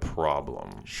part of the problem.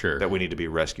 Sure. That we need to be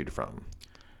rescued from.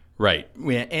 Right.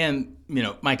 And,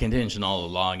 my contention all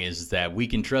along is that we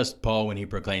can trust Paul when he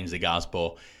proclaims the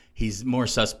gospel. He's more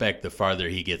suspect the farther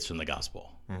he gets from the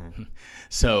gospel. Mm-hmm.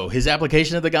 So his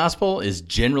application of the gospel is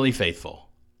generally faithful.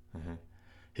 Mm-hmm.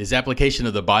 His application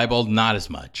of the Bible, not as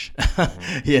much,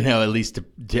 at least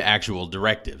to actual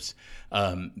directives.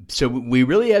 So we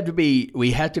really have to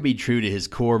be true to his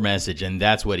core message, and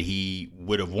that's what he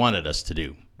would have wanted us to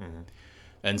do. Mm-hmm.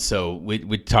 And so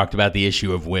we talked about the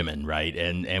issue of women, right?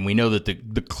 And we know that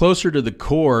the closer to the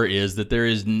core is that there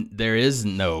is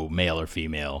no male or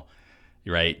female,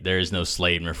 right? There is no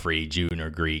slave nor free, Jew nor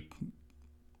Greek.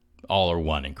 All are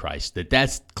one in Christ.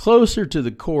 That's closer to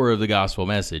the core of the gospel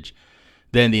message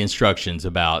than the instructions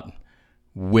about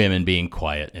women being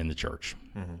quiet in the church.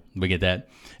 Mm-hmm. We get that?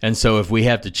 And so if we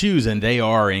have to choose, and they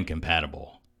are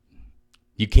incompatible,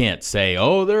 you can't say,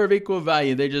 oh, they're of equal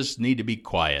value, they just need to be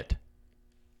quiet.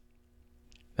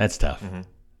 That's tough. Mm-hmm.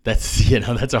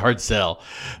 That's a hard sell.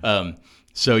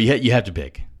 So you have to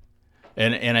pick.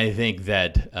 And I think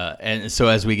that, and so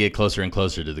as we get closer and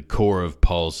closer to the core of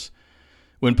Paul's,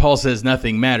 when Paul says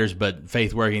nothing matters but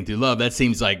faith working through love, that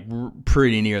seems like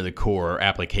pretty near the core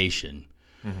application.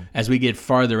 Mm-hmm. As we get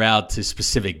farther out to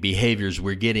specific behaviors,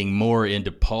 we're getting more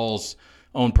into Paul's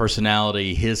own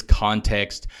personality, his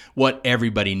context, what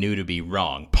everybody knew to be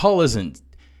wrong.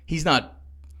 He's not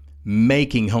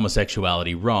making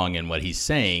homosexuality wrong in what he's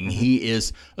saying. Mm-hmm. He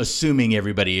is assuming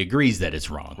everybody agrees that it's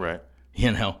wrong. Right.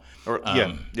 Or, I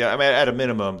mean, at a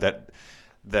minimum,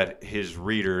 that his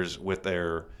readers with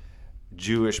their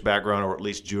Jewish background, or at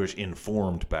least Jewish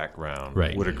informed background,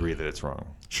 right, would agree that it's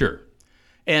wrong. Sure.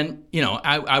 And,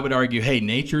 I would argue, hey,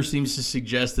 nature seems to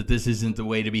suggest that this isn't the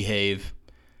way to behave,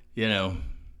 That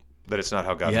it's not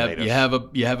how God made us.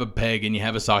 You have a peg and you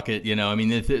have a socket,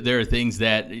 there are things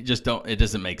that it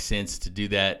doesn't make sense to do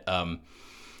that.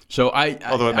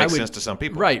 Although it makes sense to some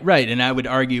people. Right. And I would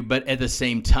argue, but at the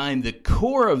same time, the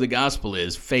core of the gospel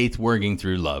is faith working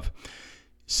through love.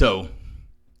 So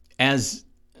as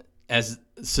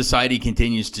society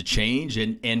continues to change,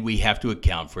 and we have to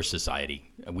account for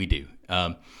society, we do.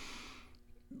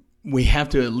 We have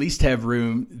to at least have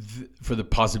room for the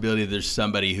possibility that there's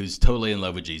somebody who's totally in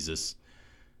love with Jesus,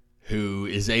 who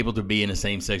is able to be in a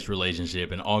same-sex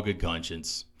relationship in all good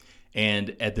conscience.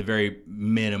 And at the very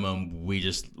minimum, we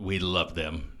love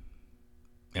them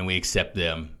and we accept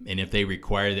them. And if they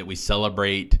require that we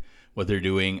celebrate what they're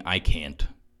doing, I can't.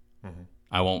 Mm-hmm.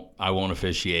 I won't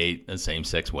officiate a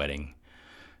same-sex wedding.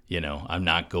 I'm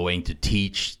not going to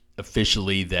teach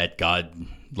officially that God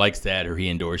likes that or he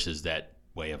endorses that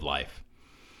way of life.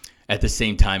 At the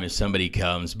same time, if somebody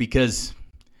comes, because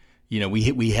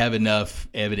we have enough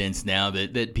evidence now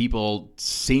that people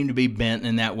seem to be bent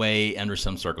in that way under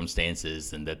some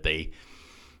circumstances, and that they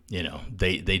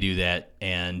do that,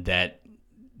 and that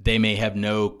they may have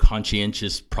no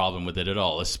conscientious problem with it at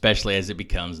all, especially as it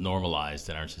becomes normalized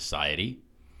in our society.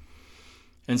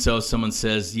 And so if someone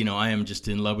says, I am just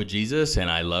in love with Jesus and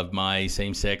I love my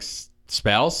same-sex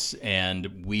spouse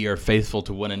and we are faithful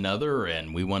to one another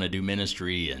and we want to do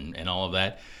ministry and all of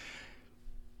that,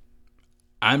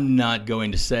 I'm not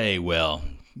going to say, well,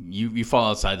 you fall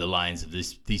outside the lines of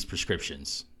these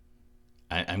prescriptions.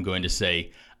 I'm going to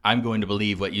say, I'm going to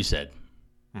believe what you said.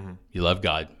 Mm-hmm. You love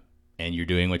God and you're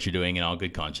doing what you're doing in all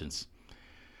good conscience.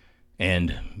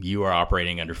 And you are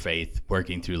operating under faith,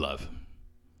 working through love.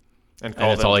 And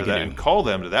call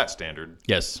them to that standard.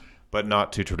 Yes. But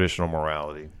not to traditional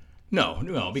morality.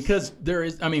 No, because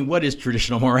what is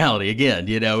traditional morality? Again,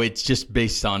 it's just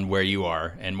based on where you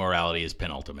are, and morality is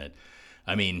penultimate.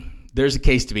 There's a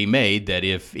case to be made that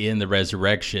if in the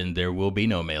resurrection there will be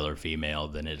no male or female,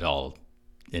 then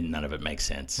none of it makes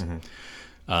sense.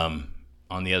 Mm-hmm.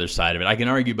 On the other side of it, I can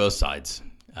argue both sides.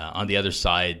 On the other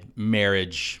side,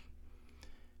 marriage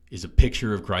is a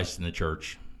picture of Christ in the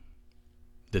church,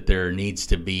 that there needs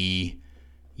to be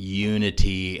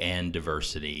unity and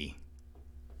diversity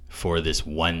for this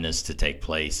oneness to take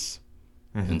place.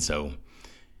 Mm-hmm. And so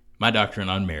my doctrine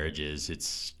on marriage is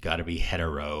it's got to be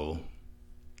hetero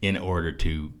in order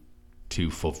to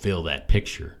fulfill that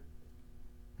picture.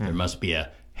 Mm-hmm. There must be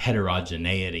a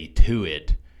heterogeneity to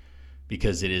it,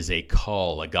 because it is a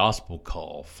gospel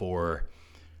call for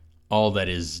all that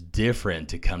is different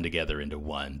to come together into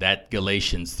one. That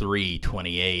Galatians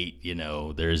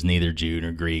 3:28, there is neither Jew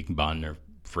nor Greek, bond nor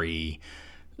free,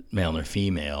 male nor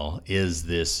female, is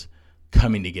this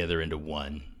coming together into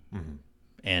one. Mm-hmm.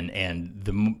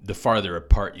 And the farther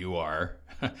apart you are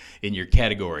in your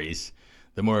categories,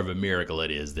 the more of a miracle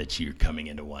it is that you're coming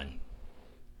into one.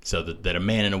 So that a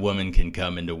man and a woman can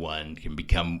come into one, can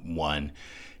become one,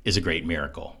 is a great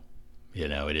miracle.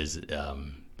 It is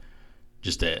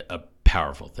just a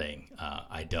powerful thing.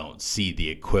 I don't see the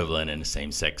equivalent in a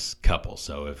same-sex couple.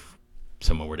 So if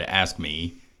someone were to ask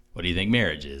me, what do you think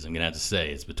marriage is? I'm going to have to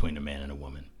say it's between a man and a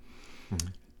woman. Mm-hmm.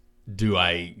 Do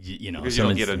I, Because you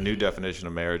don't get a new definition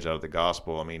of marriage out of the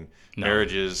gospel. No.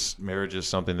 Marriage is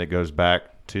something that goes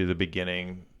back to the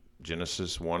beginning,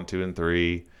 Genesis 1, 2, and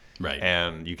 3. Right.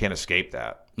 And you can't escape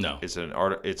that. No. It's an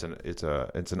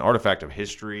artifact of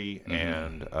history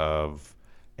and of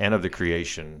the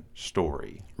creation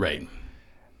story. Right.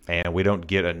 And we don't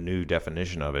get a new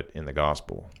definition of it in the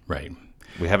gospel. Right.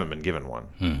 We haven't been given one.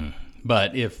 Mm-hmm.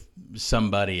 But if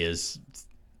somebody is,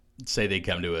 say they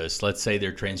come to us, let's say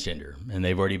they're transgender and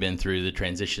they've already been through the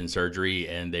transition surgery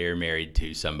and they're married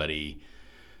to somebody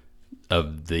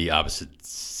of the opposite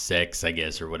sex, I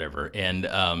guess, or whatever. And,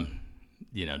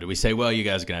 do we say, well, you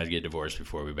guys are going to have to get divorced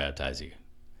before we baptize you?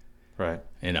 Right.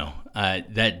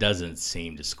 That doesn't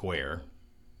seem to square,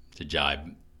 to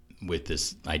jibe with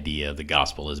this idea of the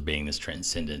gospel as being this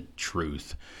transcendent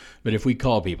truth. But if we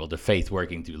call people to faith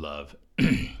working through love,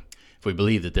 if we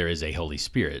believe that there is a Holy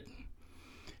Spirit,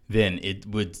 then it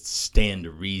would stand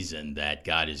to reason that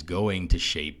God is going to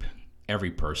shape every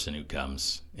person who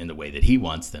comes in the way that he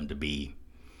wants them to be.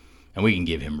 And we can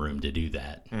give him room to do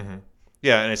that. Mm-hmm.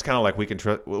 Yeah, and it's kind of like we can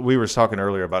trust. We were talking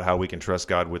earlier about how we can trust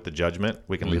God with the judgment.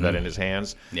 We can leave that in his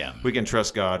hands. Yeah. We can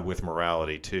trust God with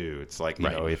morality too. It's like,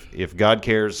 if God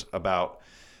cares about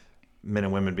men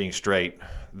and women being straight,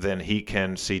 then he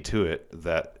can see to it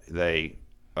that they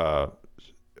are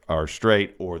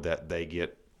straight, or that they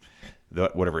get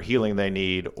whatever healing they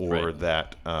need, or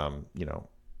that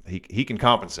he can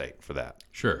compensate for that.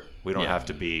 Sure. We don't have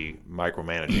to be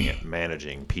micromanaging it,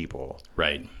 managing people.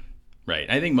 Right. Right.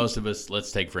 I think most of us,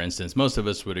 let's take for instance, most of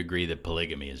us would agree that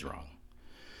polygamy is wrong.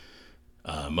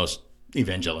 Most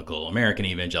American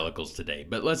evangelicals today.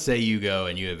 But let's say you go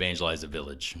and you evangelize a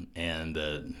village and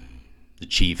the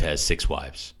chief has 6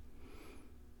 wives.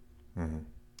 Mm-hmm.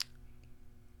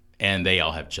 And they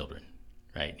all have children,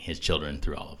 right? His children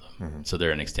through all of them. Mm-hmm. So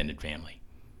they're an extended family.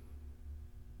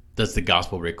 Does the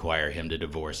gospel require him to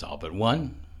divorce all but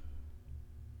one?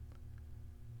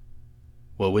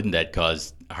 Well, wouldn't that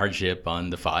cause hardship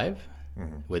on the 5?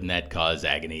 Mm-hmm. Wouldn't that cause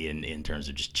agony in terms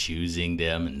of just choosing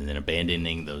them and then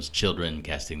abandoning those children,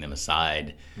 casting them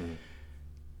aside? Mm-hmm.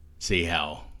 See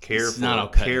how care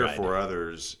for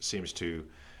others seems to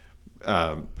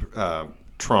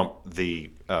trump the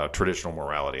traditional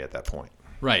morality at that point.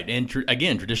 Right, and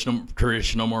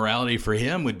traditional morality for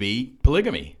him would be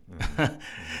polygamy.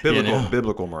 Mm-hmm.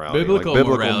 Biblical morality. Biblical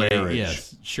morality, marriage.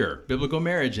 Yes, sure. Biblical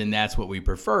marriage, and that's what we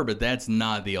prefer, but that's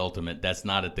not the ultimate. That's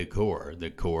not at the core. The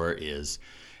core is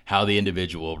how the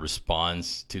individual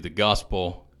responds to the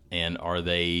gospel, and are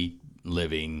they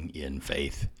living in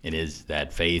faith? And is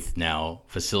that faith now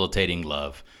facilitating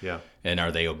love? Yeah. And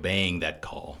are they obeying that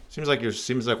call? Seems like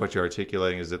what you're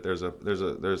articulating is that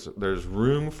there's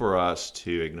room for us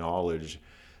to acknowledge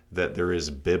that there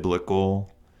is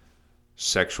biblical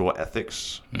sexual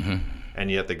ethics, mm-hmm. and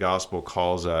yet the gospel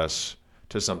calls us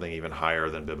to something even higher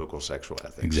than biblical sexual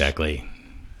ethics. Exactly.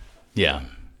 Yeah.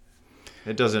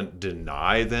 It doesn't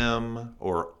deny them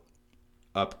or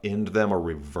upend them or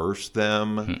reverse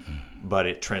them, but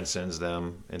it transcends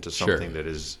them into something that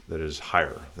is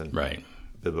higher than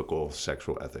biblical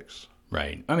sexual ethics.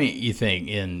 Right. I mean, you think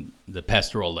in the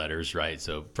pastoral letters, right?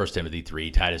 So 1 Timothy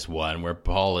 3, Titus 1, where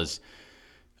Paul is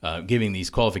giving these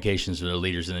qualifications to the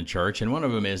leaders in the church, and one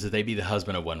of them is that they be the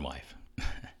husband of one wife.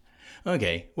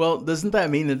 Okay. Well, doesn't that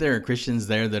mean that there are Christians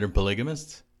there that are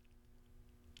polygamists?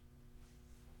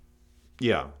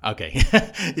 Yeah. Okay.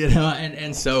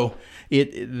 And so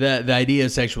the idea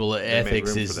of sexual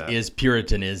ethics is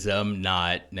Puritanism,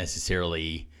 not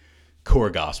necessarily core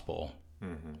gospel.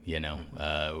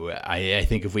 Mm-hmm. I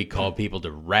think if we call people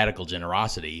to radical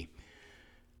generosity,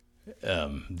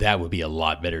 that would be a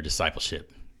lot better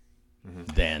discipleship. Mm-hmm.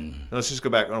 Then let's just go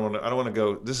back. I don't want to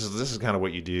go. This is kind of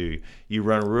what you do. You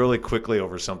run really quickly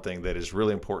over something that is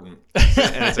really important, and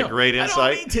it's a great insight.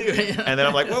 I don't need to. And then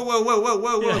I'm like,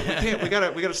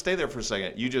 whoa! We gotta stay there for a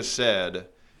second. You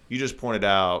just pointed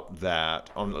out that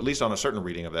at least on a certain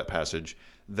reading of that passage,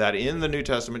 that in the New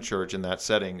Testament church, in that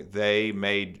setting, they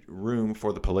made room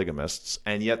for the polygamists,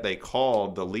 and yet they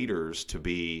called the leaders to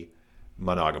be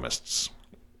monogamists.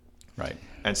 Right.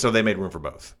 And so they made room for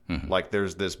both. Mm-hmm. Like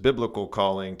there's this biblical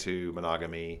calling to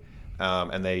monogamy,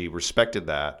 and they respected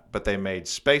that, but they made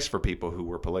space for people who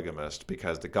were polygamist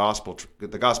because the gospel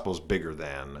is bigger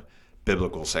than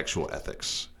biblical sexual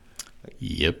ethics.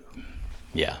 Yep.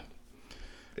 Yeah.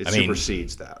 It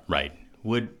supersedes that. Right.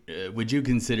 Would you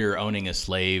consider owning a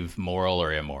slave moral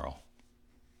or immoral?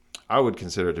 I would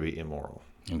consider it to be immoral.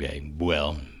 Okay.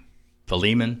 Well,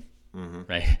 Philemon. Mm-hmm.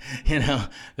 Right.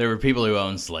 There were people who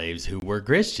owned slaves who were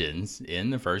Christians in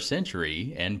the first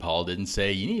century, and Paul didn't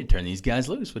say, you need to turn these guys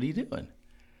loose. What are you doing?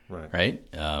 Right.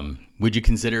 Would you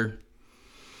consider,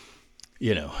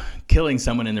 killing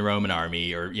someone in the Roman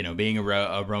army or, being a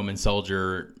Roman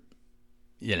soldier,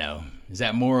 is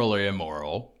that moral or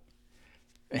immoral?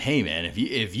 Hey, man,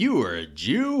 if you were a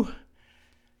Jew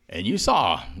and you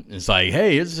saw, it's like,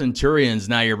 hey, his centurion's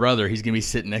now your brother. He's going to be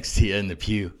sitting next to you in the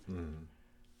pew.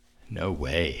 No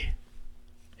way.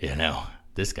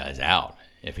 This guy's out.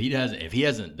 If he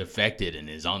hasn't defected and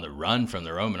is on the run from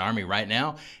the Roman army right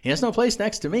now, he has no place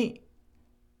next to me.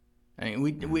 I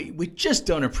mean, we just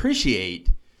don't appreciate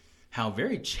how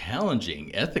very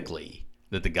challenging ethically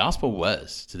that the gospel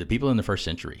was to the people in the first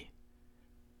century.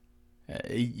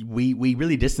 We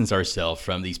really distance ourselves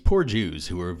from these poor Jews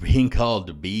who were being called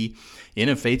to be in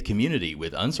a faith community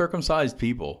with uncircumcised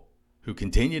people who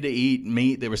continued to eat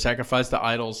meat that was sacrificed to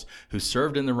idols, who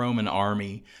served in the Roman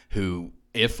army, who,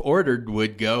 if ordered,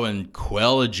 would go and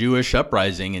quell a Jewish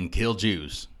uprising and kill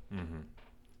Jews. Mm-hmm.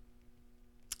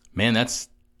 Man,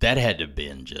 that had to have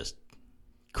been just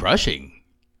crushing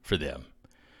for them.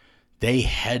 They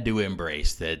had to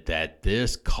embrace that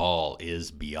this call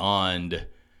is beyond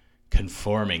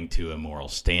conforming to a moral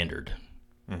standard,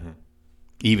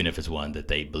 even if it's one that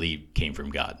they believe came from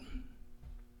God.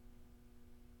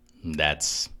 I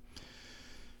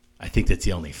think that's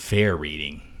the only fair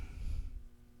reading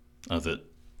of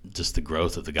just the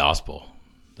growth of the gospel.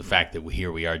 The fact that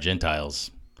here we are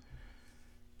Gentiles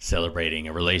celebrating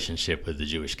a relationship with the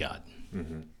Jewish God.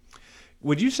 Mm-hmm.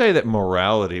 Would you say that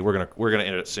morality, we're gonna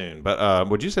end it soon, but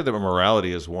would you say that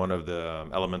morality is one of the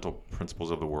elemental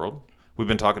principles of the world? We've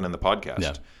been talking in the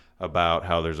podcast about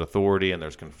how there's authority and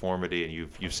there's conformity, and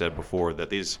you've said before that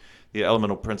the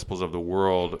elemental principles of the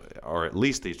world are at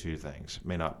least these two things,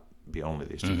 may not be only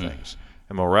these two things.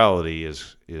 And morality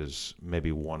is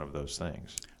maybe one of those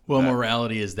things. Well,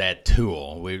 morality is that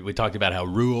tool. We talked about how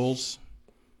rules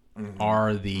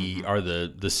are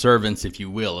the servants, if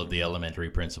you will, of the elementary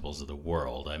principles of the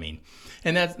world. I mean,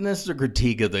 and that's a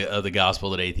critique of the gospel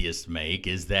that atheists make,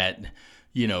 is that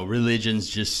religions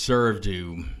just serve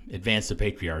to advance the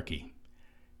patriarchy.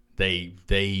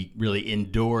 They really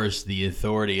endorse the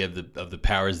authority of the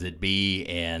powers that be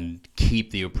and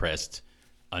keep the oppressed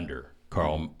under.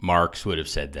 Karl Marx would have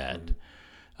said that,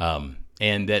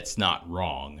 and that's not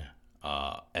wrong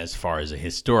as far as a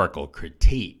historical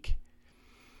critique.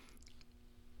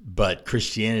 But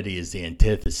Christianity is the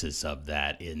antithesis of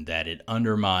that, in that it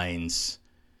undermines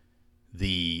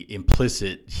the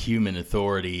implicit human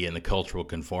authority and the cultural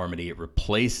conformity. It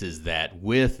replaces that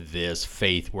with this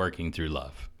faith working through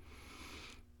love.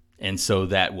 And so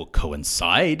that will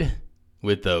coincide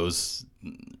with those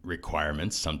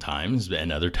requirements sometimes,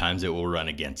 and other times it will run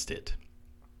against it.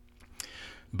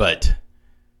 But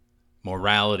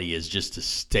morality is just a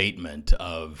statement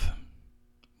of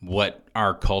what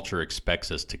our culture expects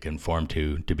us to conform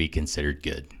to be considered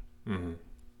good.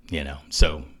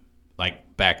 So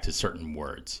like back to certain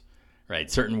words,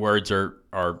 right? Certain words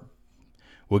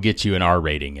will get you an R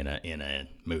rating in a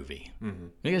movie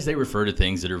because they refer to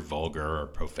things that are vulgar or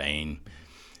profane,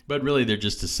 but really they're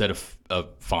just a set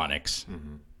of phonics,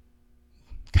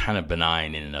 kind of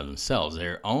benign in and of themselves.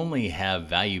 They only have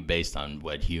value based on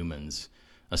what humans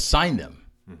assign them.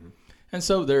 And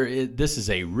so this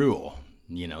is a rule.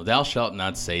 Thou shalt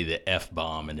not say the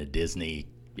F-bomb in a Disney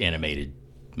animated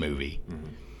movie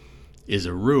is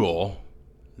a rule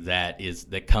that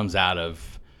comes out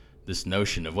of this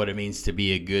notion of what it means to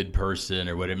be a good person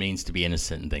or what it means to be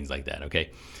innocent and things like that.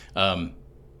 Okay.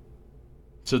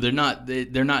 So they're not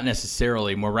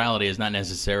necessarily, morality is not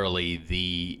necessarily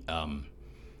the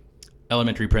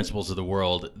elementary principles of the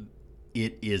world.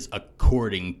 It is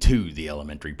according to the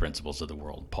elementary principles of the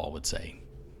world, Paul would say.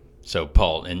 So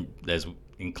Paul, and as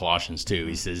in Colossians 2,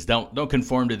 he says, don't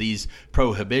conform to these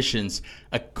prohibitions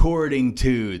according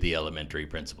to the elementary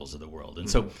principles of the world. And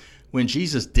so when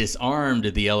Jesus disarmed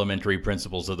the elementary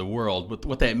principles of the world,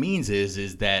 what that means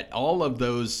is that all of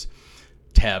those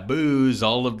taboos,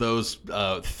 all of those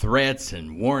threats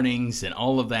and warnings and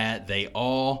all of that, they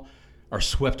all are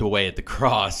swept away at the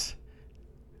cross.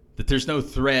 That there's no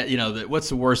threat, that what's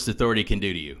the worst authority can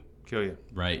do to you? Kill you.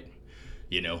 Right.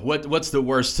 What's the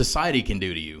worst society can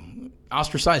do to you?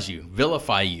 Ostracize you,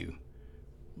 vilify you.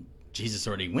 Jesus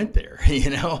already went there. He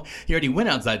already went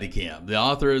outside the camp. The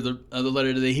author of the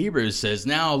letter to the Hebrews says,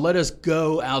 now let us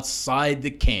go outside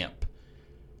the camp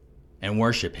and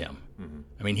worship him.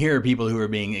 I mean, here are people who are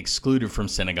being excluded from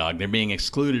synagogue. They're being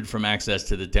excluded from access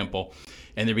to the temple,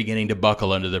 and they're beginning to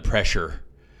buckle under the pressure.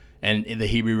 And the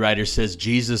Hebrew writer says,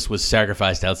 Jesus was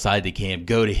sacrificed outside the camp.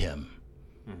 Go to him.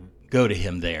 Go to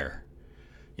him there.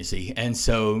 You see, and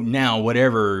so now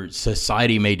whatever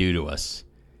society may do to us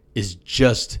is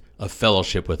just a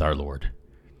fellowship with our Lord.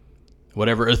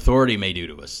 Whatever authority may do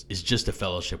to us is just a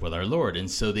fellowship with our Lord.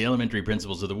 And so the elementary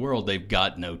principles of the world, they've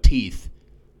got no teeth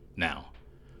now.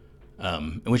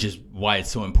 which is why it's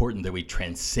so important that we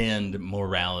transcend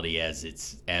morality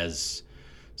as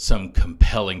some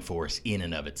compelling force in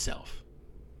and of itself.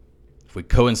 If we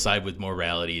coincide with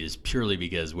morality, it is purely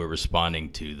because we're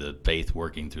responding to the faith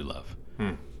working through love.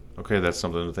 Okay, that's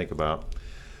something to think about.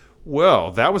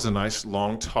 Well, that was a nice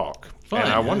long talk. Fun.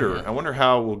 And I wonder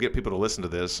how we'll get people to listen to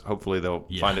this. Hopefully they'll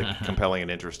find it compelling and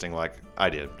interesting like I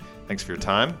did. Thanks for your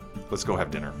time. Let's go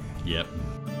have dinner. Yep.